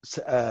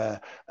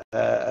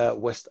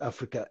West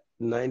Africa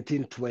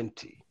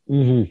 1920.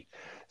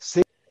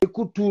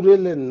 Sekou Touré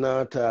le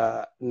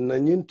nata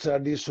nanyin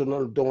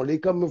traditional don le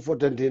kam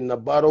fotante na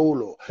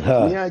barawulo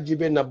ni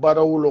ajibe na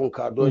barawulo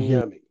ka do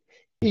nyami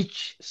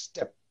each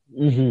step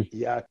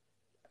ya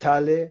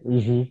tale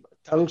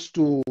thanks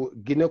to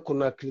Guinea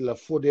Conakry la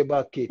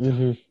Fodeba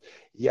Keita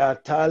ya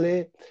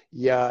tale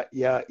ya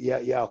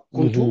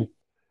kuntu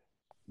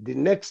the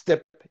next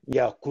step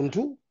ya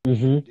kuntu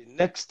the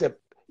next step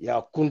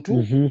ya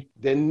kuntu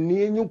then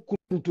nienyu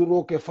kuntu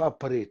roke fa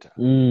pareta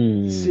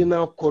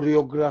sina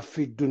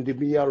choreography dundi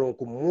mi yalon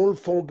ko mol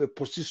fon be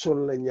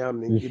position la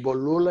nyamin ibo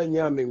lola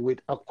nyamin with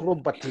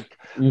acrobatic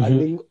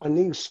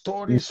aning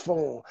stories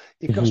fon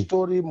ika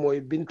story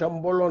moy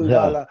bintambolon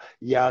dala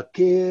ya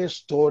ke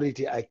story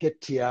ti ake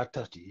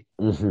theater ti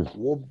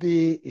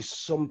wobi is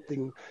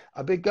something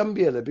abe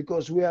Gambia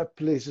because we have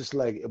places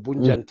like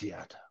Bunjan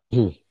Theater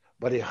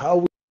but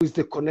how is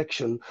the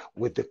connection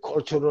with the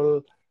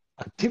cultural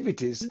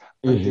activities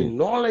and the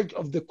knowledge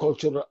of the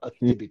cultural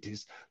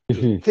activities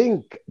to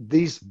think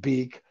this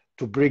big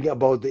to bring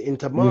about the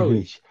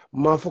intermarriage.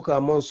 Mafuka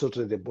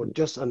but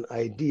just an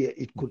idea,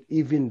 it could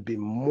even be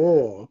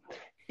more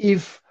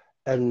if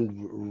a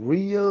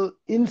real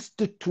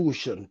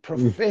institution,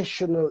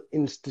 professional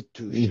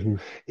institution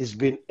is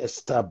being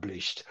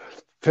established.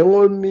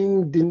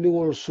 Filming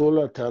Dindingol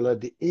Solar Tala,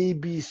 the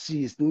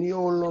ABCs,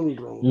 Neo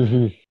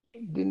London,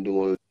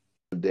 Dindingol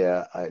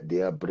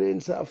their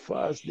brains are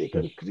fast, they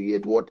can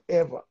create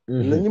whatever.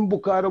 Passing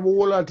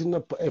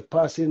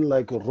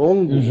like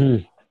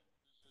Rongo.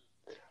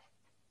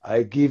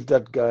 I give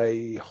that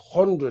guy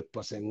 100%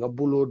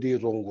 Ngabulo di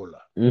Rongola.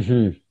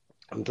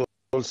 And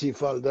also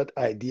felt that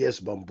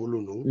ideas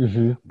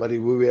bambulu but we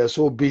were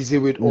so busy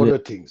with other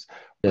things.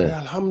 But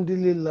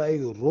alhamdulillah,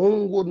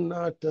 Rongo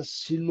nata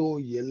silo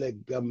yele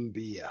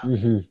Gambia.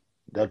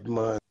 That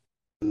man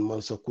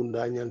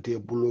Mansakunda nyante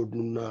bulo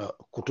nuna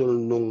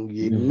kutol nong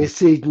ye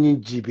message ni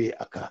jibe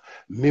aka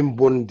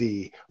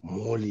mimbondi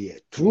molie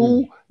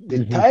through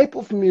the type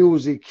of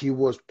music he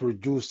was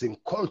producing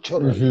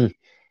culturally,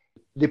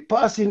 the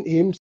person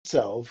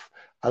himself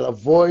a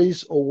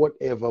voice or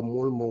whatever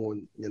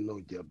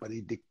but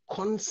the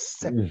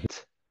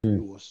concept he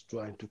was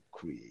trying to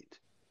create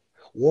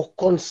what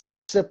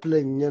concept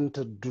le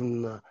nyanta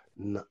dunna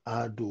na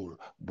adul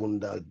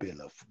bundal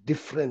belaf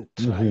different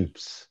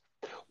tribes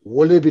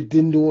wole be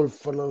dindwol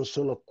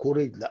financial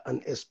courage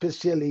and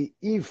especially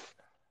if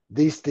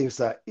these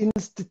things are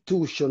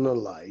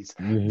institutionalized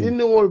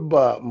dindwol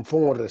ba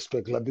mfongo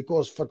respect la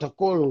because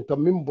fatakol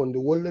kamimbondi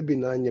wole be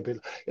na nyepel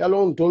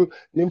yalon tol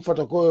nim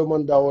fatakol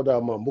man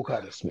dawoda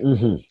mambuka respect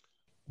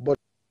but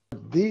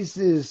this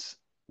is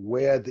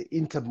where the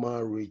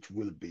intermarriage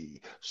will be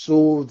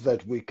so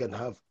that we can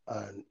have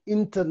an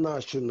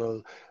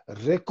international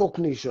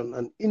recognition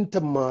and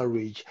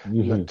intermarriage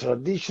the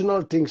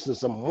traditional things and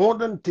some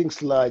modern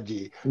things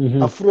largely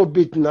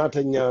Afrobeat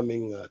nata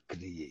nyaming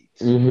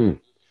create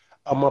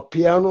ama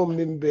piano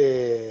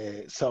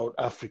mimbe South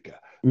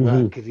Africa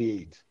na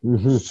create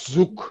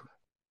zouk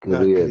na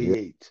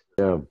create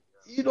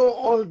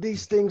all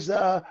these things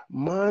are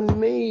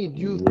man-made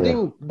you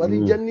think but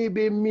it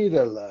be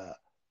middle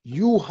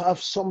you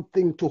have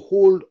something to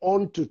hold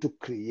on to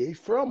create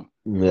from.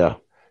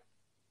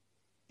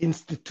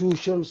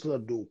 Institutions la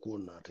doko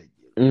nata.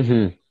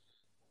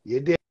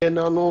 Yede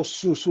enano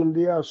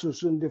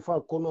susundi fa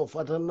kono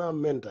fatana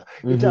menta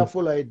ita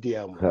fola e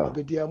diamu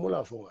abe diamu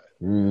la fo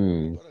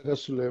baraka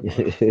Sulayman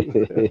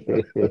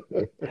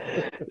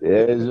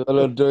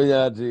solo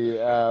toñaati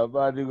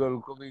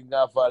baɗigol komin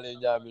ngafale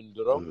ñamin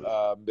doron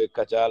mbe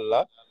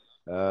kacalla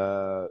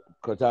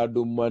kota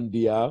ɗum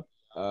mandiya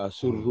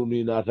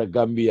surruni nata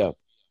Gambia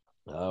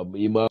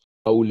ima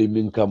wuli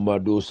min kamma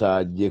dow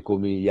sa je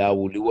komi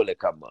yawuli wole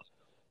kamma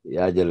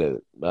yajele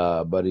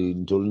bari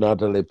ntol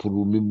natale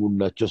pour min mun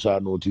na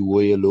cosanoti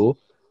woyelo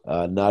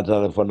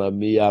natale fana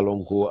mi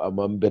yalon ko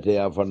amam bete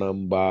ya fana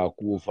ba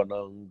ku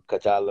fana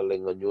kacala le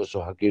nga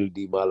nyoso hakil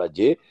di mala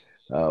je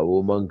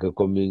wo manka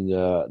komin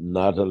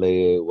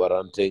natale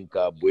waranten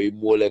ka boy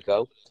mole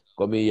ka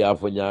komi ya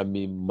fo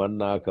nyami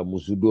manna ka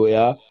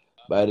musudoya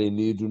bari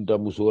ni dunta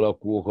musola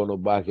ku kono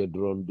bake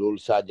dron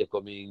dol saje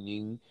komi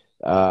ning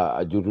a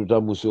jututa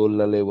musol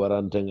lale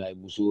waranten ay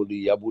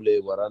musoli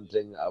yabule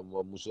waranten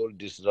musol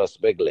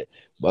disrespect le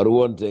baru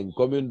wonten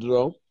commune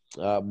dron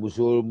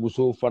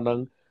musol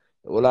fanan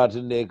wala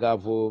tinde ka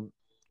fo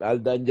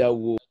aldanja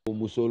wo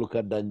musol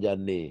ka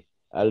danjanne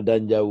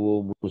aldanja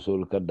wo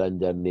musol ka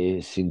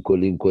danjanne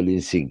sinkolin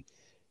kolin sing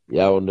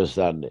ya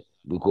understand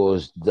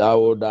because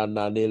dawo da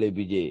nanele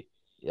bije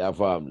ya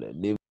famle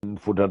ni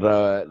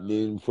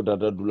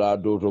futata dula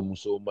doto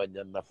muso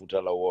manyan na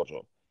futala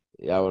woto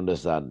ya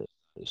understand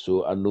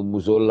so anu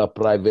musol la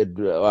private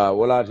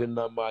wala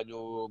tinna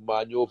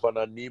maño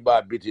fana ni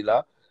ba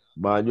bitila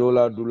maño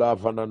la dula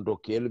fana to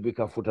kelbi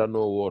ka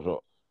futano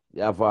woto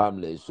ya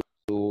famle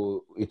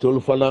so itol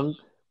fanan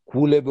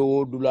kule be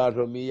wo dula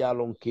to mi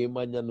yalon ke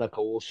manya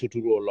ka wo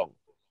suturo long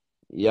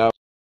ya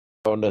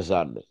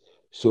understand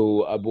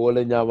so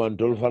abole nyaman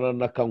tol fanan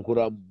na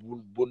kankura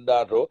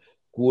bunda to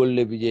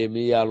kuwolle bije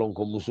mi yalon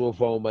ko muso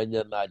fa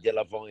manya na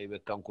jela fa e be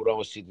kankura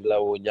o sidila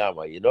wo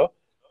nyama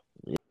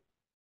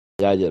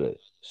yajere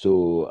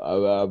so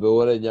abe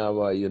wala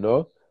nyama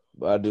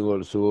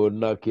badigol so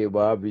na ke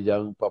ba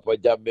bijang papa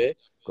jambe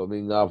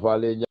komi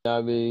ngafale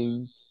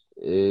nyami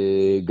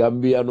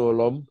Gambia no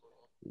lom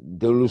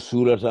delu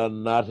surata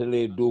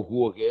natale do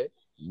kuoke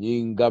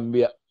ni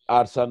Gambia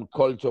arts and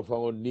culture fa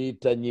ni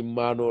tanyi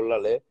mano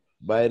lale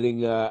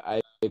bayringa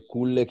ay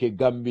kulle ke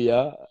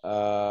Gambia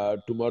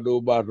tumado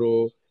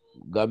bato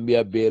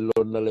Gambia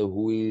belon nale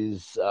who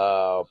is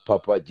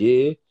Papa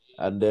J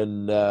and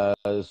then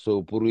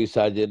so puri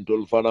sergeant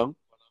fanang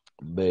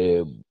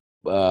be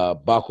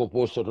bako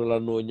posto la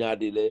no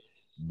nyadile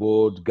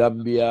both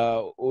Gambia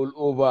all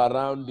over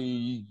around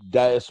the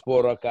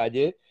diaspora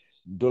kaje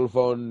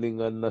dolphon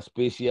na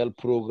special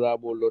program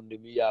londi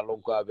mi ya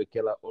lon ko abe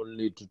kela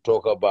only to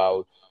talk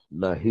about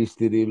na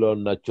history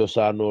lon na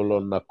chosano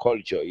lon na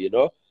culture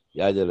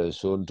yajele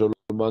so ntol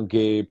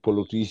manke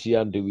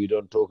politician we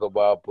don't talk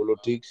about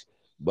politics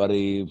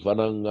bari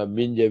fananga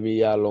minje mi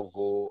ya lon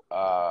ko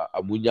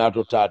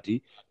amunyato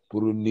tati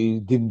pour ni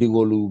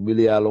dindingolu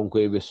miliyalon ko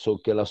ebe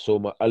sokela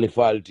soma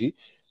alifalti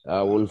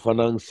wol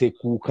fanan se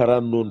ku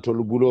karan non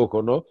tol bulo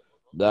kono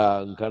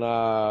da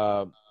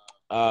kana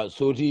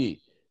soti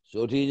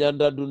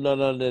nyanda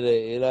dunana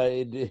ne ila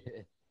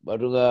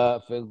badunga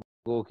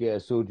fenko ke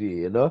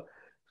soti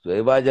so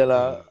e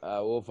bajala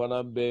wo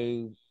fanan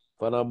be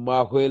fanan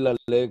mako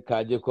le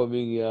kaje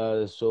komi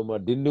soma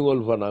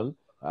dindingol fanan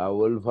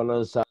wol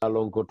fanan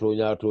salon ko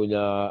tonya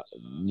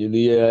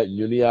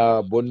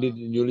nyuniya bondi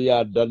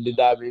nyuniya dandi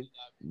dami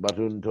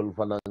batun tol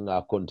fanan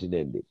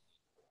continent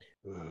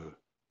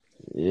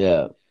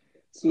yeah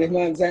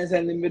Sulayman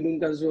san nimbe dun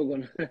kan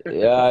sogon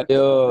yeah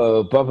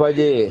yo Papa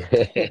J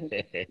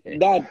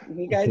dad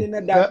ngai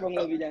na dad fong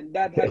la bijan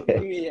dad happy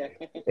new year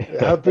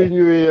happy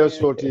new year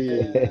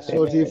soti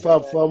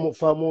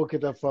famo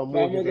kita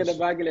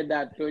bagile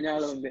dad to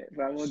nyalombe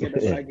famo kita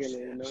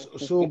bagile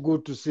so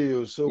good to see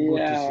you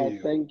good to see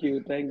you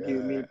thank you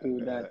me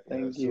too dad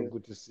thank you so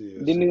good to see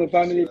you dindingo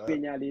family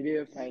pe nyali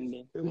be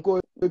finding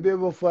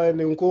bebo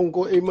fine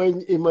nkonko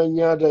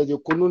imanyada je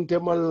kunun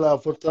temalla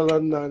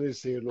fotalan nani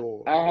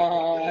seno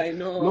I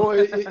know no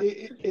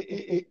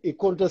e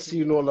konta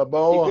sino la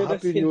bawo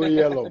happy new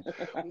year lo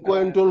ko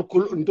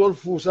entol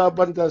fusa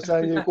banta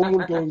sanye ko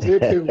mun ton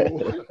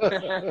zepengo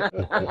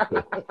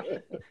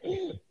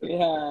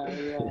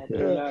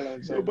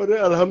so but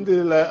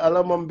alhamdulillah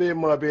alamambe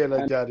mabe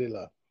la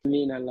jarila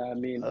amin Allah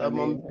amin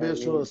alamambe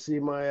so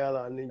sima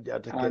yala ni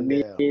jata kende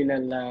amin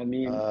Allah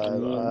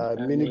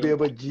amin mini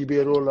beba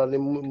jibero la ni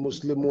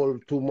muslimol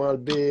tumal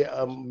be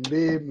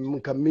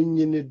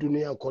kaminyi ni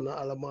dunia kona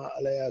alama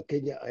alaya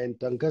Kenya en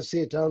tanka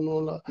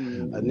setano la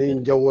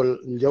ani njawol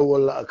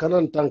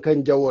kanan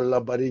tankan jawol la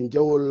bari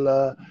njawol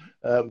la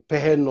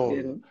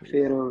pehenon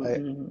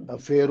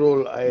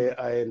ferol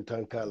ay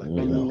tankala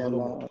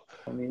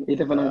amin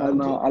ite fana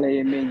alma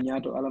alaye men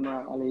nyato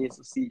alama alaye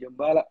si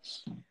jombala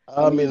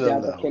amin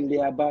Allah kendi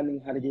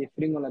abani harje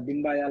fringola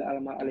dimba yalla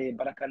alama alaye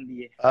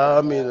barakandi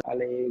amin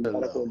alaye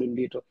barako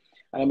dundito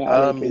alama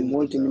alaye ke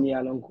multi min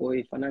yalon ko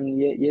fanan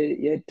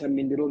ye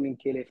tamindiro min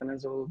kele fanan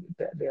so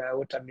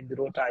wota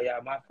mindiro ta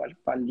ya ma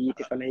falli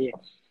te fanaye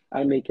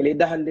alme kele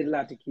dahandir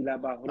lati kila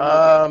ba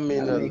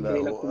amin alme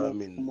kele la Allah kumo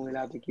amin mo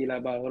lati kila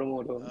ba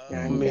horomoto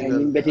amin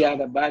nim beti Allah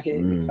ada bake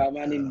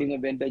famani ndinga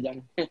benta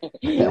jang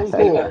Yanko.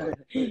 Yeah.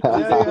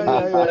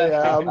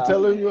 I'm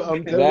telling you.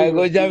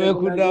 Go jame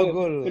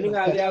kundakol.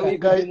 kuninga aliawi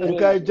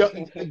Nkai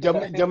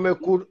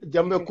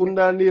jame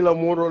kundani la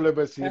moro le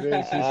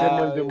basire si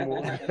semande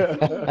mo.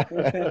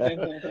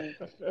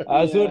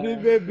 Asoni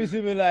be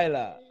bismillah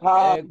la.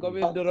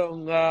 Komi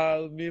dorong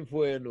mi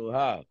foenu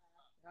ha.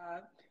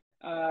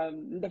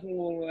 Ndef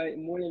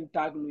mo len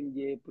taglu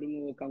nje pour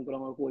mo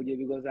kankurang ko je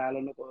because I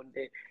don't know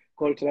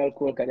cultural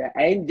ko kada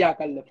ayin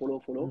jakal le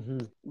follow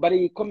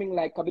bari coming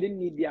like kabidin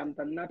ni diam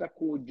tan nata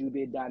ko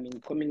jube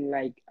damin coming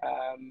like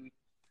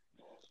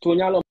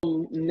tonyalo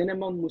nene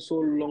mam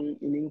musol long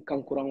inin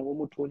kankurang wo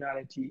mo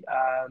tonyalati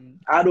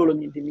ado lo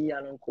nyinti mi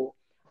yalan ko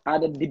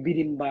ada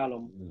dibirim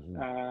balom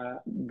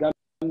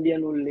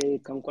gambiano le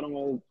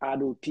kankurang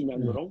ado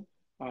tinyam dorong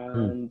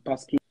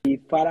parce que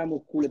fara mo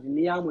kule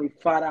ni amo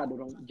fara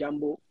dorong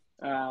jambo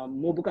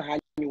mo buka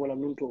hani wala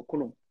nunto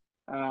kono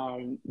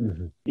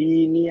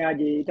di ni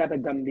aje tata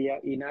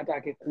Gambia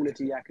inata ke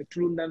kuleti ya ke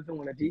tulundan fe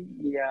ngolati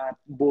ya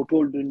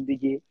botol dun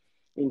dige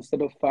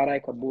instead of fara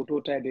ka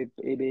boto ta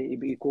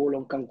be ko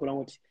lon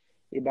kankulangoti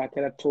e ba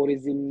kala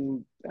tourism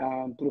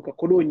pour ka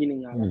kodo nyini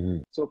ngala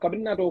so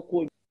kabina to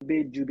ko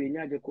be jube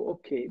nyaaje ko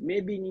okay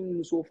maybe ni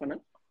muso fana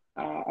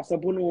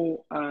asabuno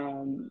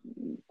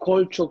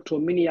culture to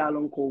mini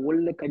yalon ko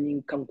wolle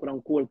kanyin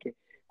kankuran kolke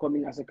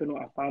komin asakano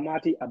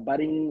afamati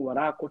abaring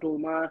wara koto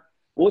ma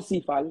o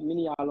sifal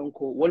mini yalon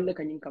ko wolle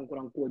kanyin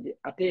kankuran koje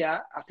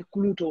ateya ate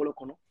kuluto wala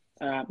kono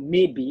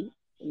maybe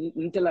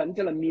ntela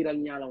miral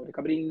nyala o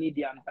kabri ni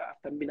dianta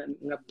tambina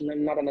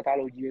nada na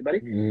talo jibe bari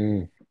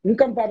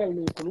nkam patal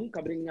no kono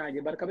kabri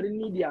ngaaje bar kabri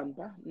ni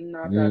dianta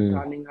nata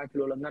tani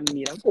ngakilo la ngam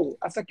miral ko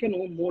asakeno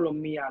molo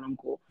mi yalon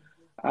ko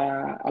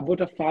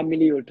about a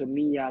family or to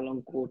me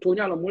yalon ko to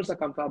nyalo mulsa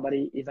kamfa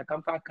bari isa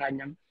kamfa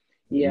kanyam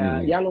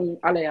ya yalon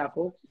ala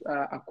yako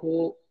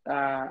ako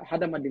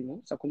hada madingo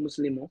sako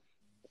muslimo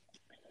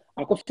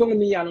ako fongo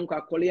mi yalon ko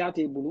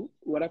akoliate bulu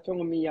wala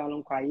fongo mi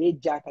yalon ko ye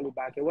jakali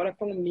bake wala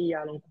fongo mi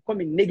yalon ko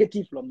comme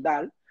negative lom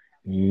dal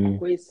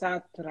ako sa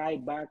try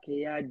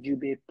bake ya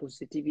jube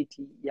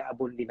positivity ya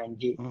bondi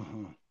nanje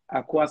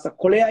ako asa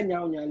kolea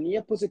nyaaw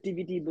ni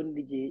positivity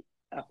bondi je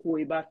ako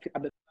iba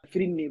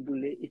frinne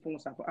bulle ifon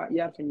sa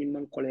yar fa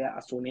nyimman kolea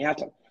asone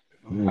yata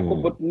ako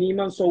bot ni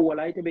man so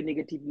wala ite be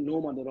negative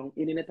no ma doron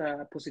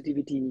ineta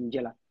positivity ni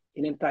jela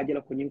ineta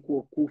jela ko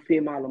nyinku ku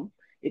fe malum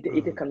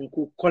ite kan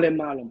ku kole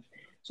malum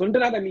so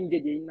ndana da min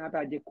jeje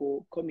nata je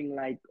ko coming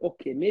like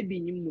okay maybe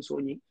nyim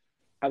muso ni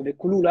abe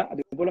kulula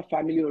abe bola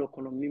family o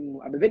kono mim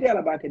abe vede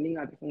ala ba ke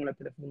ninga te fon la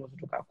telephone so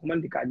to ka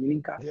komandi ka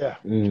nyininka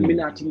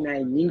mina tinna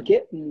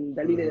nyinke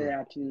dalile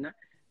ya tinna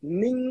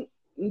nin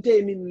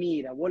nte min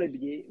mira wala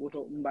bije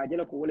woto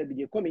mbajela ko wala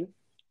bije coming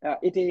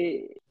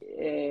ite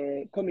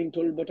coming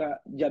tol bota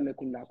jamme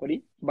kunna ko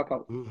di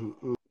bakaw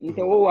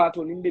nte wo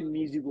wato nimbe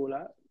musico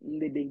la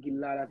nde denki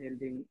lala ten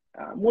den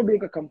modul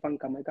ka kampan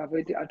kam ka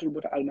fete atul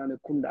bota almame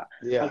kunda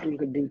atul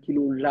ka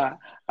denkilo la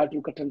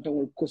atul ka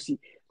tantangol kosi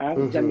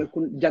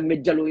jamme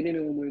jalo ine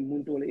no moy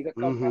muntole ika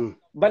kampa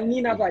ban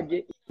ni nata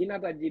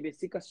je be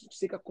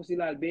sika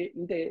kosilal be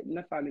nte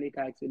na family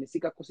ka excel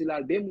sika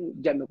kosilal be mu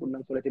jamme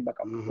kunnan ko lati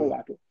bakaw ko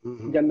wato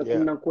jamme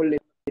kunnan ko le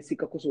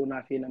sika koso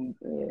na fe na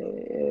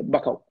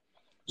bakaw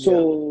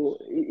so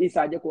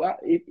isaje ko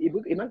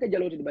imanka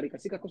jalote di barika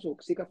sika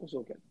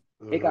koso ken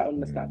eka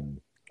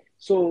understand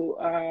so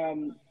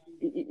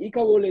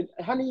ika wole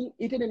hani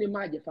itene ni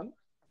maje fam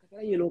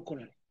akara yelo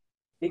konale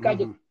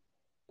ikaje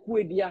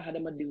kuwe dia hada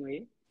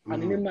madingoye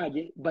anene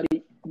maje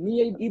bari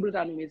ni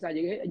ibrata no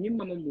message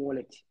nyimma mo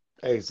woleti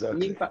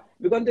exactly nyimfa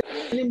because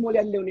ni mo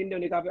yande ni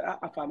ndone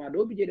ka afama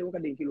do bije de ko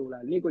den kilo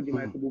la ni ko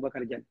jima ko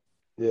Boubacar Diagne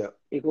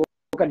eko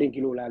ka den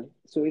kilo la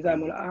so isa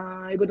mo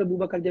ibata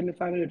Boubacar Diagne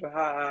family to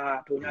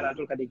to nyala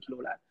to ka den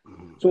kilo la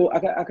so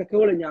aka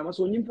kewole nyama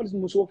so nyim fals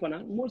muso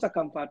fana mo sa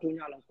kam fa to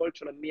nyala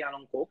culture mi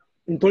yalan ko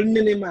ntol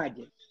nene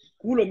maje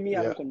kulo mi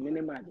yalan ko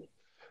nene maje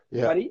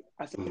bari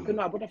asike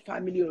no abota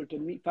family o to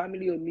mi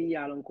family o mi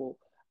yalan ko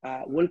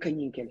wol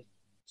kanyin kele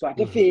so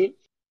ate fe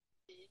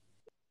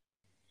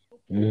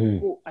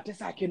ko ate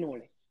sa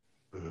kenole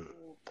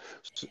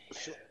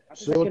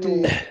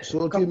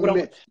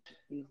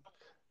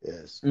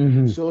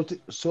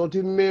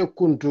soti me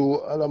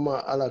kuntu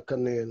ala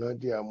kane na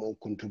dia mo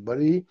kuntu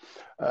bari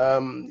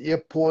ye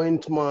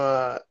point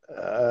ma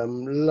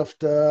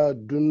lafta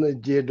dunna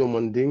jedo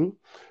manding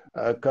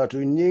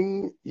katu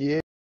nying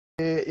ye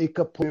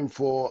ika point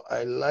for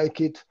I like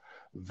it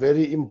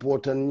very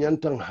important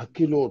nyantang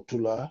hakilo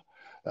tula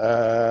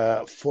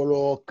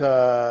follow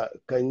ka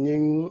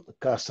nying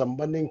ka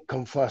sambaning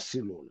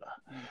kamfasilola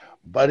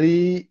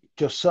bari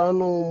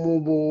chosano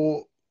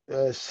mubo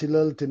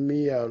silal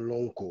temia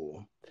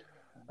lonko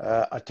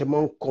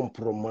ateman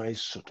compromise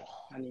soto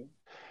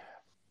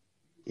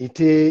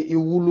ite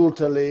iwulu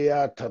tale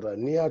ya tara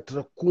ni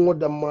atra kungo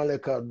da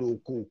maleka do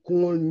ku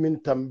kungo min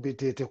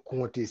tambite te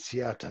kungo te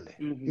siatale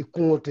i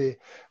kungo te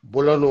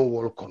bolano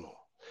wol kono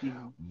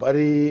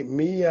Bari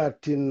miya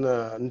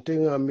tinna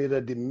ntenga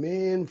mira the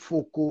main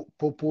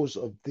purpose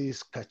of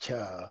this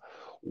kacha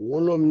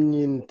wolom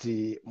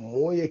nyinti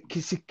moye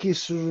kisi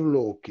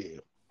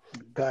kisuloke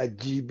ka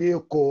jibe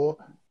ko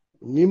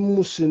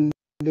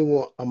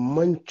nyimusindingo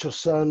amancho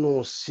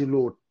sano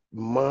silo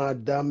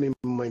madami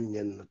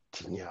manyan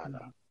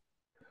tinyala.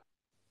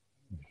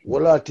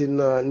 Wala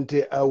tina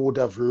nte I would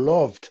have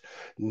loved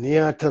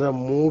niatara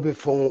mube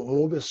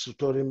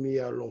sutori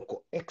miya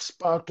lonko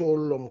experto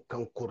lom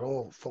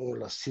kankurang fong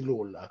la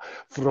silola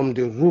from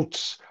the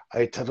roots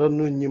ay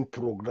tarano nyim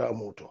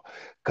programo to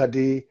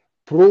kadi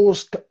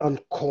pros and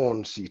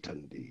cons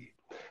itandi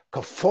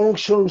ka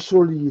function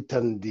sol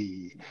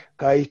itandi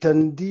ka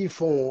itandi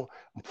fong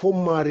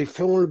mari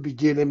fengol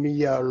bijele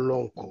miya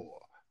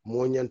lonko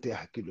mo nyante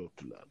hakilo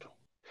tulato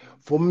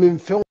fo min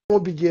fengol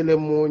bijele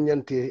mo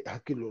nyante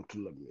hakilo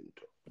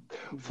tulaminto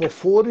fo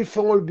fori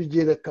fengol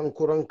bijele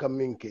kankuran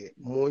kaminke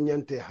mo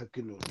nyante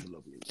hakilo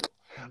tulaminto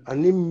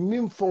ani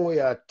min fengol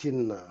ya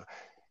tinna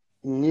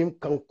nyim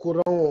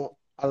kankuran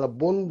ala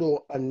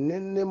bondo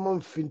anenne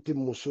man finti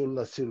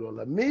musola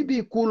silola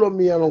maybe kulo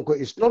miyanonko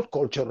is not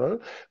cultural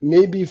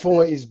maybe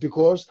fengol is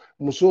because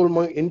musol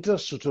man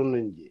interest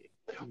sutonunje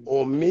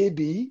or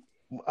maybe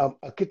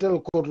a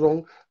kital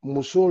korong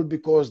musol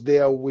because they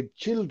are with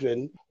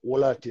children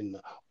walatin,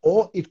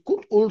 or it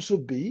could also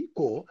be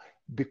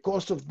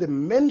because of the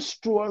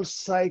menstrual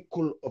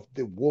cycle of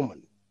the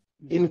woman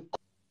in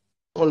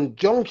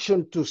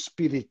conjunction to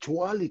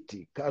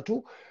spirituality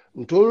katu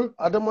ntol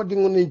adama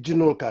dingone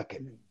jinol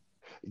kake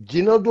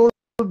jina dol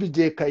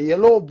bije ka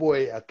yellow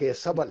boy ake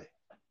sabale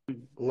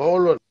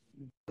ngolon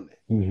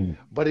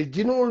bari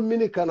jinol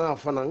mini kana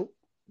fanan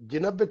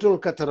jina betol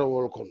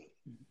katarawol kon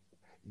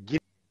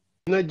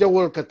na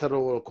jawol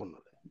katarawol kono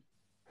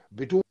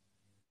bitu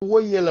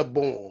woyela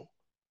bon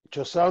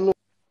chosano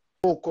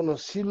kono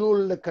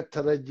silol le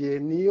kataraje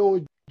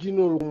niyo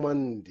jinol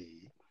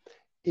mandi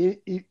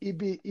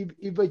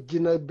iba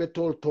jina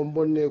betol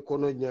tombone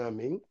kono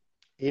nyamin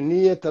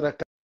iniye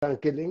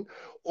tarakankeling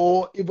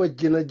o iba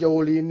jina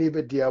jawoli ni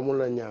be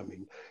diamula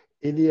nyamin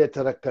iniye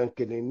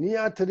tarakankeling ni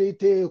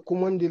atrete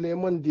kumandile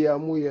man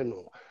diamu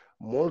yeno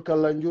mol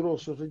kalanjuro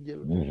soto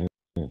jelo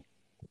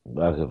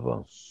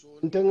so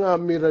ntenga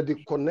mira the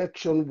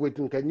connection with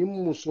nkanyim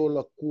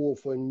musola kuo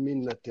for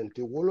minna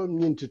tente wolo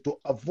nyinti to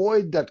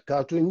avoid that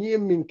kato nye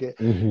minke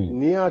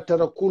ni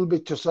atara kulbe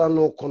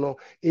chosano kono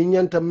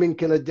inyanta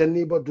minke la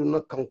janiba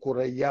duna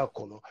kankura ya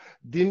kono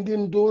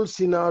dindin dol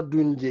sina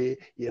dunje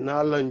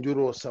yana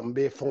lanjuro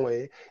sambe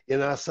fonge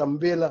yana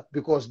sambela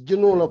because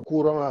jinola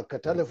kuranga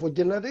katale for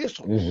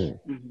generations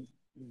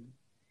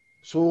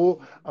so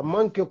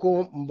amanke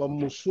ko mba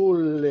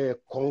musole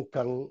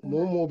konkan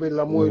momo be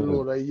la moy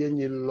lora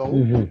yenyi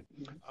long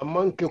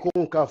amanke ko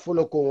ka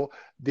folo ko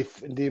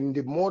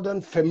the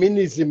modern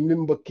feminism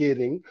member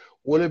caring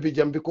wala be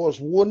jam because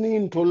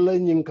woni to la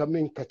nyin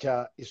kamen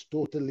kacha is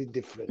totally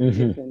different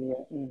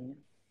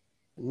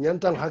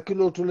nyantan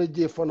hakilo to la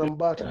je fanam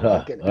bata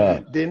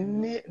hakene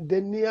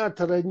den ni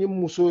atara nyi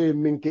muso e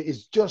minke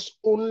is just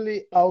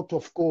only out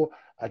of ko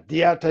a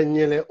diata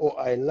nyele or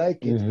I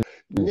like it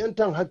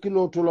nyantan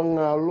hakilo to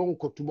la long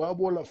ko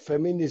tubabo la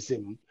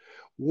feminism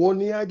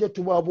woni aje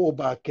tubabo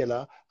ba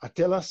kela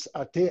atelas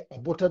ate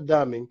abota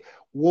daming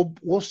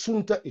wo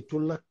sunta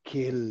itulla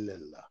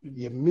kelela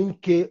ye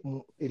minke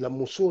ila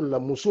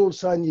musol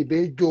sanyi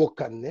be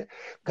jokanne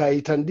ka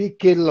itandi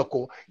kella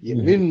ko ye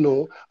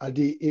minno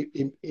adi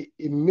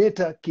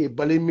meta ke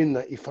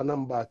balimina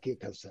ifanamba ke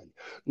kansani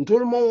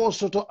ntol mo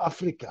soto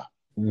Africa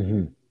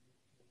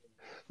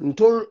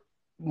ntol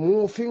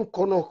mo fin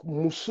kono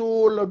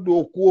musola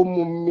do ko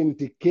mo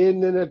minti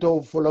kenene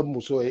to fola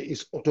muso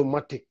is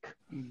automatic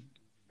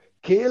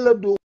kela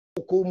do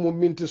ko mo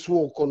minti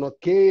so kono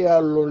ke ya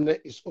lone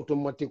is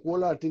automatic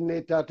wala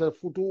tinne tata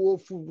futu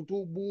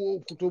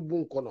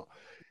bun kono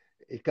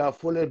e ka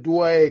fole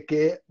duwaye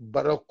ke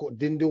barako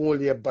dindi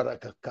wol ye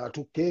baraka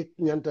katu ke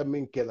nyanta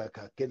min kela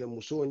ka kele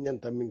muso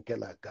nyanta min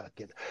kela ka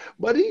kele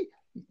bari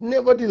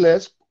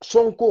nevertheless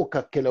sonko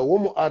ka kele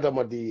womo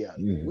adama diya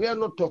we are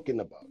not talking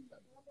about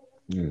that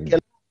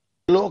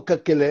kelo ka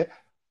kele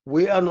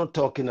we are not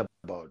talking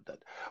about that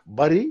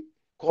bari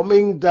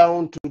coming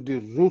down to the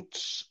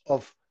roots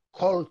of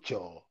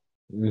culture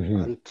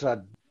and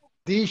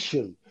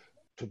tradition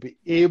to be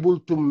able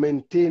to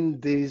maintain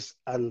this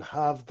and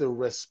have the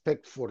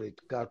respect for it.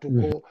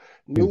 Katuko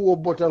ni wo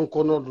botan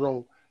kono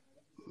wrong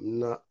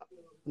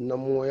na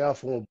moya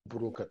fo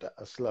burukata.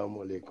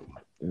 Assalamu alaikum.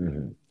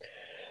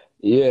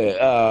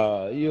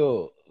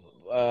 Yo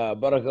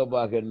baraka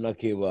bake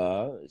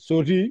nakiba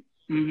soti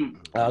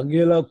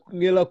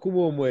ngela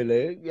kumo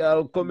mwele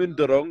ya comment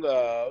wrong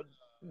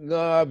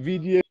nga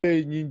video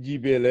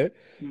nyinjibele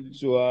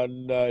so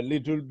I'm a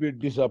little bit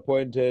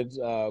disappointed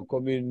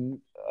coming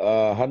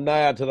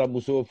hanaya tara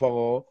muso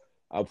fango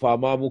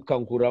afama mu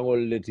kankurango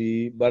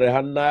leti bare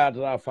hanaya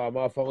tara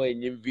afama fango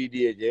nyim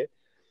video je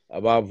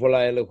aba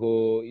vola ele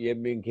ko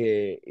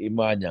yeminke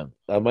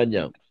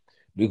amanyang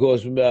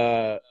because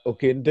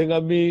okay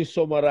ntenga mi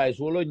summarize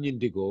wolo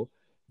nyindiko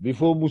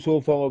before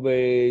muso fango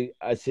be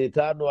a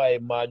setano ay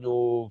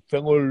maño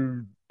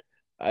fengol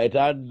ay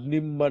tan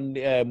nimman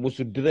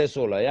musu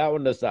dresola ya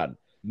understand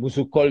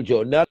musu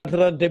culture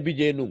natrante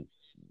bije num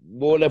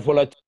bole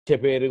fola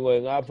ceperi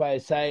ngoy nga fa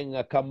say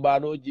nga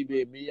kambano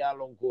jibe mi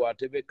yalon ko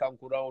atebe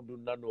kankuran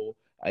dun nano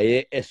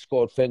aye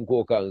escort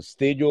fenko kan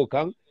stage o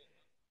kan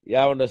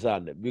ya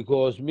understand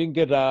because min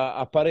geta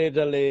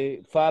apareta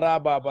le fara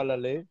babala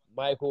le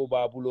maiko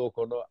babulo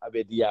kono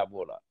abe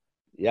diamola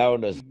ya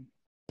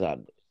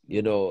understand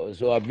you know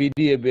so a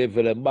video be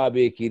fele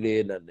mbabe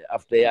kile nan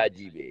after ya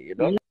jibe you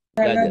know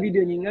nga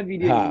video ni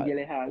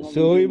jele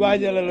so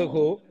ibajala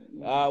lako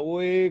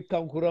we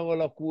kankurango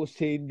la ko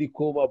sendi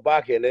ko ma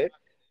bakele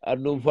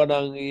anum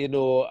fanang you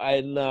know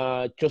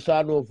ayna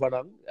chosano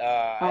fanang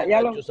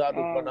ayna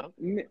chosano fanang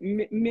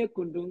me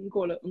kundu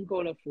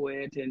nkola for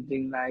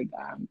thing like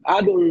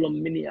adol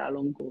mini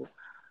alonko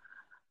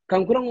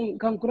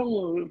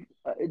kankurango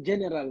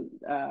general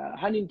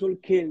hanin tol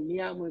kel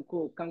niamo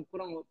ko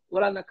kankurango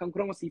wala na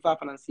kankurango sifa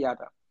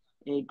finansiata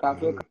e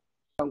kafe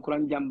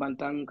kankurang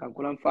jambantang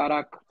kankurang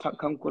farak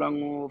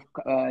kankurango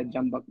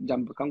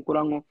jamba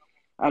kankurango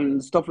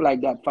and stuff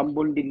like that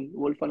fambondin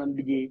wolfanam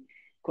bije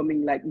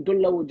coming like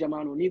dollawo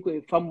jamano ni ko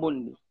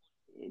fambondi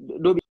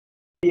do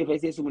bi fa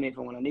se sumune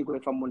fongola ni ko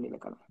fambondi la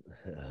kala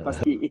parce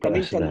que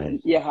ikamin tan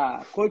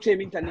ya culture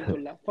min tan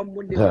dolla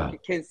fambondi la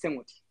ken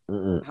sengoti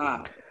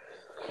ha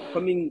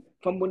coming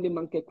fambondi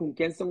manke kun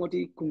ken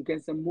sengoti kun ken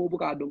sem mo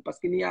buka dum parce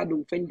que ni ya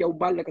dum fen jaw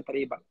balle ka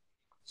tariba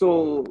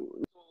so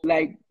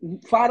like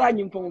fara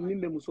nyim fongo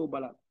mimbe muso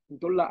bala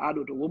dolla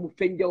ado to womu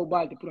fenjaw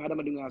balde pour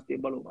hadama dunga ste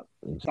balo bal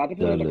sa te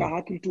fere ka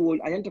hakiltu wol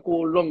ayanta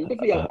ko long te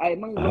fi ay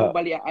man long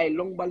balia ay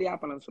long balia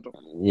palan soto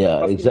yeah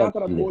parce exactly que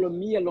natara molo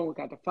mi long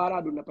ka ta fara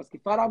duna parce que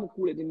fara mu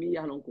kule de mi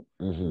ya non ko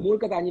mol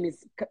ka ta nyini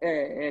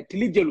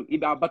tilijelu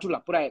iba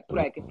batula pour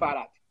ay ke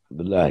fara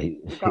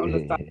billahi ka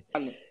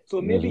understand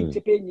so maybe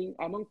chepe nyin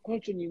amang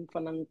culture nyin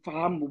fanan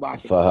faham bu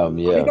baake faham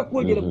yeah ka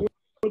ko jele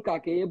ka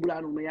ke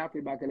bulano me yafe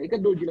bakale ka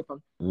do jile fam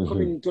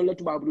comme tolla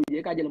tuba bru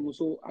je ka jele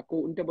muso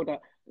ako unte bota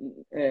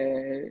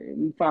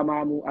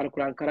fama mu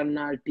alquran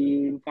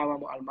karannalti fama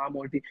mu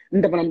almamolti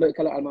nda fanam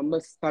kala almam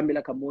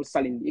stambila ka mol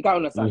salindi ka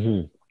on sa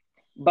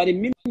bari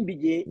min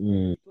bije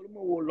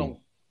tolmo wolong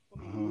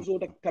muso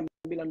ta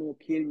kambila no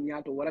kel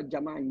nyaato wala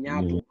jama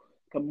nyaato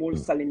ka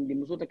mol salindi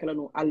muso ta kala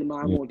no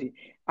almamolti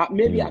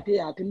maybe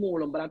ate mo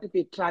lom bara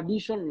te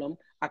tradition lom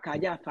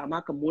akaja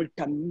fama ka mol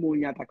tam mo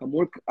nyaata ka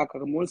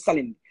mol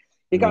salindi.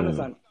 You can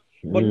understand?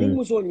 But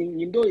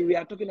we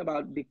are talking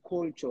about the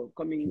culture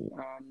coming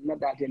not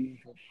that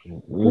info.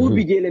 Who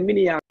be jele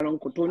mini ya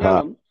lonko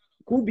tonyalam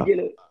who be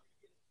jele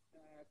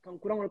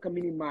kankurang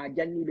kamini ma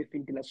janni be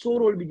fintila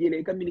sorol be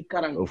jele kamini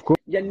karang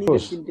janni be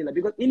fintila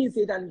because ini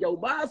setan jaw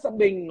ba sa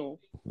bengno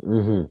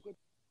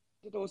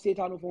to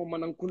setan fo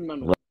manan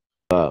kunnano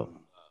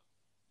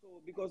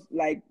so because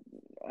like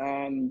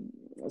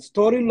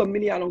story lo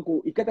mini ya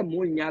lonko ikata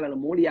mol nyala lo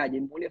mol yaje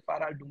mol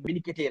faral dum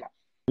mini ketela.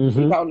 You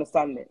can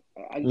understand it.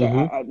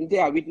 And they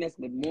are witness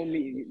the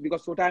moment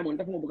because so time on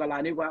tafu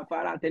bukala ne kwa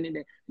fara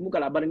teninde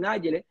mukala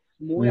barngajele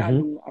moya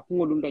dun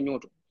akungo dun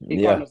danyoto.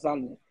 You can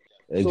understand it.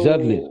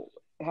 Exactly.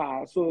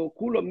 So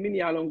kulo mini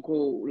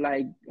alonko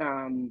like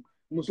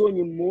muso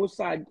ni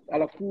mosa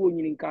ala kuo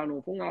ni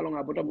nkano funga alonga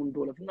abota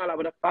mundola funga ala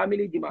abota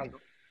family dimando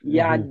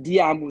ya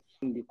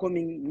diamundi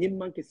coming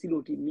nyimman ke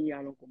siloti mini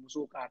alonko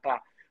muso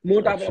kata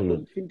mota fa ko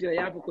fintira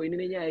ya ko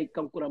ine nyaay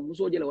kankura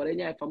muso jele wala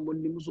nyaay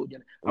fambondi muso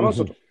jele ama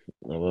soto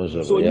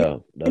so yeah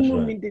that's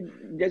right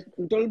just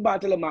ntol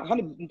batale ma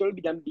hani ntol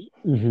bi dambi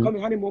comme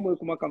hani momo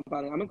kuma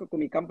kampana amanka ko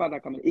mi kampana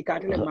kam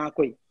ikatele ma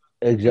koy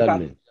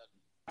exactly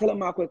tele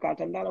ma koy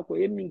katandala ko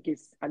yeminke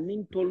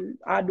anin tol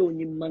ado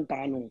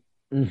nyimmantano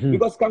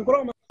because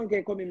kankura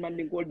manke ko mi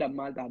mandin ko dam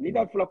malta ni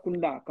da fula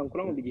kunda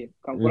kankura mo bije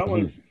kankura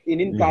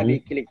inin tabe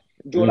kile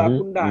jola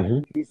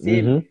kunda the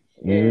same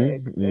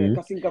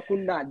kasinka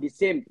kunda the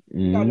same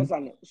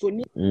sana so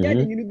ni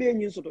yaji ni be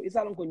nyin soto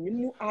isalon ko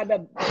nyimu ada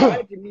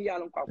balti ni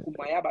yalon ko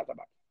kuma ya bata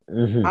ba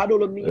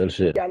adolo mi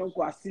yalon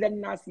ko asilan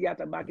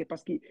nasiyata bake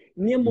parce que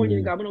ni mo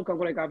nyin ka bonon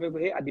kankura ka fe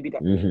he adibita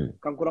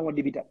kankura ngo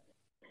dibita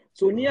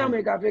so ni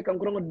ame ka fe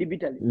kankura ngo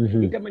dibita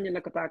ite manya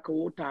nakata ka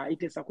wota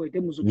ite sako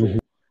ite musuto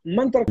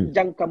mantar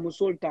janka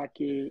musolta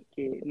ke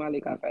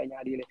malika fa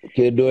nyaadile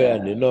ke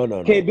doyandi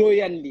no ke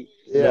doyandi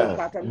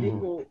ka tambi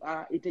ko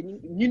ite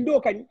nyindo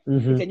kan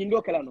ite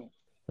nyindo kala no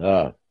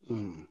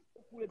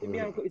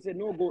it's a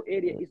no go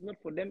area, it's not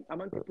for them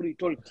among the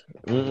pre-told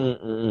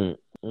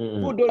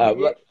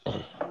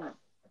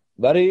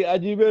bari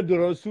ajibe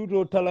doro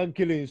sudo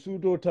talankili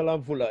sudo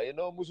talanfula you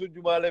know musu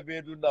jumale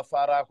be du na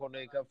fara ko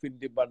ne ka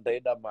findi banda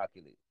ida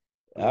makili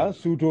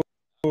sudo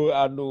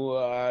anu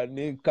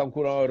ni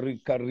kankura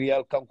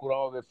real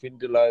kankura be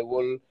findi la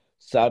wol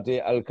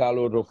sate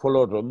alkalo do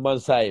foloto man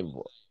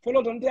saimbo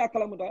foloto nte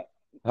akalamuta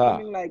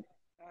something like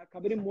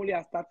kabiri moli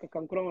start ka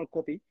kankura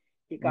copy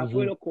ka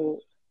folo ko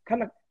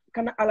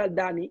kana ala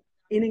dani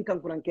inin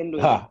kankuran kendo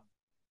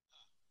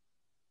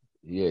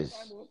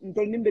yes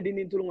ntol nimbe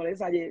dini tulungo le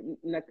saje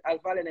na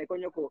alfale na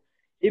konyoko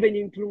even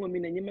in tulungo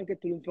mina nyima ke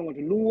tulung fongo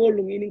lungo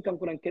lungi nin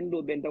kankurang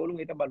kendo benta ulung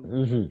ita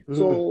balu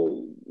so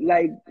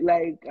like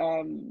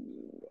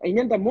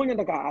anyanta monya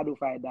ka ado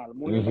fa dal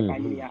monya ka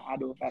nyini ya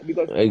ado fa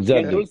because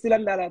exactly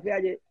silanda la fi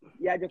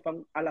yaje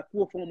fang ala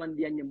kuo fongo man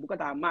dia nyem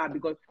bukata ma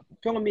because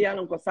fongo mi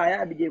yalon ko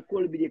saya bije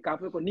kol bije ka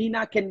ko ni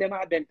na kende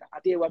ma benta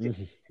ate wati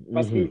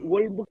parce que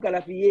wol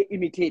bukala fi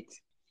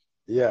imitate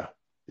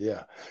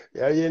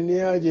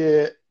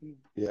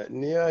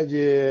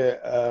niaje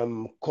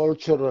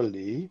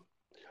culturally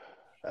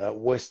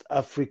West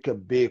Africa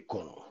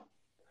bacon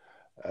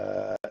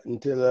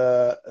until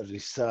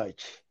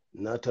research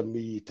nata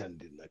mi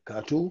tandina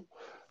katu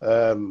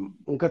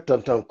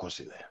nkatantan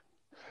kosile,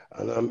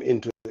 and I'm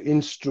into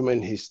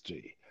instrument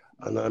history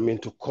and I'm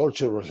into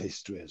cultural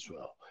history as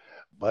well.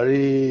 But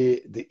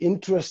the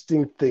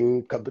interesting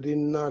thing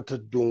kabrin nata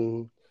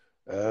dung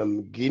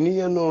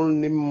Guineanol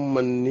ni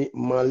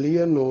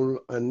Malianol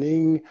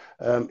aning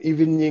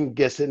even ning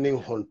guessing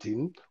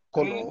hunting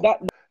kono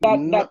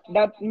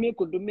that me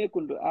kundu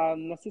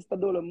na sister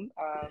dolum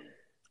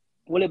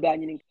wole ba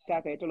nyini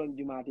kaka etolon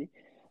jumati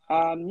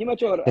nyima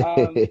chor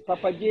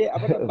papa je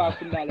abata ba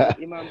kundale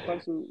imam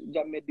fansu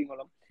jamme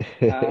dingolom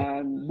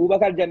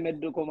bubakar jamme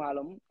do ko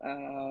malom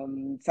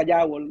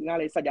sajawol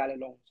ngale sajale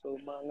long so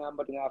ma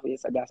ngambatu ngafe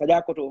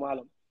saja koto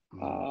malom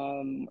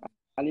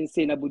alin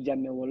sena bu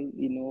jamme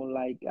wol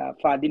like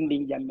fadin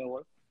ding jamme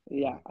wol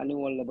alin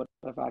wol le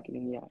bata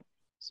fakini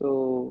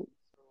so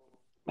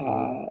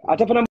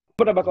atafana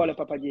bota bakawle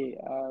papa je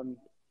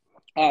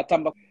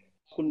tamba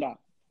kunda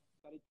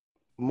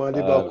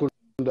Madi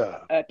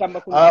Bakunda.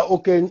 Tambakunda.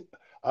 Okay. Ni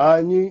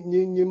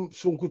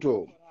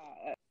sunkuto.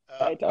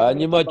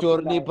 Ni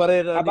machor ni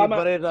pareta be Abama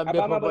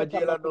papa bota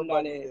jela no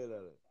Tambakundale.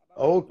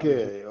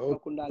 Okay.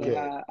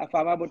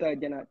 Afama bota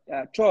jana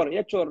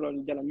chor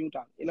lon jana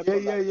nyuta.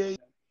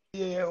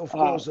 Yeah, of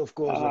course.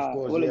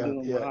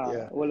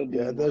 Yeah.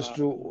 That's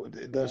true.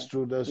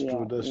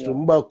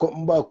 Mba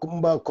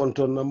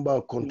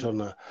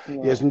kontona.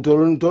 Yes,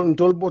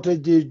 ntol bota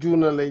je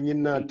juna le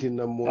nyina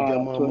tina mo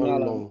jama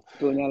malong.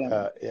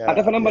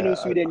 Atafana mba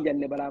Sweden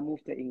janne, but I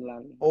moved to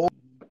England.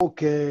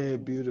 Okay,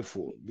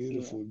 beautiful.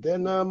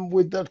 Then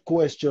with that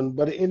question,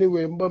 but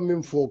anyway, mba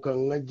mimfoka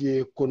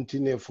ngaje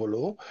continue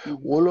follow.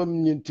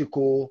 Wolom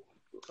nyintiko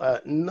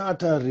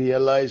nata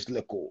realize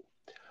leko.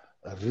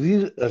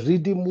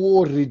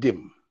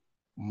 Redeem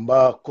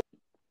mba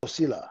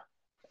kosila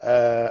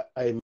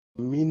ay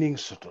meaning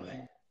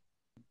sotole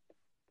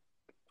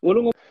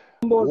wolungo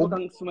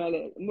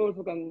mbol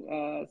fokang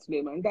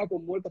Sulayman nga ko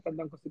mol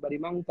tatang ko sibari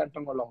mang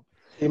tantang olong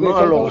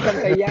imalo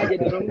kay yaje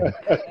dorong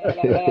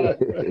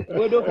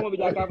bodo ko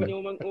mabija ka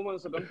fanyo umang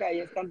so don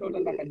kay tanto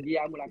tan ka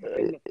diya mula ka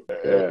pen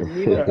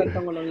ni mang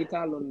tantang olong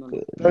italon non.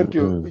 Thank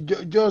you.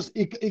 Just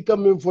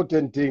ikamin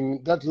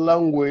fotenting that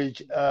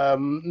language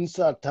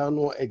nsa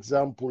tano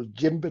example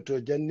jembeto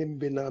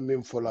janimbina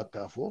min fola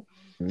kafo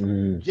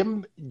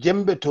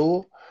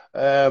jembeto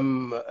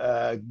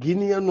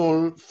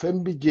Guineanol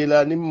fembi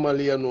jelani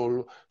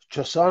Malianol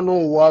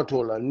chosano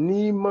watola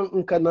ni man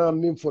nkana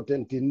min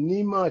fotenti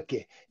ni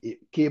make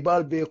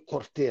kebal be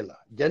kortela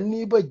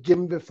janniba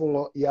jembe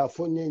fongo ya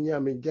fonye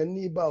nyame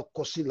janniba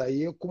kosila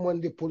ye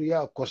kumande pour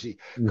ya kosi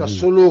ka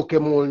solo ke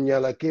mol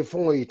nyala ke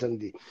fongo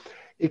itandi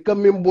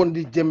ikamin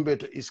bondi jembe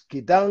to is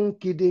kidang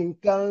kiding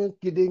kang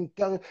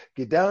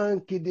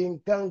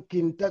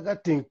kintaga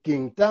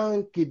tinking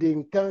tang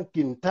kiding kang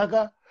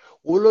kintaga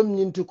wolom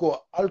nyinti ko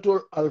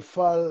altol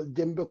alfal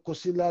jembe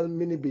kosilal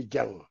mini bi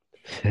jang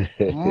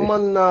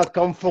manna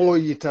kam fongo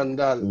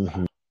yitandal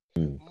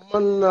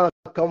manna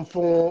kam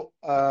fongo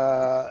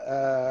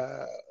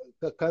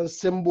kan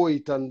sembo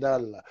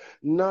yitandal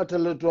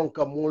natale ton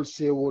ka mol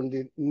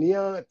sewondi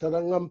niya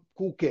tarangam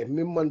kuke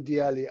mimman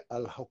diyali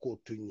al hako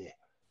tunye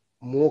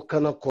mo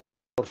kana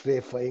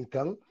korfe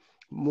fainkan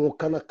mo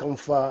kana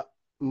kamfa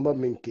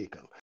mbaminke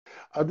kan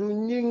adu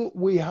nying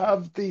we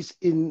have this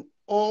in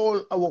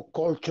all our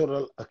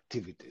cultural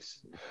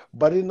activities.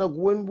 But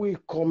when we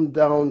come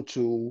down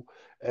to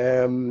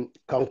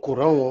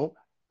Kankurango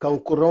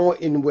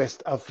in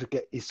West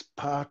Africa is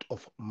part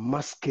of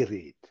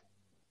masquerade.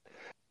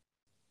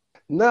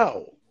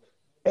 Now,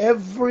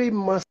 every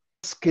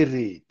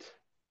masquerade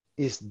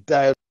is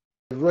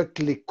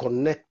directly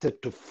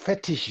connected to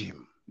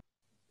fetishism.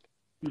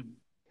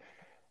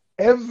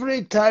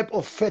 Every type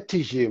of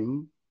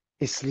fetishism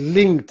is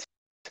linked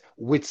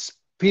with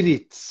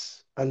spirits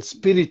and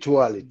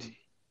spirituality.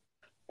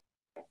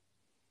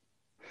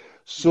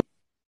 So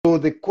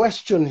the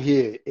question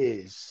here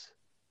is,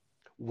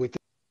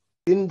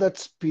 within that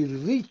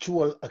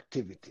spiritual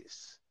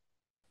activities,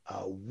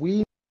 are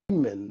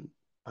women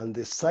and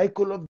the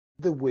cycle of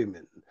the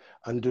women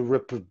and the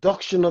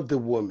reproduction of the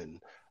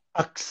women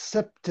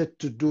accepted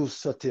to do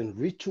certain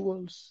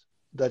rituals?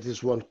 That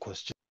is one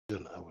question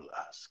I will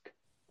ask.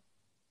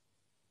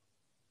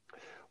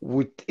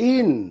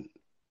 Within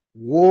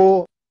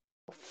war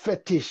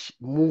fetish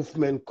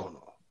movement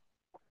kono,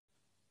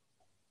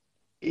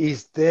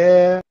 is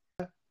there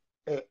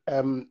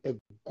a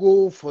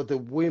goal for the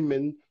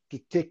women to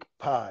take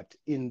part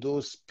in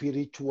those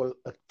spiritual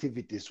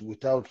activities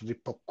without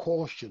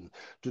repercussion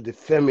to the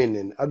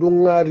feminine. I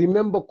don't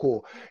remember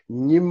ko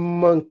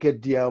nyimmanke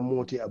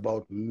diamoti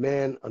about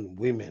men and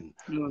women.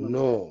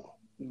 No.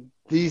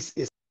 This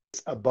is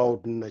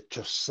about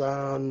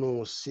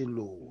nachosano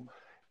silo.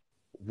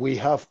 We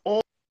have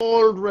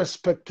all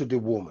respect to the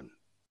woman.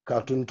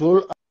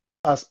 Katuntol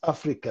as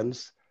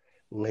Africans,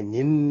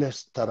 nganyinne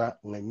stara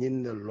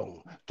nganyinne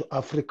long. To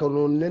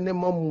Africano nene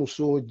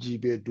mamuso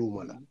jibe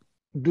dumala.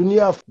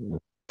 Dunia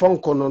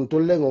fankonon to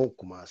lengo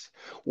kumas.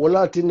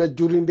 Walatina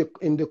during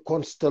in the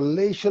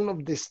constellation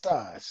of the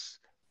stars,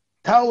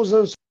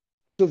 thousands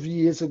of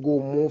years ago,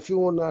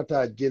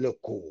 Mofionata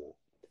Jeleko,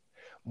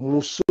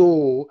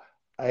 Muso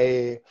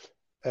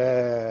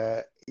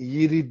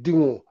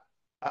Yiridimo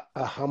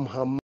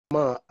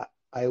Ahamhama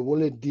I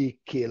wole di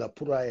kela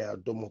puraya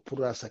domo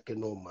pura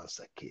sakeno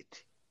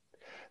mansaketi.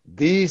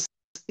 This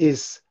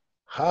is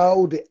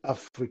how the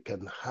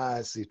African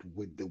has it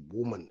with the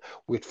woman,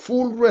 with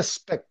full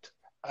respect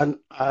and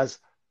as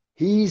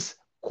his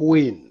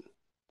queen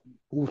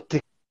who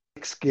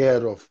takes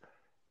care of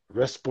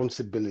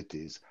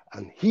responsibilities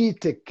and he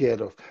take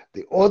care of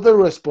the other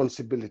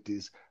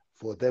responsibilities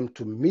for them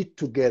to meet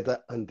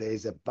together and there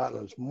is a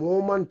balance.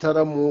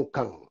 Momantara mo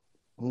kang.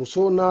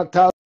 Musona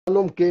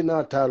talom ke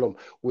na talom.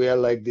 We are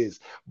like this.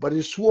 But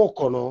it's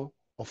wokono,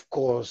 of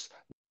course,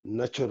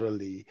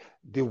 naturally,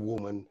 the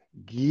woman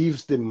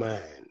gives the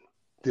man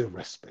the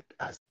respect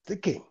as the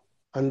king.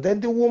 And then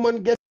the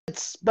woman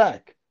gets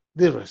back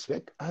the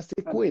respect as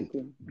the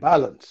queen.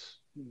 Balance.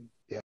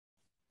 Yeah.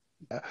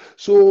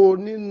 So,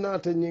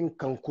 ninata nying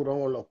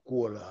kankurang wala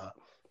kuala.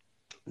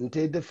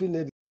 Nte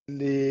definitely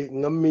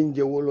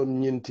ngaminje wolom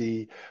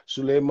nyinti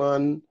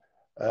Sulayman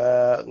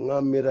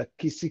ngamira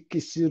kisi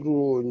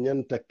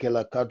nyanta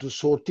kela katu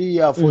soti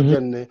ya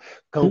fojanne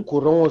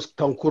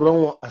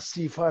kankurango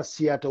asifa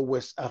siata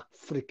West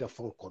Africa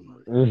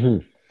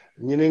fankono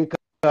nyinen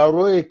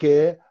karoye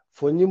ke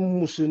fonyi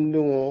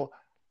musundingo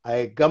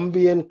ay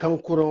Gambian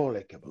kankurango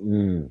le keba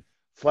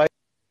fay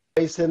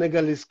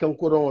Senegalese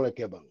kankurango le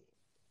keba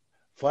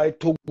fay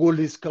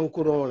Togolese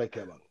kankurango le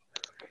keba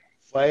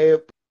fay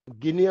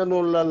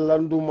Guineano la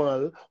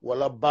landumal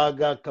wala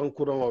baga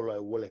kankurango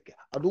la woleke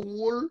adu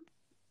wol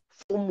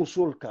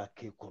musol ka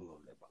ke kono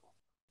leba.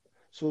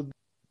 So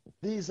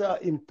these are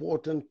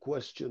important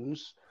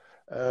questions.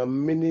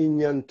 Mini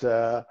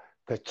nyanta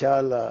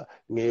kachala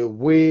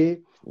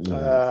ngewe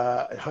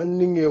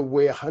hanni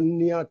ngewe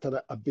hannia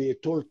tara abe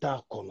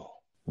tolta kono.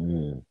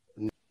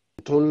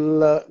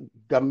 Tolla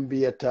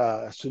Gambia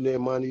ta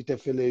Sulayman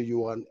itefele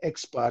you an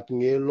expert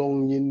nge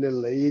long nyinde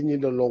la yini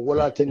the long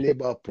wala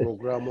teneba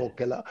programo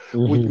kela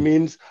which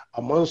means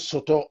a man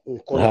soto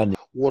unkono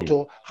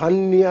woto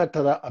hannia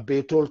tara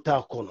abe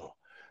tolta kono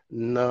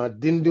na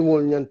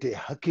dindingol nyante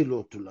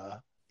hakilo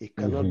tula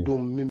ikana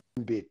dum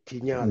mimbe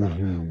tinyala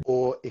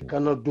o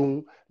ikana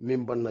dum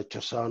mimba na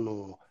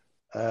chosano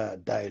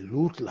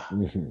dilute la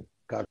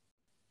ka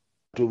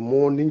to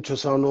morning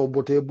chosano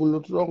bote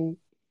bulut long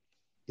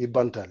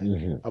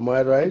ibantale. Am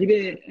I right?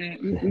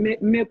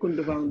 Me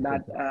kundu found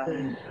that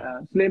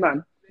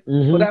Sulayman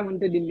what I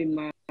wanted in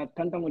my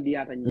tantango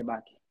diata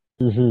nyebaki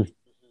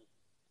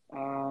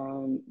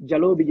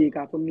jalo biji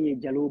ka fami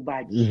jalo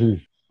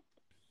baji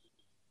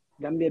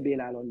Gambia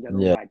bela lon jalo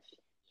baji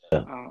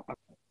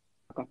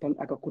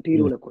aka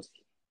kutiro le kosi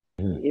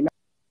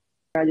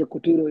kaje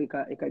kutiro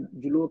eka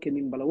julo ke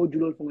min bala wo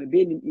julo fo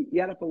be ni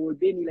yara pa wo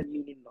be ni la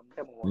minin non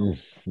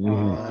tamo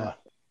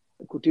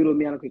kutiro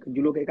mi ala ko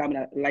julo ke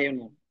kamna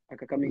layono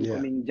aka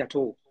kamin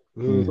jato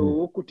so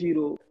wo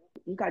kutiro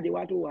nkaje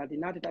watu wati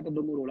nati tata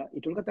domuro la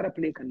itol ka tara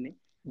play kanne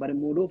bare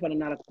modo fana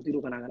nala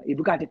kutiro kana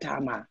ibukati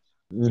tama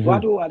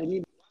watu wati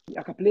ni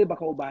aka play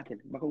bakaw batel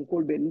bakaw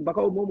kolbe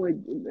bakaw momo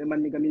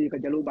man ni gamini ka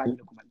jalo baji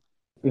ko man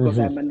because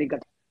I man ni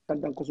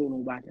tantan ko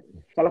sonu batel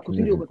kala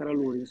kutiro ko tara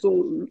lori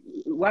so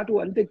watu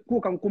ante ku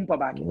kan kumpa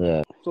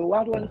batel so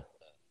watu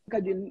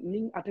kaje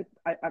ning ate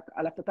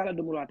ala tala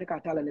domuro ate ka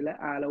tala ni la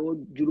ala o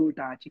julo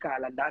ta chika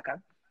ala daka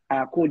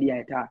a kodi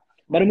ya ta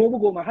bare mo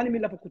bugo ma hani mi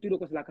la kutiro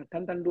ko sala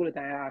tantan dole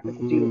ta ya ka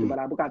kutiro to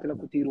bara buka tala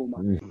kutiro ma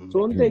so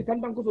onte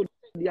tantan ko so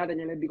dia da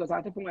nyane because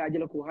ate funga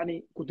ajela ko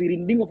hani kutiri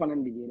ndingo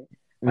fanan bijere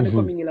ate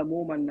ko mi ngila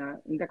mo man na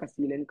ndaka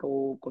silen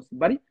ko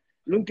bari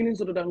lunkinin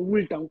so dan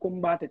wultan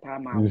combat ta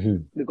ma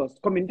because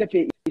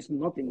community is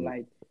nothing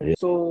like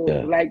so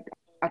like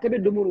atebe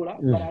domuro la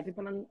bara ate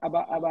fanan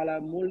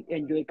abala mol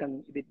enjoy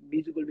kan be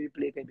musical be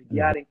play ke be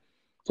yare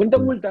so nta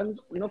wultan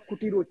no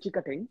kutiro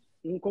chikaten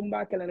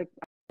combat kala rek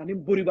ani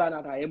buri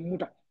bana ta e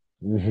muta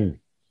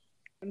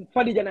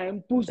fadi jana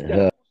em pousse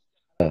jana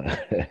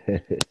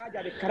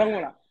de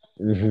karangola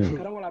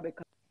be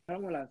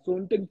karangola so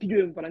nten tijo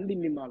em fana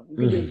ndindi malo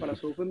tijo em fana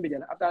so fembe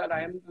jana after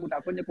da em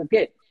muta fonye ko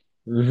ke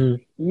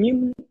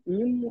nyim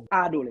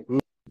adole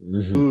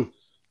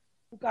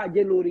ka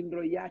je lori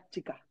ndro ya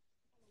chika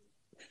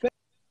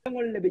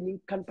fengol lebe nyin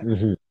kanta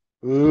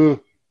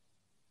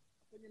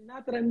fonye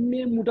natra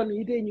me muta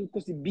ni ite nyin ko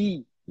si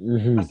bi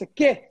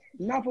asake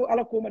nafo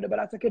ala ko ma de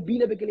bala asake bi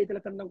lebe kele tele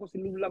tan ko si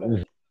lulu laba.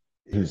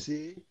 You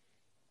see,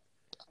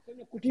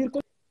 kutir ko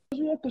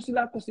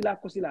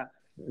kosila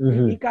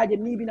ikaje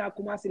ni bina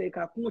commencer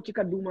ka ko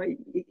cika duma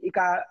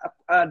ika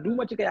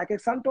duma cika yake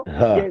santo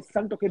ye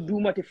santo ke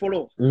duma te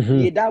follow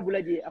ye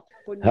dabula je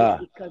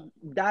akonye ika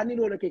dani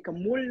lo ke ka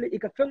molle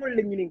ika femol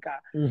le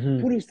nyininka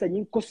pour sa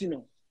nyin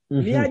kosino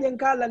ni ajen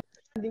kala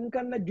din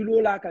kan na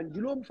julola kan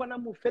julom fana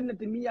mu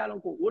fennete mi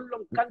yalon ko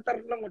wollon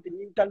kantar langote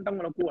nyin tantam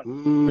na ko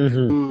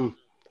won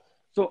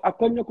so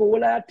akonye ko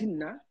wala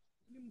tinna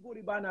nim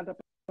bori bana ta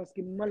parce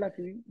que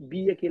malafi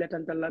biye ke la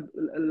tantal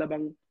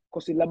labang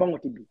kosi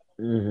labangoti bi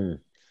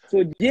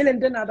so jelen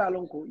den ata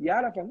lon ko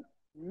yara fan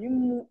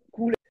nyim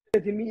kule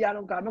mi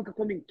yalon ka man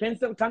ko min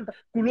 15 tanta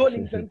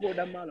kulolin fen ko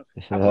dam malo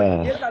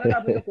ako jel ka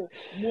da ko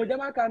mo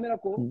jama kamera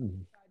ko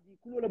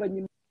kulo ba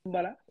nyim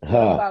bala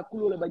ba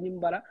kulo ba nyim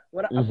bala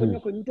wara akonyo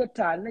ko nyita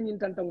tal na nyin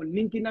tanta won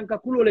ninki nanka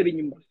kulo be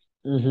nyim bala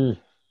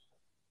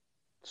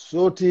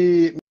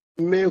soti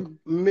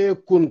me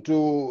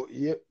kuntu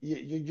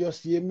you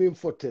just yemi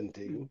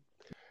fotente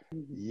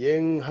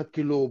yen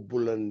hakilo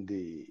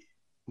bulandi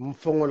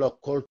mfongola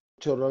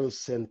cultural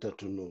center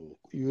to know.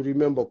 You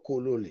remember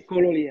Kololi?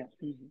 Kololi, yeah.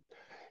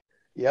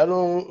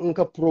 Yano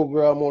nka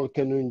program ol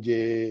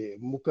kenunje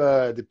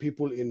muka the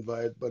people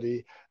invite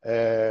bari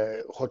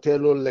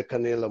hotelo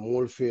lekanela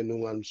molfe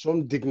nungan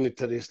some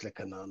dignitaries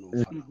lekananu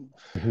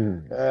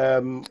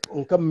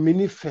nka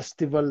mini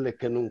festival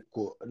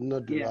lekanunko na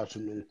dulatu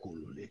nun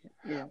Kololi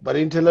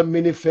bari intela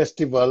mini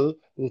festival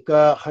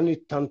nka hani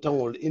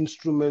tantangol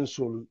instruments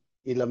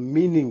ila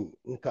meaning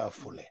nka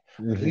fole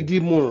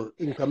ridimol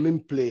nka min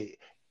play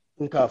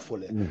nka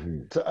fole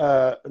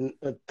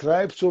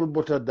tribes all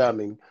bota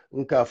daming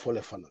nka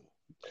fole fanan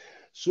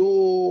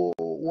so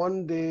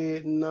one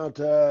day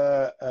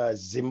nata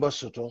zimba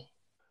soto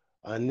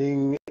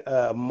aning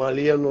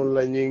maliano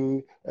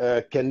laning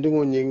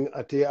kendingo ning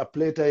ate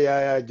apleta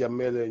yaya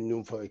jamele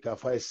nyum fa ka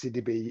fa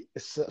sidibe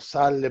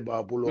salle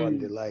babulo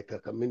and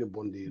like kamini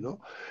bondi you know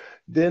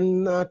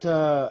then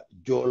nata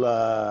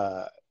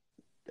jola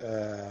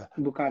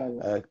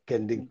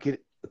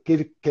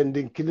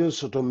kending kilin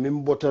soto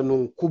min bota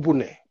nun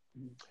kubune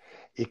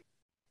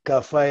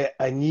ka fay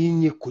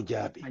anyinyi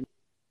kujabi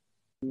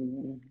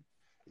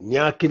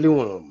nya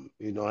kilin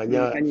you know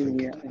anya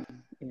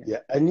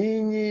ya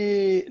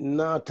anyinyi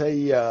nata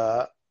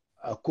ya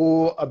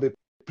ako abe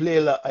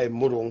plela ay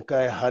murun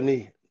kay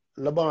hani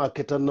laban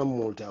aketan nan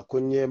multa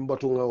konye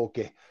mbatunga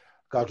oke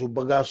katu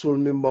bagasol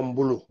min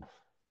bambulu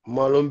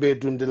malombe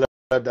dundila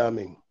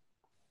damin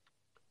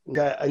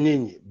nga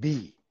anyinyi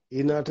bi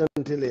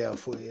inatantele ya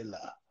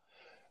foela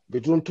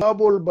betun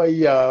tabol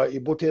baya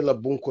ibotela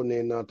bunko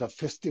ne nata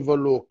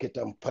festivalo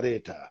ketam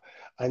pareta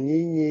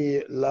anyinyi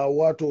la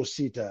wato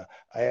sita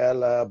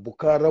ayala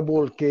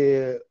bukarabol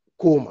ke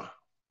kuma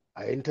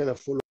ayentela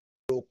folo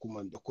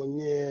kumando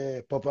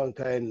konye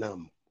papanka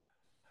nam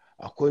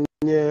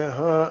akonye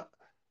ha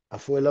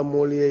afoela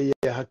moli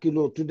ya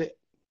hakilo tude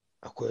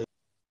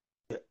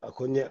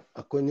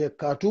akonye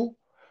katu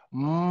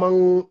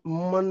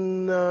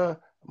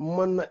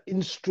man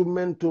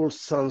instrumental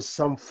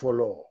sansam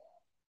follow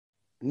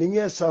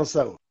ninge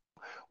sansam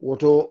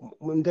woto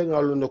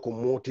mndengalo ne ko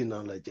moti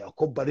na la ja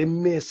ko bari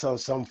me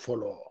sansam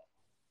follow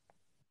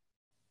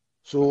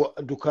so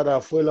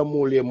dukara fola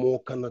mole mo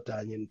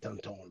kanata nyin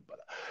tantawol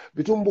bala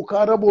bitum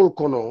bukarabol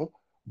kono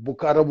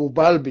bukarabu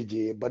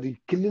balbije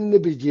bari kilinne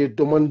bije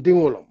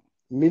domandingolam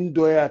min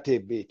doyate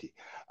beti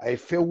ay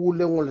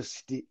fewule ngol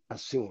siti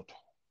asingoto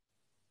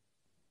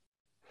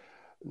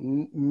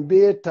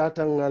mbe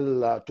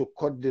tatangalla to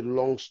cut the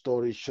long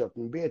story short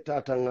mbe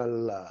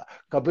tatangalla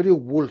kabiri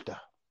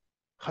wulta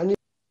hani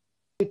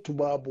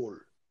tubabol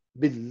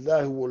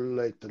billahi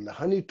wallahi tala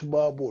hani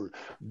tubabol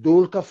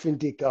dol ka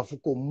finti ka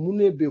fuko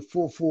mune be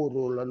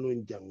foforo la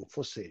non jang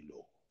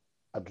foselo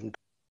adun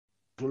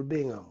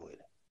tolbe ngamoy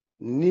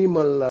ni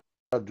malla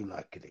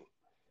adula kilin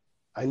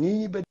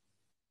anyi be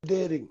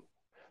dering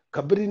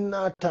kabiri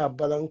nata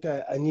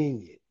balanka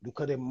anyinyi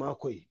dukare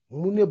makoy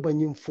mune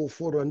banyin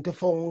foforo ante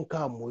fawon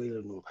ka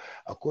moyel no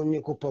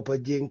akonye ko papa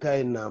jenka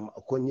enam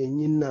akonye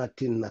nyinna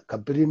tinna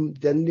kabiri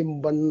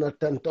jandim banna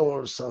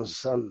tantawol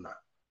sansanna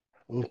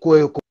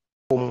nkoy ko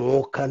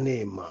mo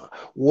kanema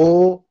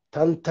wo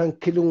tantan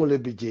kilingole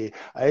bije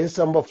ayin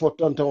samba fo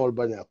tantawol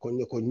banya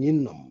akonye ko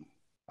nyinnam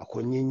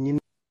akonye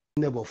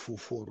nyinne ba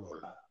foforo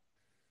la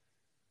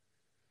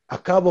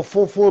akaba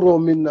foforo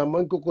min na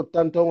manko ko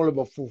tantawol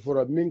ba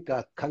foforo min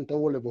ka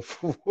kantawol ba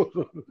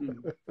foforo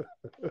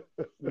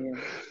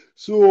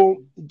so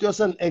just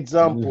an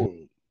example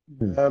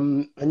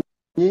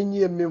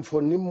nyinyi min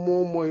fo ni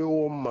momo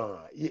yo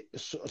ma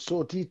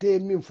so tite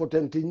min fo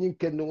tanti nyin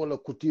ken wala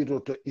kutiro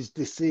to is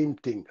the same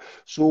thing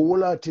so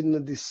wala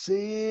tin the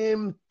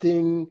same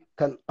thing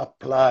can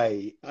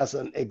apply as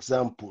an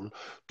example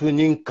to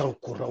nyin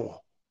kankurang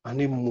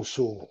ani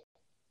muso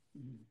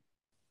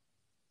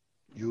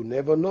you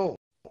never know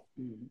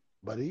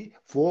bari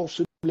for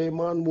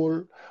Sulayman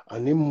wol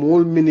ani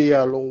mol mini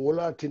yalon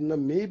wala tinna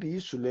maybe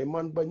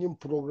Sulayman banyim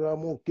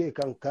programo ke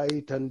kan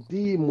kai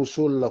tandi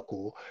musol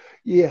lako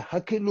ye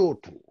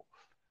hakilotu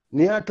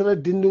ni atara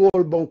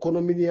dindiŋol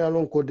bankono min ye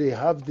lon ko they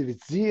have the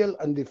zeal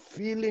and the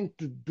feeling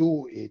to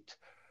do it.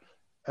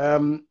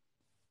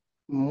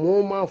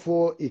 Moma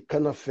fo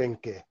ikana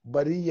fenke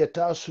bari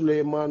yata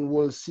Sulayman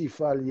wol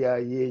sifal ya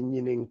ye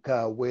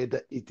nyininka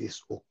whether it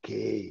is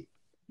okay.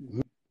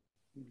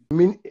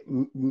 Min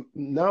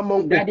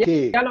naman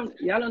okay.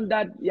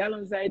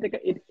 Yalon sa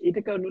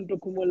itaka nunto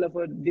kumola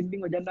for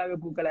dindingo jandawe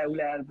kukala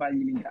ula alfa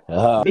yilinga.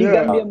 Ah,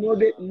 Gambia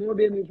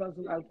mobe mi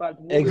fansun alfa.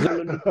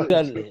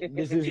 exactly.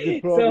 This is the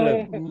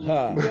problem.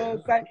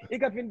 So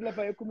ika fin la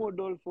fa kumo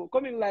dolfo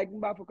coming like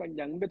mba fo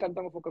kanjang mbe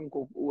tantang fo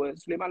kanko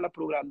Suleiman la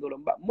programme dolo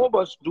mba mo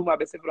boss duma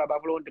be sefra ba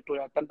fo wonte to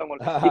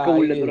tantangol ika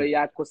wulle dolo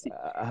ya kosi.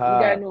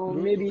 Ngano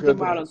maybe te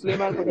malon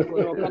Suleiman ko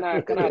no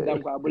kana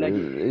dam ko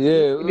abulaki.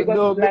 Yeah, Because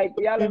no, like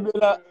yalon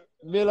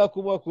mela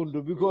kuma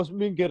kundu because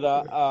min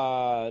keta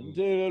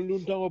nte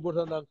luntango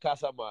botanan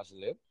Casamance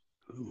le.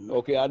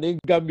 Okay, ani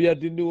Gambia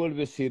dindi wol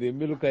be siri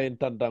milu kayen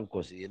tantan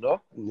kosi, you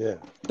know? Yeah.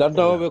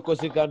 Tantan be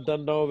kosi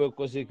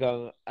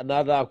kan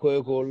anada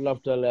ko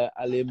laftale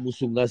ale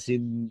musunga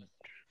sin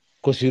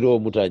kosiro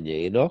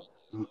mutanye, you know?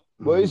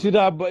 Bo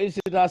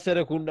isida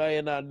sere kunda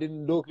yena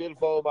din dokel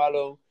fa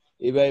malo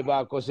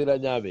iba kosira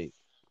nyame.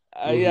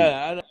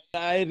 Aya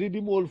ay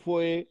ridim wol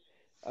foye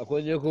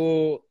akonye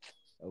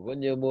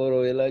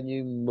moro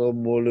elanyi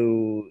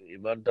molu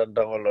iman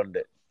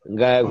tantangolonde.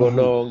 Ngaye ko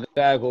no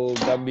ngaye ko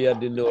Gambia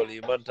dinol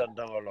iman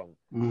tantangolong.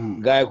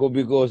 Ngaye ko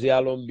because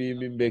yalon bi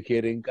mimbe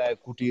kering kay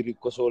kutiri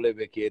kosole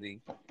be kering,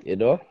 you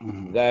know?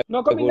 Ngaye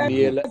no coming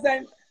ko last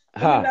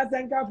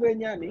time ka fo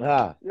nyami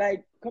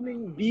like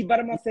coming bi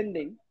barma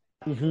sending.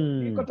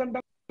 Ko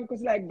tantang ko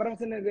like barma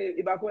sending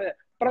iba ko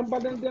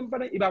parampaden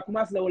tempada iba ko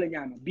mas la wala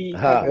nyama bi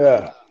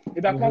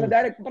iba ko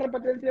direct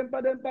parampaden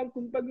tempada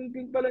kum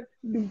pagin pala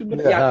dum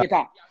ya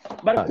eta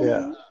bar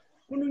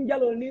kunun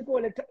jalo ni ko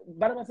le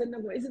barma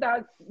sending ko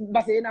isida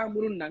base na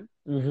murun nan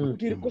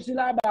kutir ko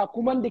sila ba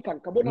kumandi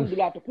kan ka bonam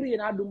dulato pour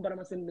yena dum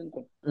barma sending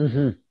ko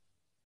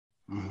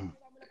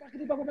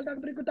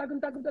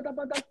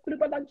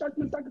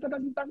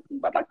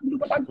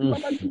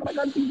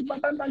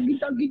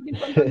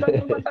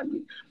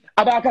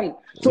abakan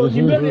so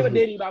nimbe be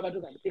deri baba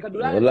dukan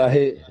ikadula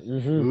wallahi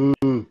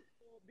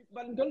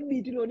ban tol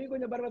biti lo ni ko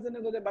barba sen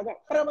ko baga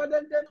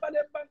ramadan dem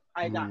padem bang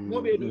ayda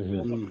mo be do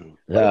ko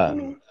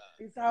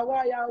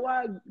isawa ya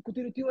wa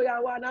kutiritiyo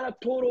ya wa nala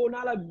toro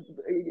nala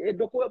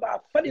doko ba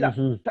fadila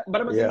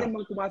barba sen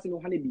man kuma sino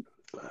hanibi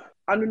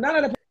anu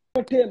nala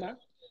da tema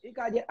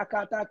ikaje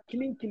akata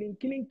killing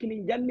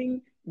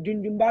janning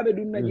junjumbabe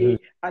dun naje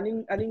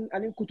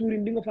anin kuturi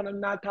ndingo fanan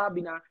na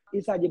tabina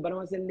isaje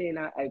barma sen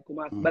na ay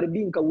kuma bar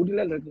bin ka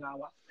wudilal rek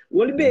ngawa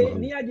wolbe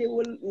ni aje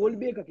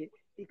wolbe kake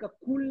ika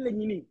kulle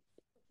nyini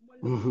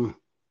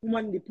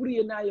kumandi pour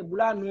yena ye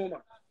bula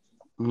noma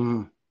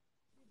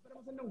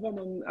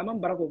amam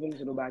barako fon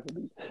so ba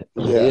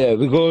yeah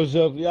because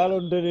of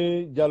yalon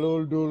dene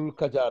jalol dul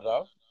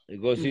kajata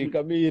because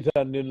kami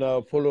tan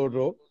na follow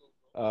do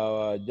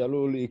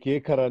jalol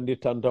ike karandi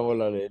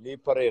tantangola le ni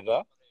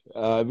pareta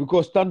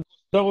because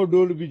tantango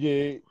dol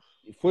bije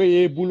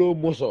foye bulo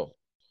moso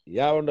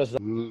ya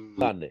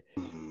understand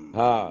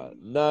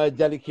na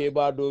jali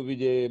keba do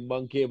bije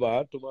manke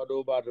ba tuma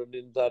do ba do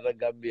nin tata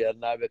Gambia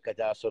nabe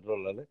kacha soto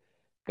la le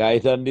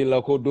kaitandi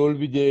la ko dol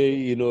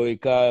bije you know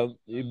ika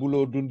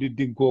bulo dundi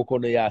dinko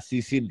kono ya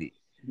sisindi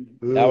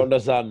ya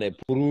understand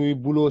pour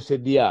bulo se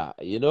dia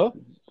you know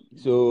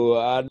so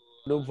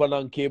num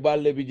fanan keba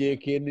le bije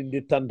kenin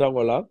di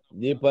tantangola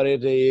ni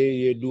parete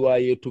ye duwa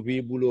ye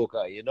tupi bulo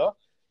ka you know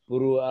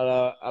pour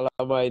ala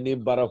may ni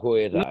barako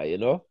eta you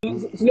know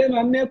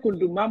Suleiman me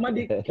kundu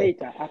Mamadi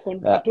Keita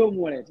akon ato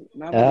moleti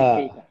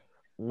Mamadi Keita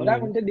oda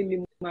kon te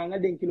dindi manga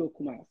den kilo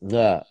kuma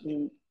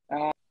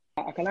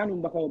akana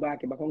num bakaw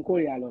baake bakon ko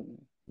yalon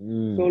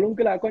so lum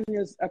kila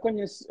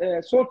akonye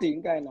sorti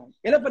ngaina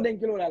ela fa den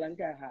kilo la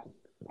nka ha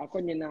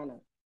akonye nana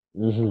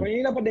ko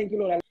ila fa den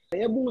kilo la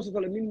e bungo soto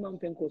min mam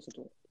fen ko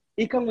soto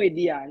ikamwe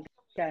dia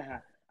nka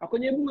ha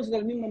akonye bungo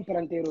soto min mam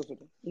parantero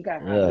soto nka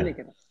ha bele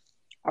keta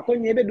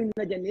akonye be dum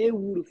na jane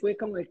wuru fo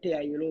kamwe te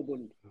ayelo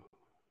bondi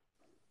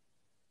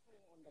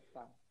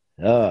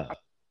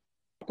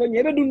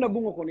akonye be dum na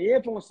bungo kono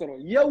ye fon soro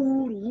ya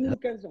wuru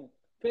kanson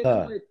fe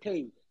kamwe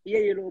te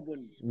yelo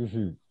bondi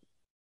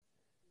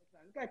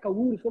ka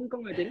wuru fon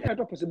kamwe te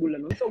to possible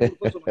non so wuru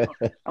ko so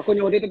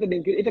akonye wote te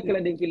denki ite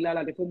kala denki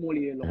lala te fo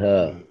moli yelo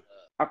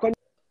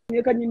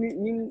akonye ka ni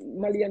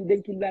malian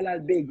denki lala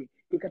bege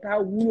ikata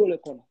wuro le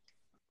kono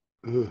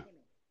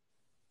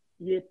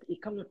ye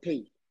ikamwe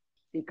te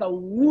ika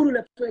wuru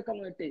le to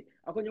kamwe te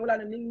akonye wala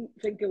na ning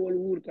fenke wol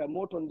wurta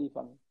moton di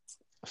fam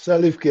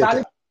Salif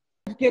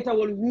Keta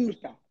wol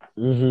wurta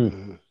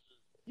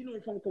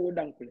jinol fanko wo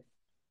dankule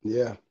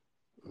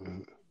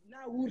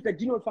na wurta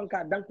jinol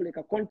fanka dankule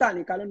ka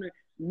kontani kala no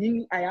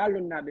ning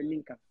ayalon na be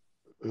linka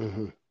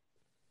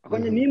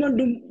akonye ni man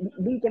dum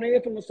bun ko ne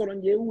yefa solo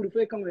nje wuru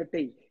fe kamwe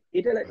te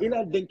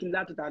ila denki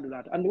lata ta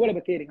dulata and wala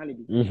be keri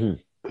halibi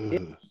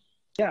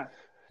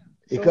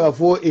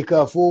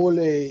ika fo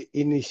le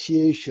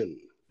initiation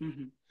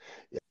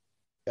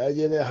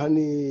Ajele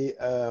hani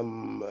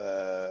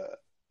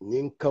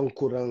nin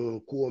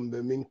kankurang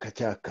kuombe min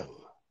kachakan.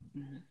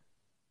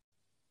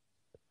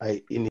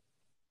 I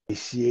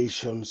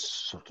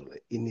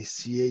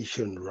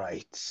initiation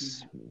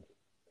rights.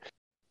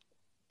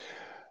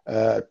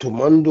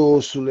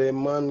 Tumando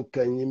Sulayman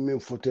kanyimi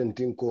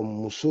fotentinko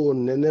muso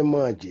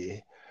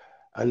nenemaje,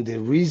 and the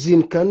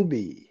reason can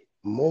be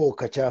mo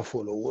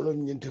kachafolo wolo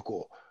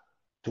nyintiko.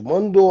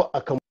 Tumando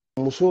aka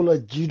muso la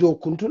jido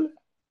kuntule.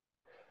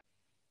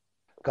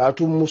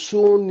 Katu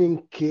muso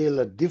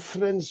ninkela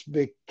difference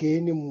be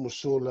keni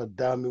muso la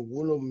dami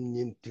wolo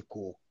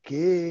nyintiko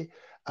ke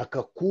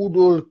aka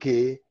kudol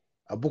ke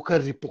abuka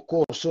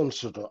repercussion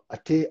soto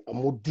ate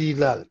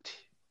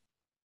amudilalti.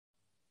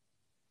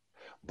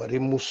 But a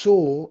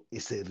muso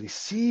is a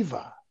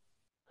receiver.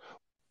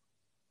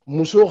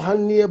 Muso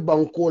hanye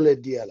bankole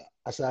diala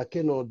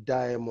asake no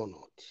diamond.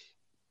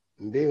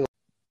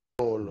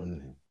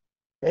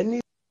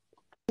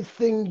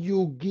 Anything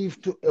you give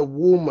to a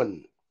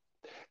woman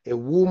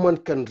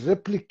can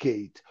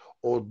replicate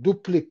or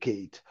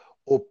duplicate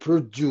or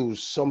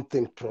produce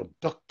something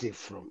productive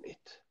from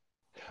it.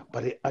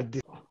 But at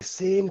the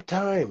same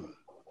time,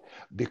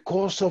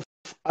 because of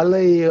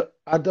alay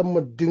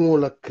Adam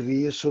dingola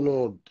creation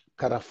of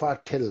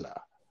Karafatella,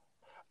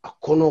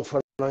 Akono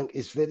Fanang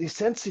is very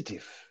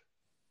sensitive.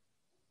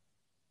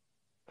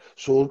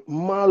 So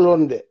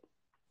Malonde,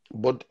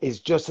 but it's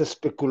just a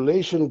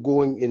speculation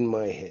going in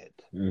my head.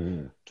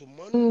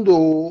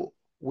 Tumando,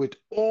 with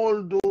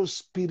all those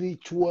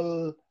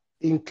spiritual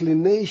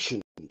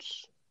inclinations,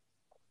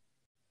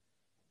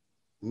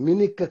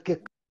 minikake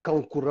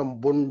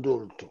kankuram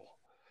bondolto,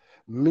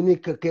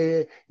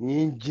 minikake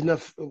jina,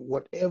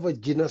 whatever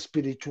jina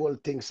spiritual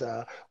things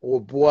are, or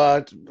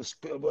what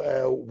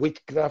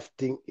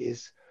witchcrafting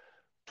is,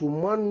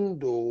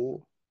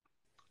 tumando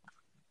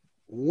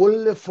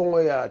wolle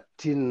fongoya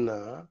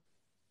tinna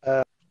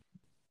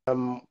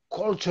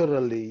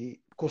culturally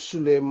ko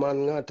Sulayman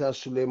ngata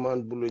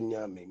Sulayman bulu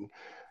nyaming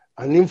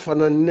anim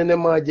fana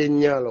nenemaje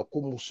nyalo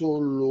ko muso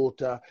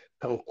lota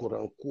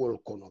kankuran kuol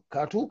kono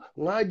katu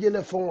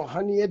ngajele fongo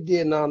hani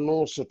de na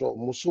no soto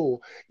muso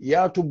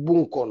yatu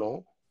bun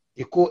kono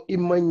iko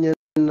imanya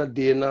na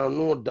de na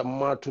no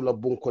damatu la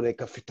bun kono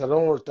ka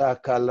fitarol ta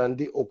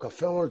kalandi o ka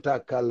fengol ta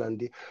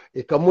kalandi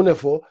e ka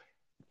munefo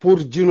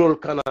pour jinol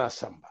kana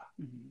samba.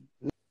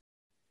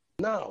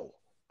 Now,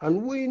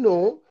 and we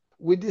know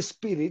with the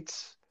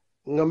spirits,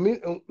 I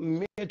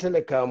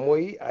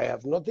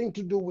have nothing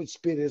to do with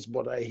spirits,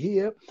 but I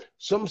hear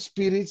some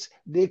spirits,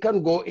 they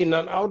can go in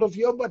and out of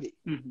your body.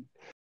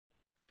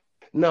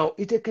 Now,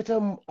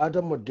 iteketa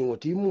adama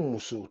dingoti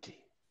musuti,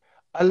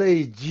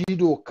 alay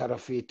jido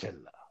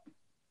karafetella,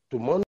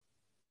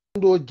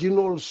 tumando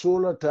jinol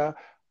solata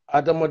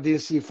adama din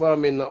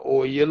sifamina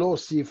or yellow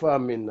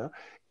sifamina,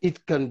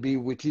 it can be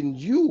within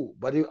you,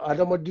 but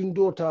adama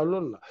dindo ta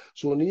lonna.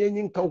 So ni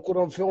yin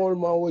kankuram feol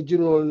ma wa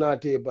jinol na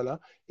te bala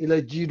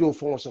ila jido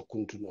fonsa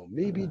kuntuno.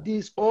 Maybe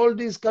all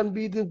these can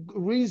be the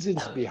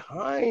reasons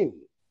behind,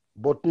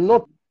 but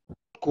not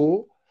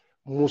ko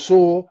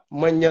muso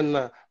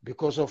manyana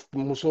because of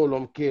muso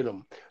lom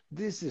kelum.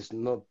 This is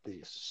not the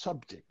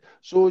subject.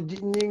 So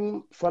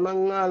jining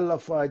fananga la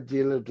fa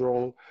jele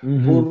drong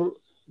pour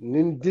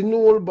nin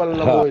dinol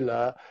balla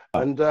moyla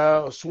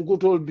anda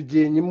sunkutol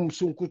bije nyim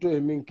sunkuto e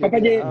min ke papa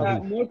je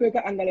mo ko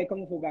ka angale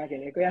kam fo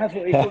bakele ko ya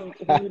fo iko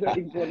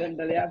important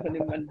dal ya fo ni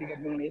man diga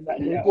ngone sa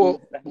ya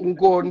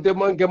unko nde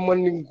manke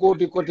man ni ko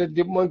di kote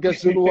di manke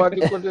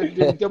surwati kote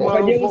di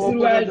temaro fo ko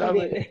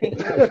dame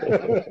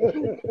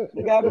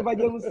nga papa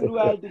je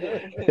surwati de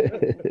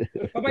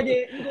papa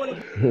je ngole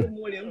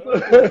mo le ko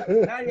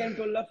na yan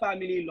to la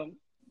family long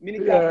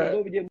minika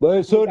bobu je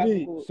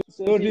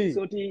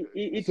soti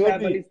it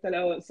travelist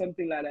or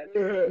something like that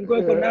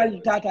ngoy ko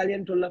nal tata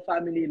len to la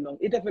family long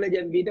ite fele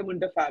jam bi te mun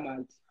ta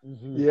famal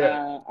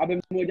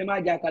abe mo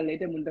jama jakal le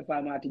te mun ta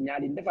famati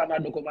nyaali nda fama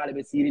do ko male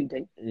be sirin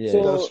tay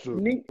so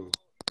ni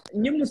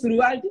nyim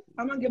surwalti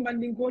amange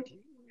mandin koti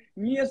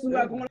ni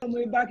surwa ko ngala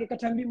moy baake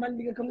katambi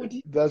mandi ka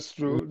moti that's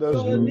true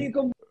ni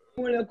ko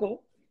mo le ko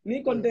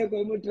ni kon de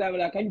ko mo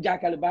travel kan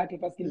jakal baake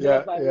parce que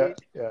nda fa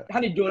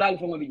hani jolal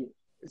fo ngobi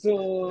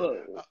so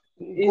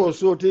ko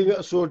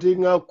soti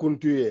nga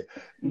kuntuye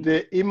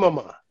de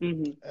imama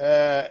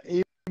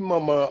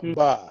imama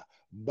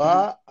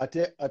ba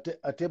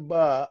ate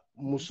ba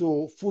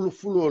muso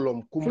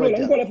fulolom kumba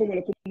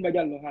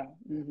jallo ha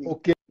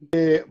okay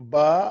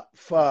ba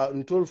fa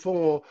ntol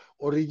fongo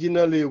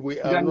originally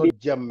we are not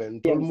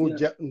jamen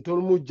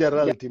ntol mu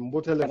jaralti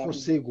mbotele fo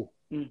segu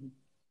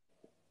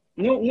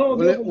no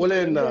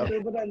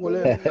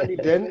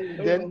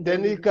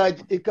then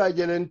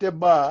ikajele nte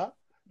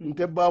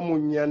ba mu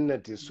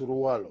nyannati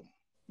surwalo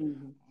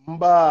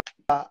mba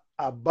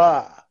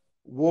aba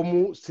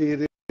womu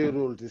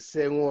sererol ti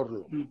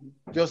sengorlo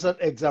just an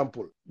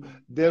example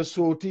then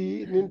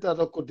soti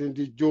nintata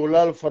kotendi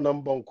jolal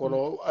fanam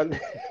bankono and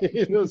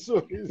you know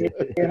so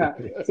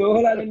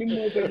hola no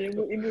nimmo ko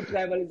imu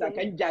travel za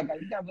kan jagal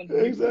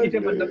ite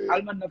man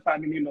alman na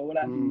family no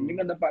wala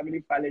ninga na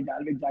family fale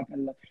dal be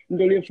jagal la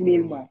ndole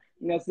fulul ma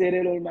nga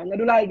sererol ma nga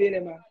dulal dele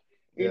ma.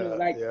 You know,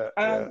 like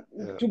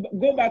to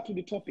go back to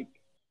the topic.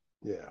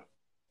 Yeah.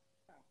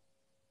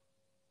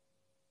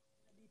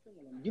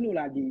 Di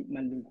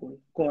Mandinko,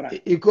 Kora.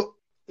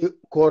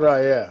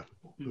 Kora, yeah.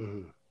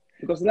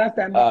 Because last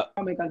time I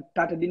can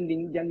tata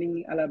dinding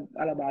janding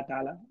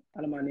alabatala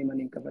alamane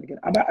manin kapadikir.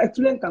 Aba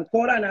explain kan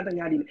Kora na ta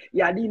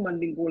yadi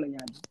Mandinko la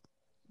nyadi.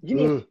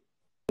 Jino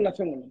la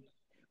fengol.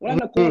 Wala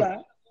na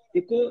Kora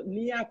iko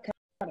niya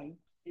karang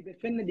ibe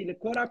fenne di le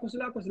Kora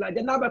kusila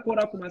janaba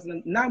Kora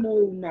kumasla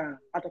namo ma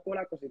ata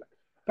Kora kusila.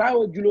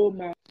 Pawo julo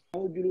ma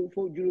o julo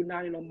fo julo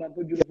nani lomba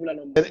fo julo fula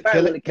lomba.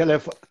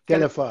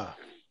 Kelefa.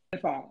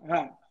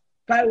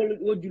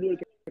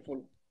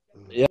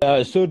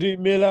 Yeah, so di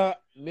mela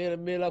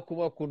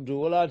kuma kundu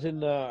wala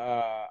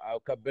tena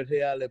kabete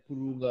yale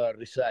kurunga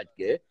research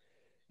ke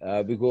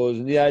because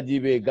ni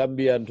ajibe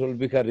Gambian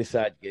tolbika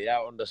research ke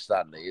ya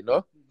understand, you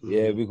know.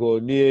 Yeah,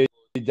 because ni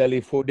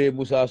jali fode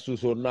Musa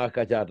Suso na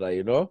kachata,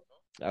 you know.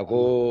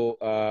 Ako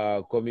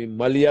komi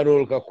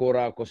Malianol ka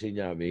Kora ko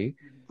sinyami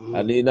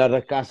ani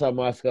nara Kasa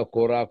Mas ka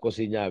Kora ko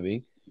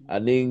sinyami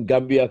ani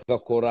Gambia ka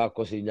Kora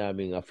ko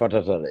sinyami nga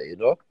fatatale, you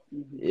know.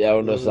 Yeah,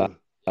 understand.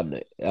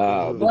 Because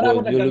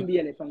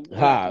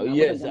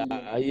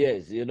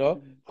yes, you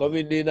know,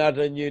 coming ni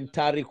nata nyin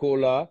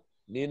tarikola,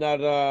 ni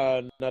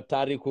nata na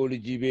tarikoli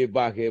jibe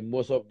bake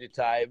most of the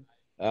time.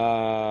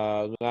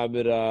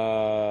 Ngamira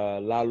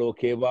Lalo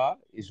Keba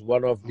is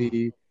one of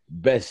the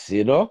best,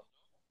 you know.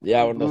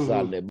 Yeah,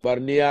 understand.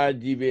 Barnia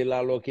jibe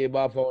Lalo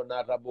Keba for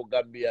nata bo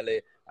Gambia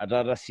le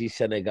atata si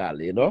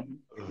Senegal, you know.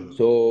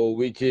 So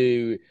which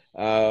me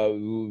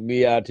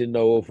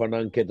atina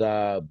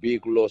fananketa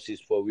big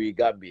losses for we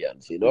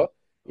Gambians, you know.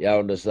 Yeah,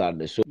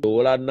 understand. So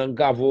wala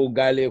nankafo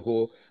gale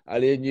ko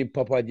ale ni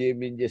papa je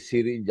minje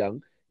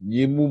sirinjang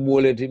ni mu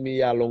moleti mi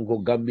yalon ko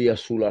Gambia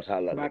sula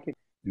tala.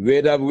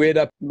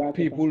 Whether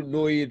people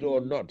know it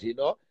or not, you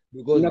know,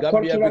 because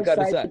Gambia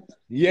because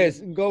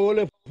yes,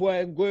 ngawole fo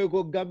ngoy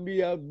ko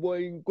Gambia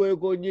boy ngoy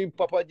ko ni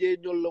papa je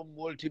nyolo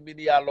molti mi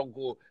yalon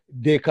ko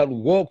they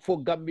can work for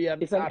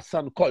Gambian arts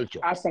and culture.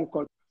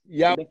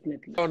 Yeah,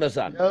 definitely.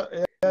 Understand.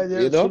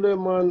 You know?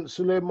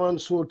 Sulayman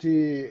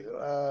Soti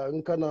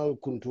nkanal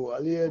kuntu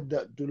aliye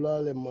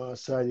dulale ma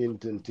sanyin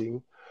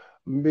tenting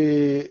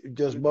mbi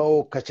just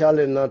bawo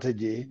kachale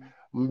nataje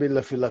mbi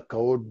la fila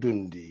kawo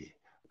dundi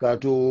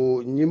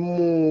kato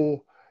nyimmu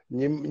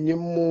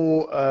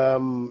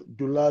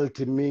dulal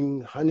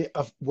timing hani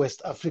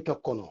West Africa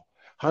kono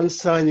han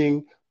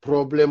sanyin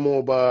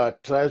problemo ba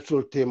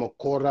tribal tema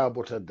Kora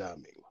bota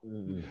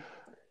daming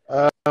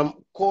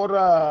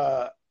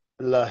Kora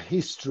la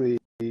history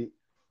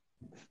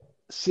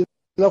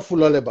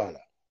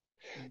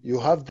you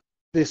have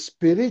the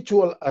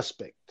spiritual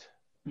aspect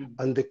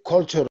and the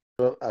cultural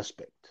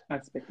aspect.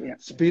 Yeah.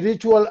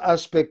 Spiritual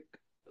aspect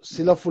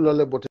sila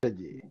fulale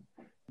botaji.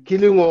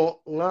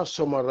 Kilingo nga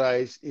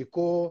summarize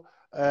iko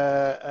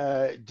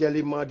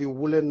jalimadi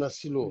wule na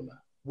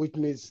silola, which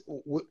means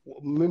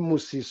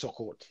mimusi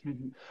sokoti.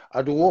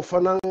 Adu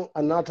wofanang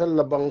anata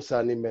labang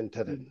sani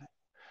menteren.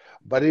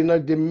 But in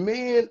the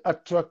main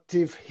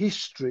attractive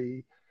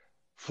history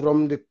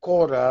from the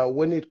Kora,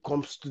 when it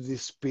comes to the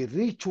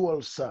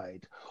spiritual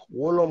side,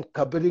 wolom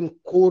kabirin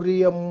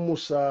Korea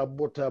Musa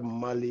bota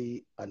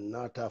Mali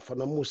anata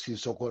fanamusi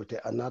sokolte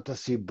anata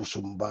si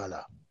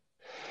busumbala.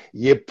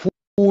 Ye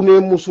pune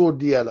muso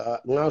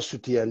diala nga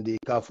sutiandi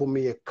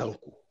kafumi ye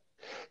kanku.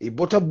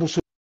 Ibota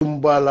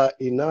busumbala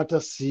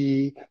inata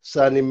si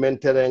sani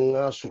mentere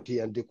nga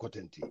sutiandi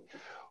kotenti.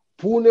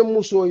 Pune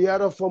muso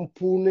yara fam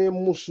pune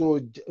muso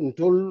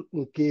ntol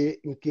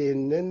nke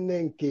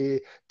nenne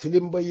nke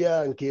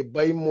tilimbaya nke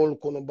baymol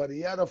kono bari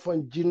yara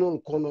fam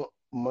jinol kono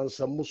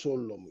mansa muso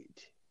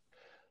lomiti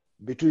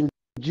between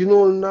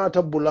jinol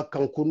nata bula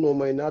kankuno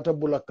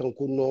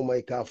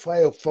mai ka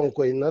fayo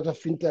fanko nata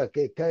finta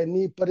ke kay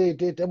ni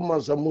parete te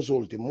mansa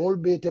muso ti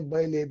molbe te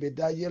bayle be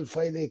dajel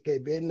fayle ke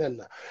be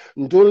nanna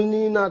ntol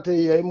ni nata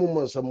yay mu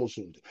mansa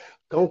muso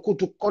kanku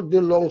to cut the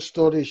long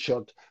story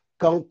short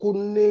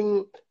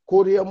kankuning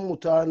Korea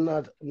muta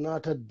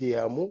nata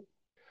diamu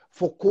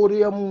fo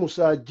Korea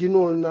musa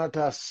jinol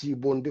nata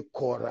sibonde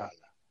korala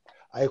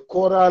ay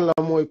korala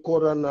moy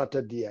kora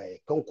nata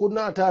diaye kanku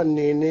nata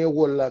nene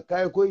wala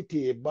kay ko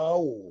ite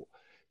bawo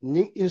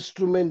ni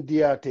instrument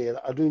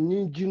diater adu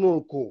ni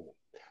jinol ko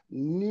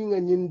ni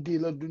nga nyindi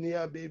la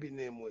dunia baby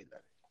ne moy la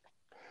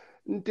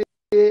nte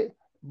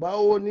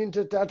bawo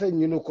ninte tata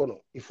nyinu kono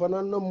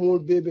ifanana mol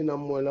baby na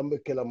moy lambe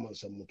kala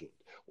mansa mutu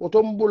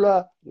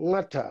otombula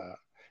ngata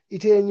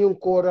ite nyin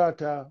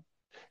korata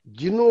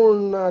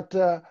jinol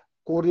nata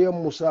Korea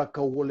musa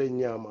ka wole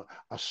nyama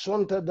a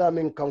sonta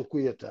damen kanku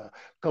yeta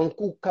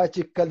kanku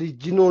kachi kali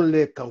jinol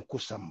le kanku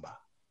samba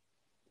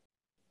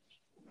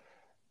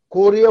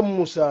Korea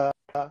musa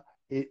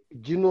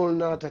jinol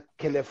nata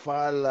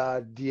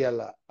kelefala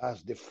diala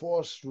as the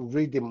first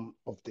rhythm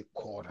of the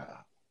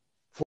Kora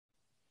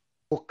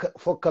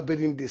for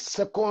kabirin the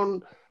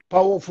second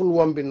powerful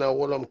one bina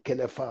wolom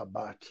kelefa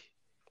bati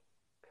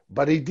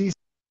but this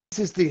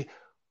is the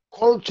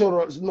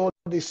cultural, not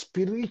the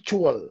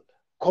spiritual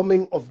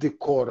coming of the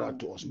Kora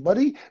to us.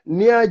 Bari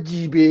niya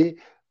jibe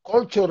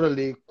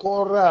culturally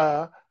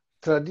Kora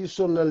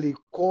traditionally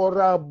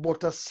Kora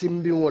bota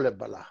simbingo le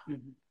bala.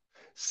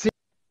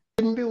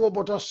 Simbingo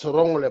bota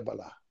sorongo le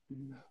bala.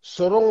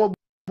 Sorongo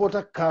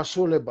bota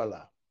kaso le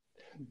bala.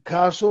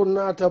 Kaso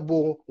nata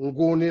bo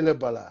ngoni le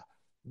bala.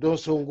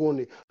 Donso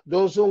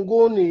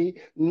ngoni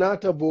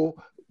nata bo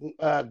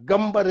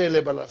gambare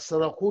le bala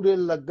sarakure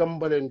la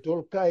gambare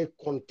ntol kay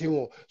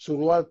kontingo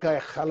surwal kay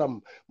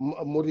khalam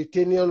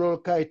Mauritania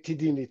lol kay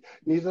tidini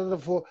ni tata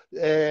fo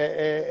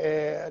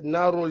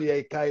narol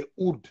yay kay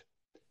ud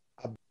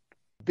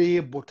be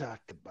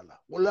botate bala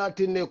wala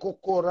tine ko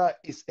kora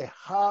is a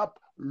harp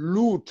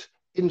lute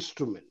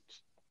instrument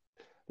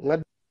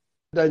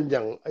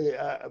danjang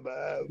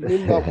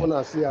mimba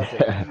kona siyata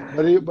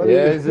bari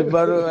yes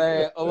baru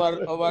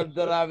Omar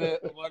Darabe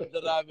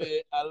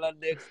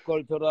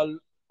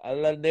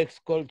Allah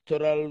next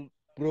cultural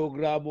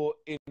program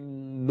in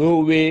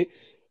Norway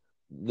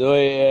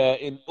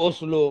in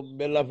Oslo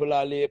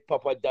Melafulali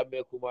Papa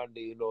Jamme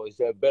Kumandi, you know, is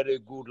a very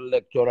good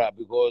lecturer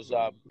because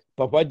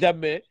Papa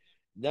Jamme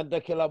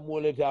Nyanta Kela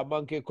Moleta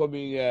Manke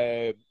coming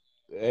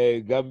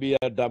Gambia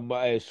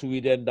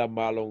Sweden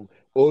Damalong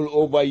all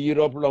over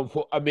Europe long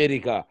for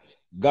America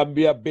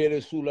Gambia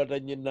bere sula ta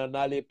nyina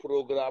nale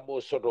programo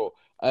soto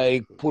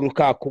ay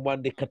purka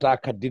kumandi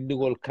kataka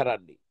dindigol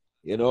karandi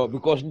you know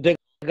because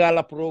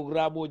ndegala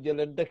programo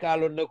jelen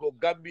dekalo ne ko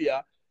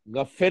Gambia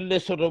nga fenne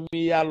soto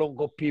mi yalon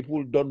ko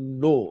people don't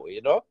know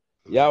you know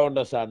ya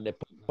understand ne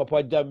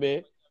Papa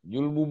Jammeh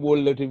ñul mu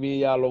mollati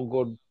mi yalon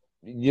ko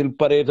ñil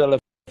pareta la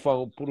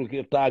fa pour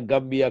que ta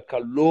Gambia ka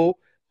lo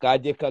ka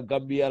je ka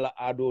Gambia la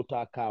ado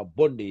ta ka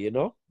bondi you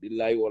know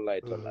billahi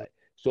wallahi taala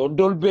so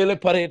ndol bele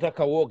pareta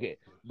ka woke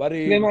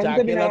bari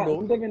takela no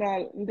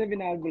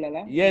intervinal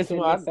bulala yes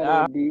man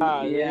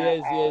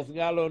yes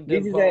ngalon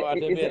this den is fa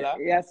atemela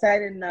ya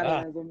silent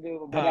na zombe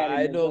bagari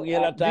I know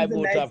ngela time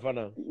ota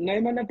fana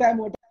na mana time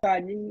ota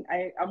ni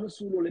ay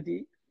amusulo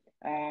lati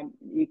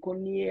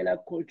ikoni la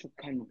culture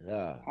kanu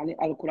ani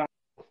alquran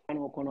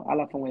kono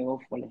ala fa way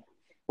ofole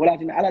wala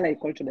tin ala lay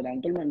culture da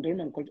dolman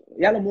culture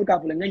yalla mo ka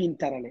fule ngani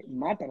tarale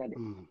ma tarale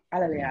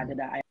ala le ya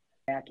da ay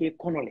ke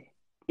konole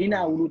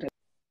ina wuluta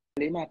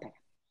le mata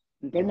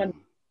dolman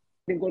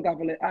ko ka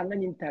fole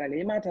ngani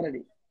tarale ma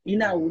tarale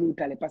ina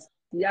wuluta le pas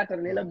ya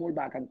tarale la mol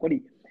ba kan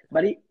kodi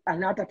bari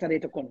anata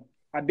tarete kono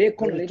abe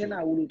kono le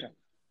na wuluta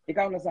e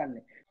ka wala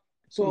sanne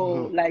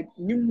so like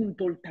nyum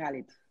tol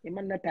talent e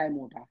man na time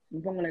ota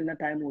mbongale na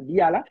time o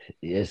diala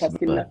parce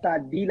que na ta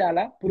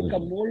dilala pour que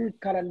mol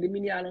karande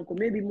min yalan ko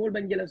maybe mol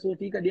banjela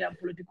soti ka dia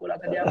political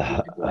ka dia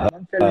political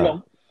man fellom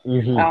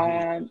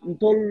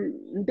ntol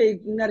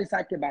nte ngari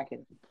sakke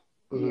baken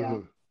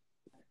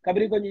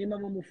kabri ko nyima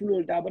mo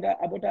fulol ta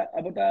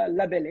abota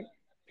labele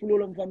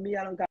fulolom fam mi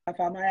yalan ka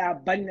fama ya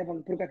bagne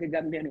fam pour que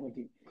gambe no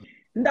ti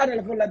ndada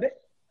la fo labe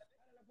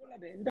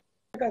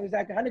ka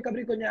saka hani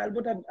kabri ko nyaal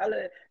bota al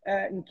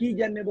nki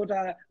janne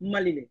bota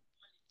malile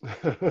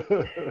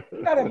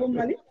ndada fo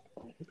mali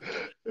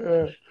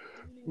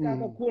ka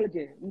ko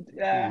kolke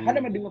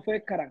hada ma dinga fo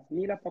karang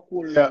ni la fa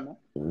kol na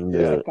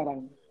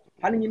karang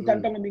hani nyin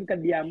tantango min ka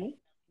diamu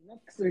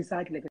nak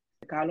recycle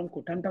kalon ko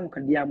tantango ka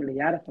diamu le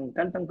yara fon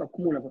tantango ka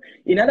kumula ko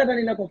inada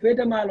tani na ko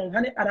fete malon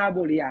hani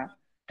arabo ya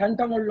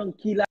tantango lon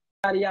kila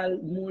arial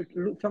mo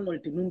fangol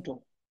tinunto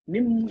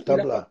nim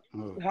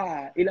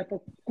ila fa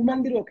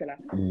kumandiro kala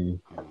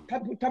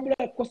tabla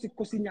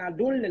kosi nya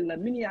dolle la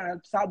min ya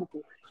sabu ko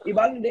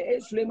ibalde e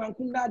Sulayman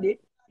kunda de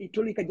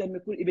itoli ka jamme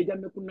kul ibe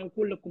jamme kun nan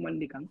kol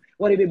kumandi kan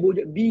wari be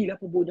bojo bi la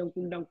ko bojan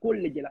kun dan kol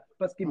le jela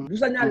parce que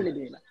dusa nyalle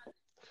de la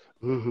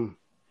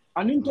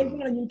anin tol ko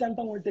nyin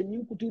tantangol te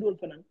nyin kutirol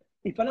fanan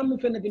i fanan mu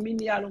fenati min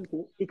yalon ko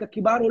e ka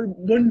kibarol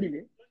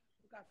bondile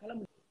ka kala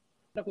mu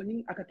da ko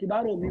nyin aka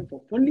kibaro min fo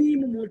fonni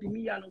mu moti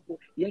mi yalon ko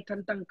ye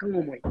tantan kan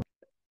mo moy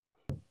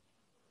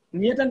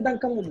ni tantan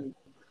kan mo moy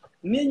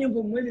ni nyum ko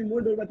moy mo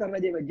do batar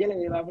raje ba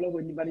jele ba fala ko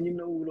ni bari nyum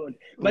na wulol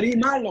bari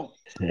malon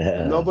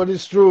no but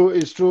it's true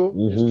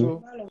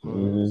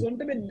so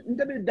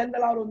ntabe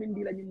dandalaro min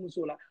dila nyum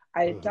musola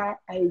ay ta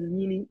ay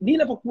nyini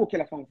dila fa ko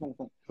kala fon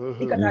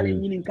ikata le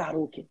nyini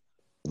karoke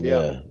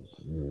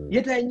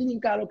yeta nyini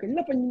karoke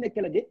na fa nyine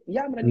kala de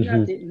yamra ni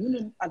ngate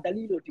ñunum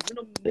adalilo ti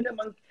ñunum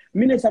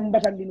mine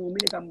sambatandi no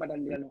mine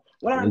sambatandi no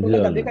wala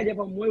ndo ka be ka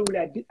jefa moy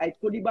wula ay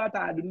ko di bata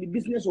adu ni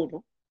business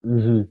oto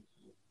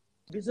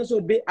business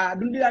o be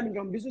adu dila min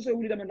kam business o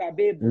wuli da manda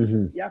be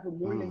ya fa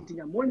mol len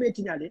tinya mol me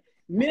tinyale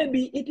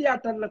maybe ite ya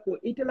tan la ko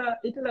ite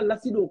la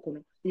lasido kono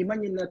e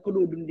manyi na ko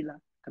do dundila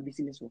ka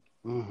business o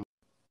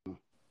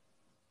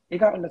e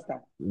ka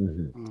understand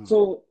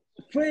so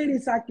feri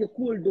sake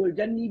cool dol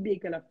janni be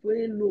kala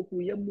felo ku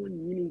yammo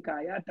nyinin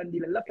ka ya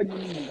tandila la fa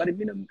nyinin bari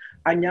minam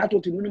anyato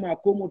to minuma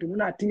komo to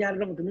muna tinyar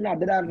ram to muna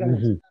dadar ram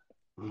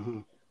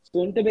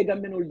so nte be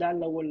gambe nol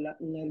dalla wala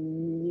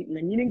na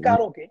nyinin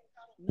karoke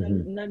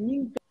na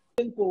nyin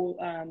ko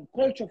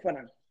culture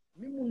fana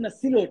mimun na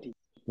siloti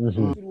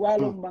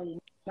walo bang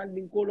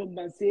mandin kolom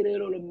bang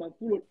serero lo bang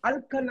fulol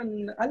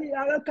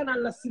alkanan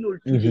la silol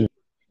tije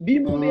bi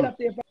mo me la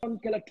te fam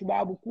kala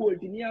tubabu ko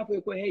ti ni afo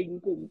ko hey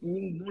ko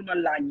ni mo ma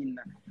la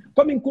nyina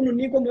comme kunu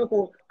ni ko mo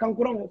ko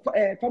kankurang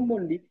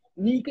fambondi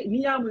ni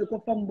yamu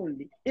ko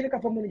fambondi ile ka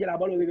fambondi jala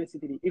balo webe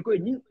sitiri e ko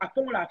ni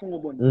afongo la afongo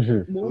bon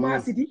mo ma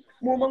siti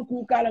mo man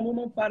ku kala mo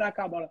man fara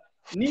ka bala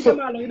ni de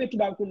ma lo ibe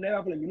tubabu ko ne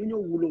wa fala ni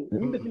ñoo wulo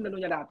ni be tinda no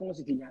nyada afongo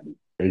siti nyaadi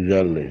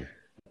Exactly.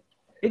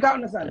 e ka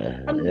on sa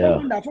am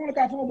fambondi afongo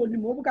ka afongo bon ni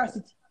mo bu ka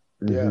siti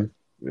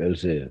Well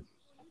said.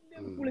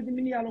 Kule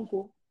mini yalon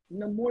ko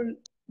na mol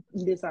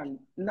ndesan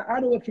na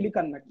ado we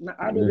filikan nak na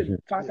ado be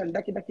fakan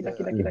daki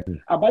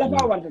abala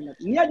fa warta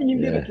nak ni aji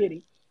nyimbe be keri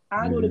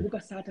ado le buka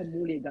sata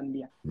mole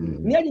Gambia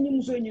ni aji nyim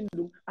muso nyim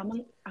dum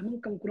amang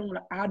kankurang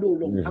la ado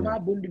long ama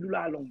bondi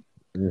dula long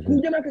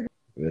ku jama ka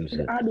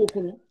ado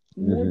kono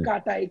mol ka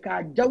tay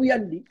ka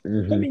jawyandi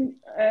komi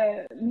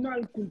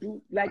mal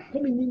kuntu like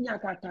komi nyinya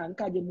ka tan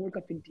ka je mol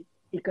ka finti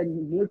ikan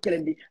mol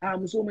kelendi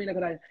muso may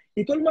nakara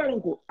itol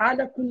malon ko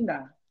ada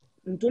kunda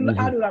ntol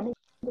ado la mo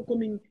ko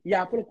min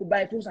ya pour ko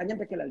bay tout ça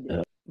nyanta kelal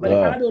de bari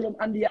ado lom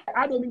andi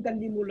ado min tan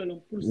di mo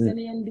lom pour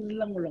seneyandi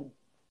langolong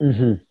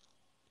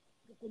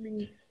ko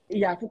min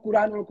ya fu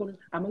qur'an ko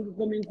amang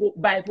ko min ko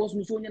bay fos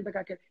muso nyanta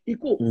ka kel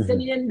iko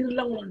seneyandi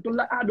langolong to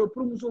la ado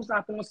pour muso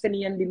sa ko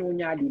seneyandi no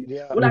nyaadi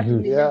wala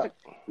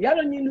ya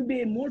lo ni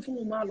lube mo fu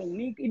malong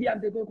ni idi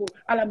ante ko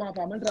ala ma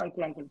fa man tral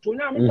qur'an ko to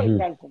na man tral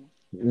qur'an ko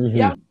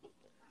ya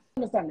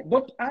understand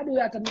but ado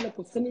ya tan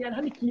ko seneyandi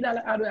hani kila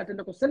la ado ya tan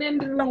ko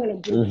seneyandi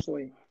langolong pour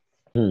muso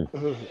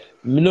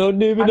no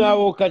ni bina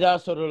wo kaja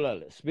sorolal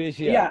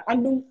special ya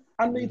andu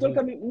itol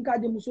kami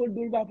nkaje musol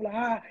dul ba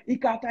fala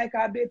ikata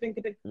ka be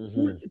penkete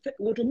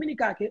woto mini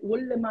kake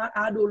wolle ma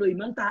ado loy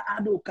manta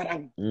ado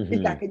karang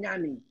ikake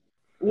nyami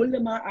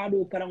wolle ma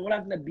ado karang wala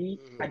na bi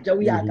a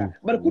jawyaka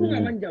bar kunu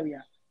man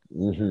jawya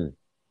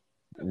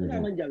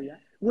man jawya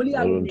woli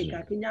yalo ne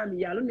kake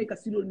nyami yalo ne ka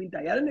silol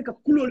minta yalo ne ka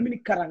kulol mini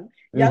karang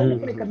yalo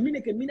ne ka mine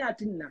ke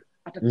minatinna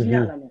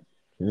atatinyala no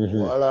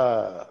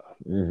voilà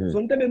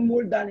son tabe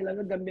mol dani la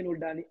gambe nol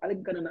dani ale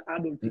kana na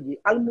adol tigi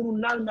almuru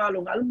nal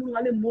malong almuru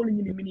ale mol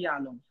nyini mini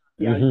yalong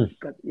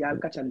ya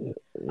kachande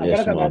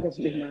abaraka ba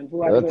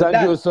Sulayman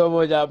thank you so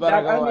much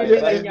abaraka wa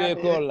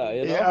kola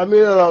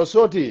amina la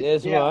soti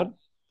yes man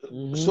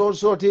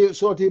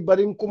soti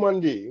bari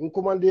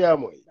nkumandi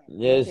yamoy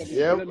yes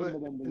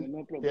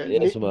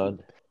yes man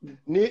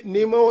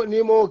ni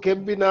mo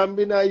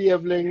kembina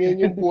yevle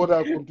ngi bora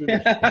kuntude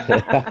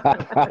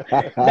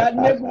dan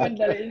ne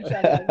kumandale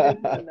inshallah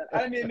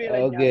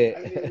okay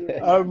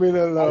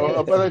amina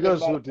la baraka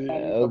suti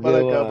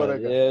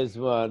baraka yes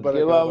man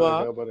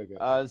kebama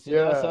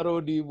sina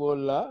sarodi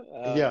molla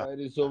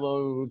ni soma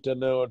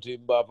rutana oti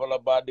ba fala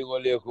badi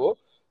ngoleko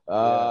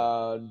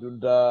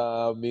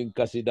ndunda min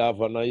kasida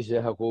fana ise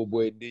hako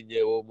boy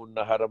dinye o mun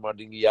na harama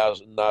dingi ya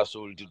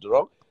nasul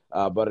tidro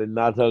bari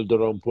natal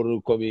doron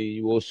pour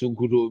komi wo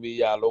sunkudo mi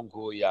ya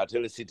lonko ya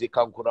tel city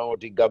kankurang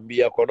oti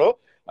Gambia kono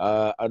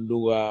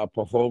andunga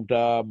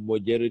performta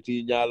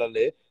majority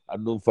nyalale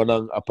andum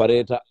fanan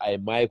apareta ay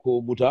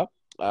maiko muta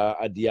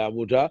adia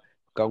muta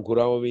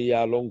kankurang mi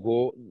ya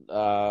lonko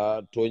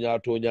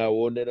tonya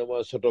wonde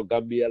ma soto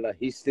Gambia la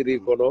history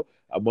kono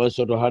amon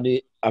soto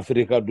hani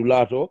Africa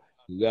dulato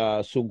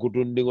ga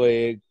sunkutundingo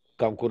e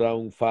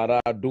kankurang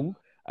fara dung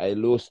ay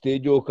lo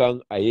stage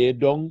kan ay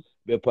dong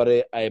be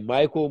pare ay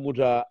maiko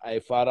muta ay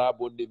fara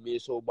bonde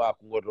meso ba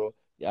ngoto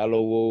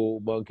yalo wo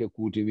manke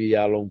kuti wi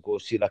yalon ko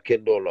sila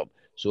kendolom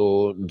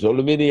so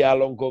zolmini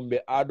yalon ko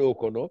be ado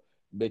kono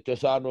be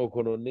tosano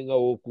kono ninga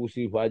wo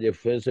kusi faje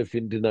fense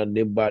fintina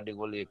nemba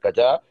dingoli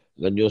kaja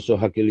ganyoso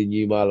hakili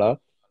nyimala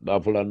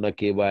ba fulan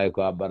nake bay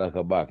ko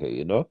baraka bake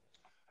you know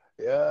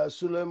ya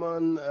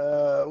Sulayman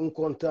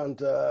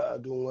contenta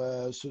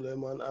adun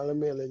Sulayman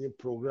alamela ni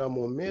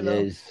programo mela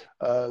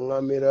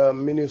ngamira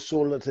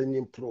minisola tani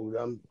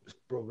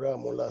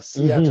programo la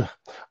siata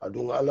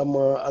adun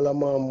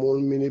alama mol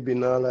mini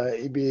binala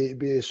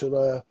ibe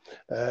sola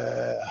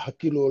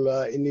hakilo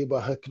la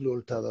iniba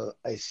hakilo tala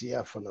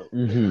aisia fana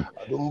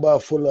adun ba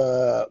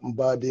fula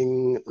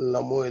mbading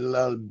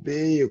lamoelal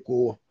be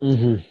ko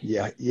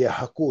ya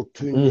hako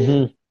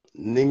tunye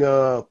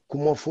ninga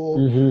kumafo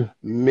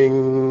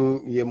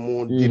min ye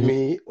mo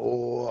dimi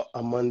o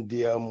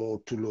amandia mo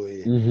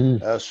tuloye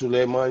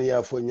Sulayman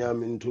ya fo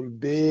nyamin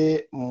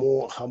tulbe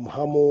mo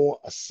hamhamo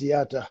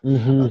asiata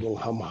adon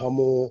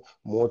hamhamo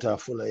mota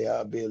fula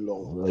ya be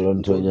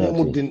long to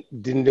mo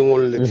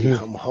dindingol leti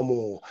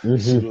hamhamo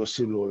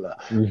silo la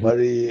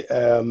bari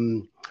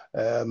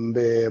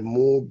mbe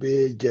mo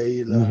be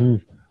jayila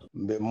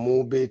mbe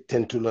mobe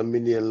tentula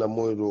mini la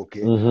moy roke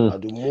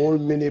adu mol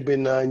mini be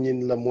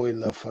nanyin la moy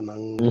la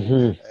fanan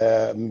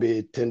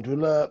mbe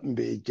tentula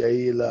mbe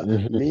jayila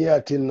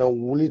miyatin na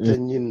wulita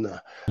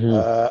nyinna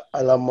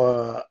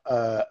alama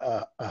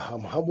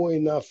hamhamo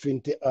ina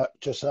finti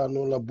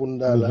chosano la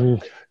bundala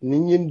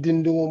ninyin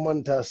dindingo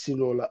manta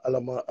silo la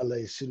alama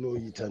alay silo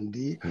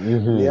yitandi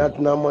niyat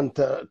na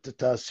manta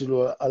ta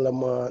silo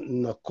alama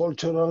na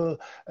cultural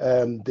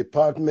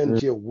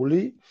department ye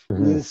wuli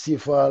nin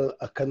sifal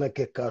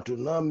akanake ka katu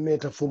na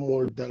meta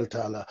fumol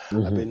daltala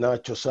abina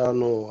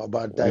chosano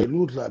aba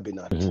dilute la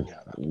abina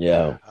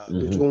tinyara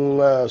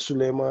betun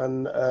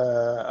Sulayman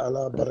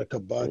ala baraka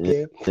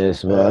bake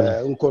yes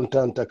man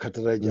kontanta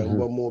katara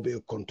jamba mobe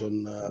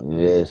konton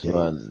yes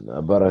man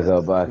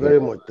baraka thank you bake very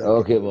much.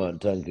 okay man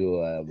thank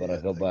you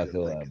baraka bake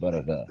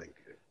baraka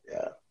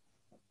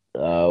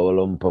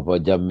wolom papa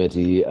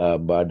jammeti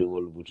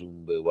mbaɗigol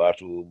butum ɓe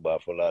watu mba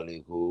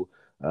falali ko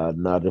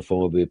naata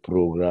famo ɓe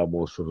programme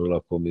o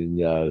sotola komin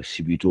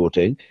sibito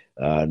ten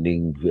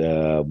nin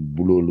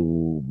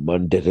bulolu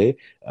mandete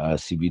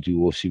sibiti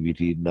o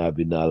sibiti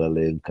naabi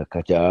naalalen ka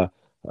kaca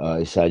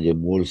isaje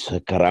mol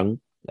karang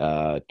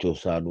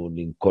cosano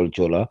nin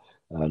kolcola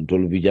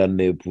ntol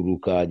bijanne pour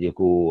kaje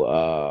ko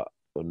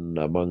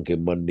na manke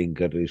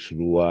mandinkate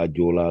suruwa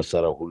jola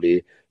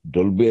sarahule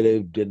dol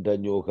bele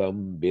dendaño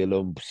kam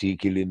belon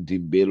sikilinti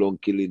belon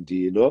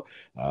kilinti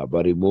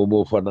bari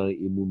momo fana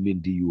imu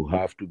minti you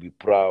have to be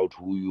proud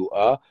who you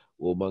are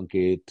o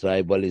manke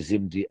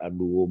tribalism ti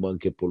andu o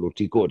manke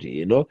politico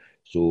ti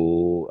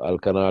so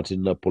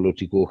alkanatinna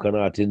politico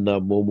kanatinna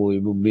momo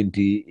imu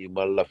minti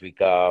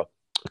imallafika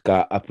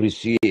ka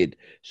appreciate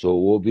so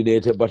wo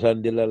binete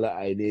batandi lala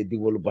ayne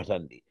dingol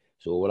batandi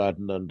so wala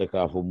nanta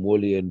ka fo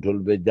moli en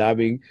tolbe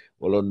jamin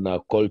wolon na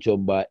culture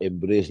ba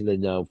embrace le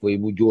nyam foy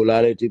mu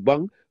jolale ti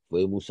bang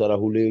foy mu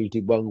sarahule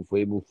ti bang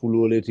foy mu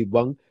fulole ti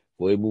bang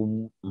foy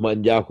mu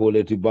manjako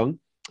le ti bang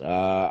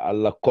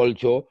alla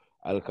culture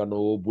al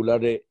kano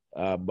bulade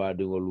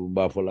badi ngol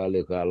mba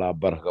folale ka la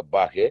baraka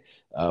bake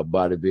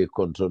badi be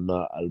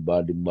kontona al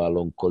badi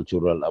malon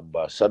cultural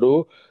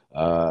ambassador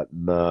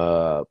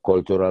na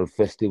cultural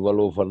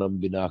festival of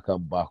anambina kam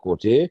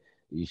bakote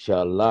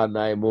inshallah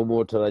na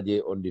momo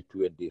taraje on the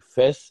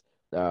 21st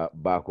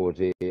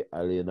bakote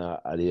alena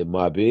ale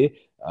mabe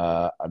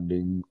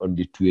and on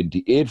the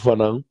 28th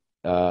fanang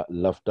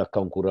lafta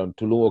kankuran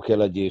tulungo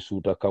kela je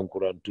suta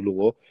kankuran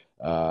tulungo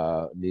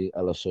ni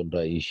ala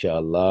sonda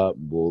inshallah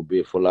bo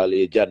be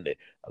folale janne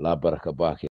ala baraka bake